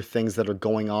other things that are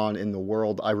going on in the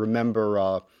world. I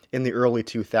remember in the early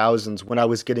 2000s when I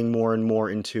was getting more and more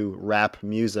into rap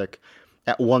music,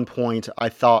 at one point I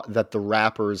thought that the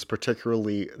rappers,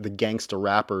 particularly the gangster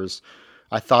rappers,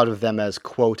 I thought of them as,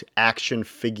 quote, action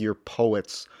figure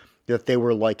poets, that they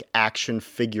were like action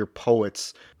figure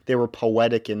poets. They were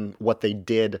poetic in what they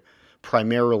did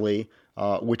primarily,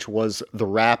 which was the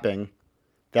rapping.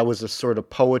 That was a sort of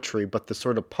poetry, but the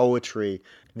sort of poetry,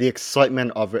 the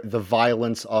excitement of it, the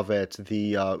violence of it,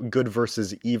 the good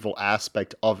versus evil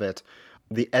aspect of it,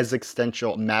 the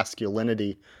existential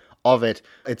masculinity of it,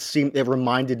 it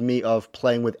reminded me of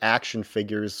playing with action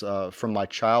figures from my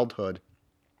childhood.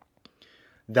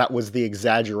 That was the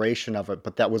exaggeration of it,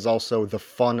 but that was also the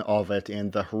fun of it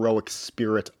and the heroic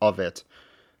spirit of it.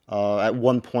 At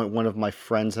one point, one of my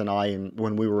friends and I,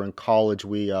 when we were in college,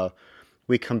 we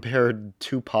compared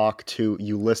Tupac to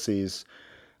Ulysses,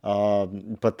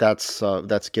 but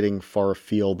that's getting far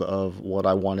afield of what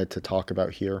I wanted to talk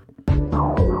about here.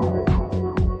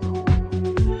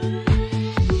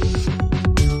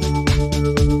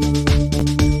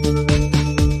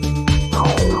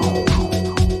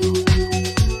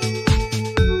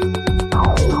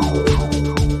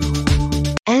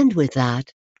 And with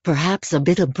that, perhaps a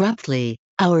bit abruptly,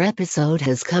 our episode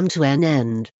has come to an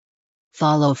end.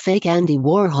 Follow Fake Andy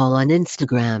Warhol on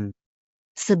Instagram.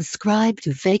 Subscribe to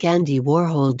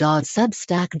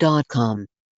fakeandywarhol.substack.com.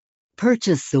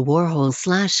 Purchase the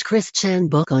Warhol/Chris Chan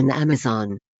book on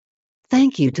Amazon.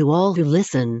 Thank you to all who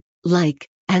listen, like,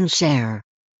 and share.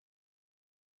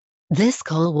 This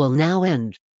call will now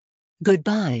end.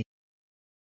 Goodbye.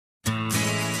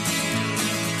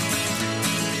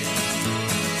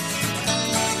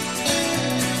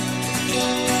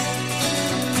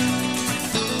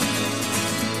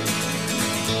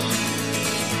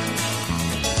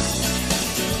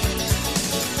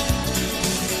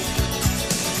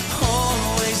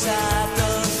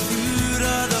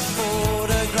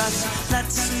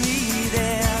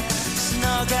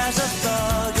 As a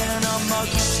thug in a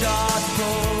mugshot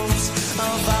pose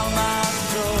about my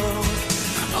throat,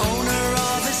 owner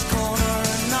of his corner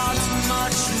and not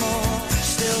much more.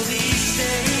 Still these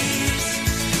days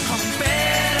I'm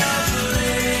better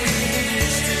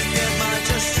placed to get my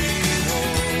just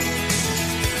rewards.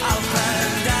 I'll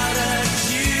find out a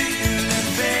tune and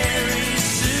very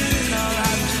soon I'll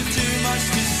have too much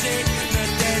to say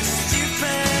that that's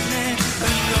stupid and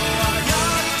go on.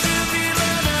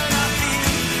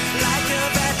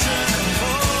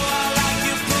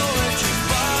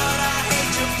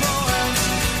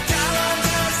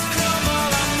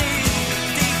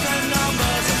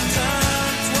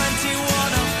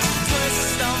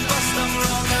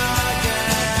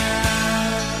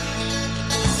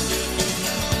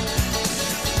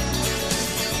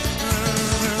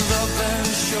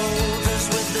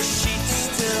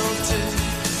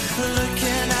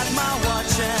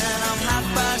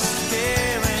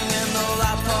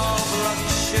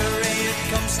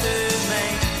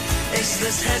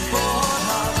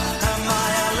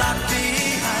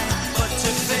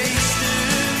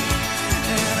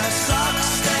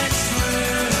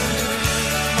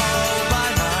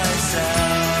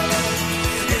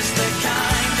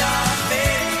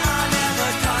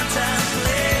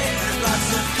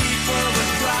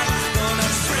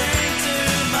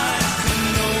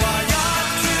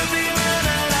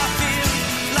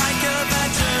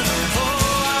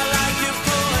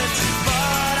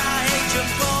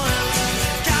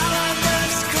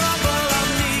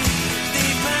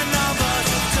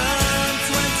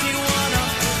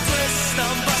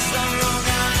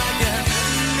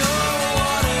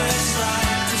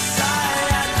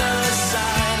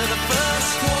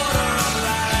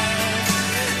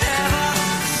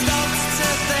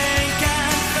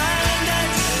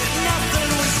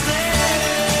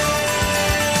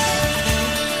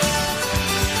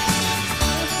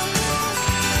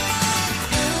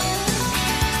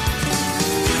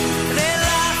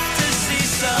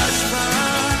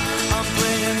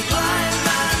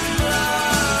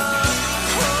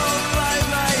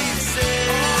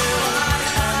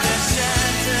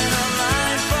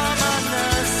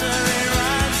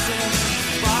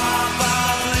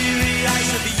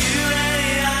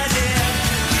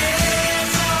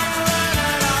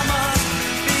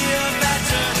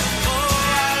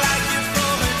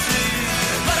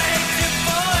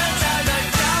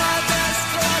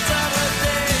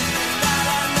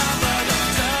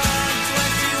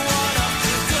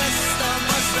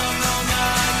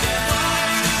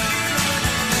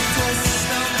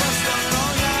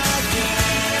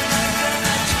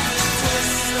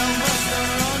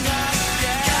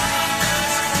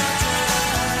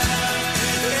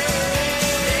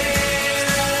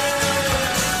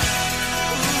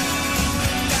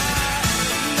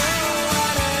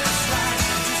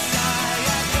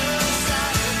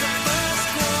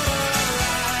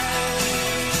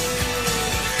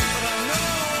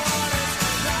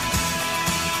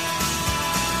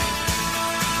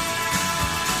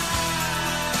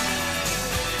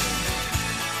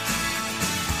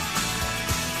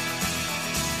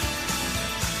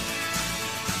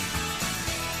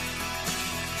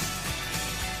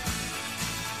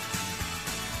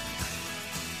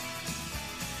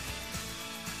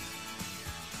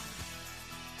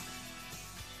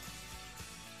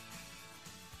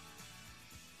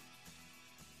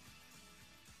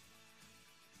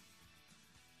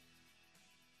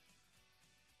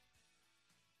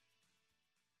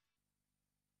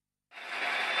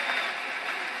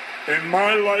 In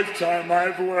my lifetime,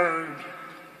 I've learned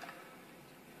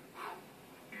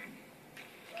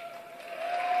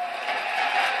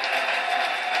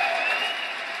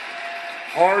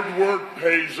hard work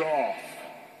pays off.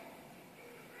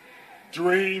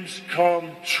 Dreams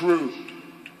come true.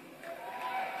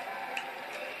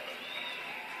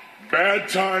 Bad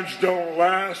times don't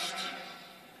last,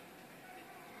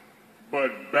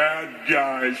 but bad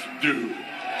guys do.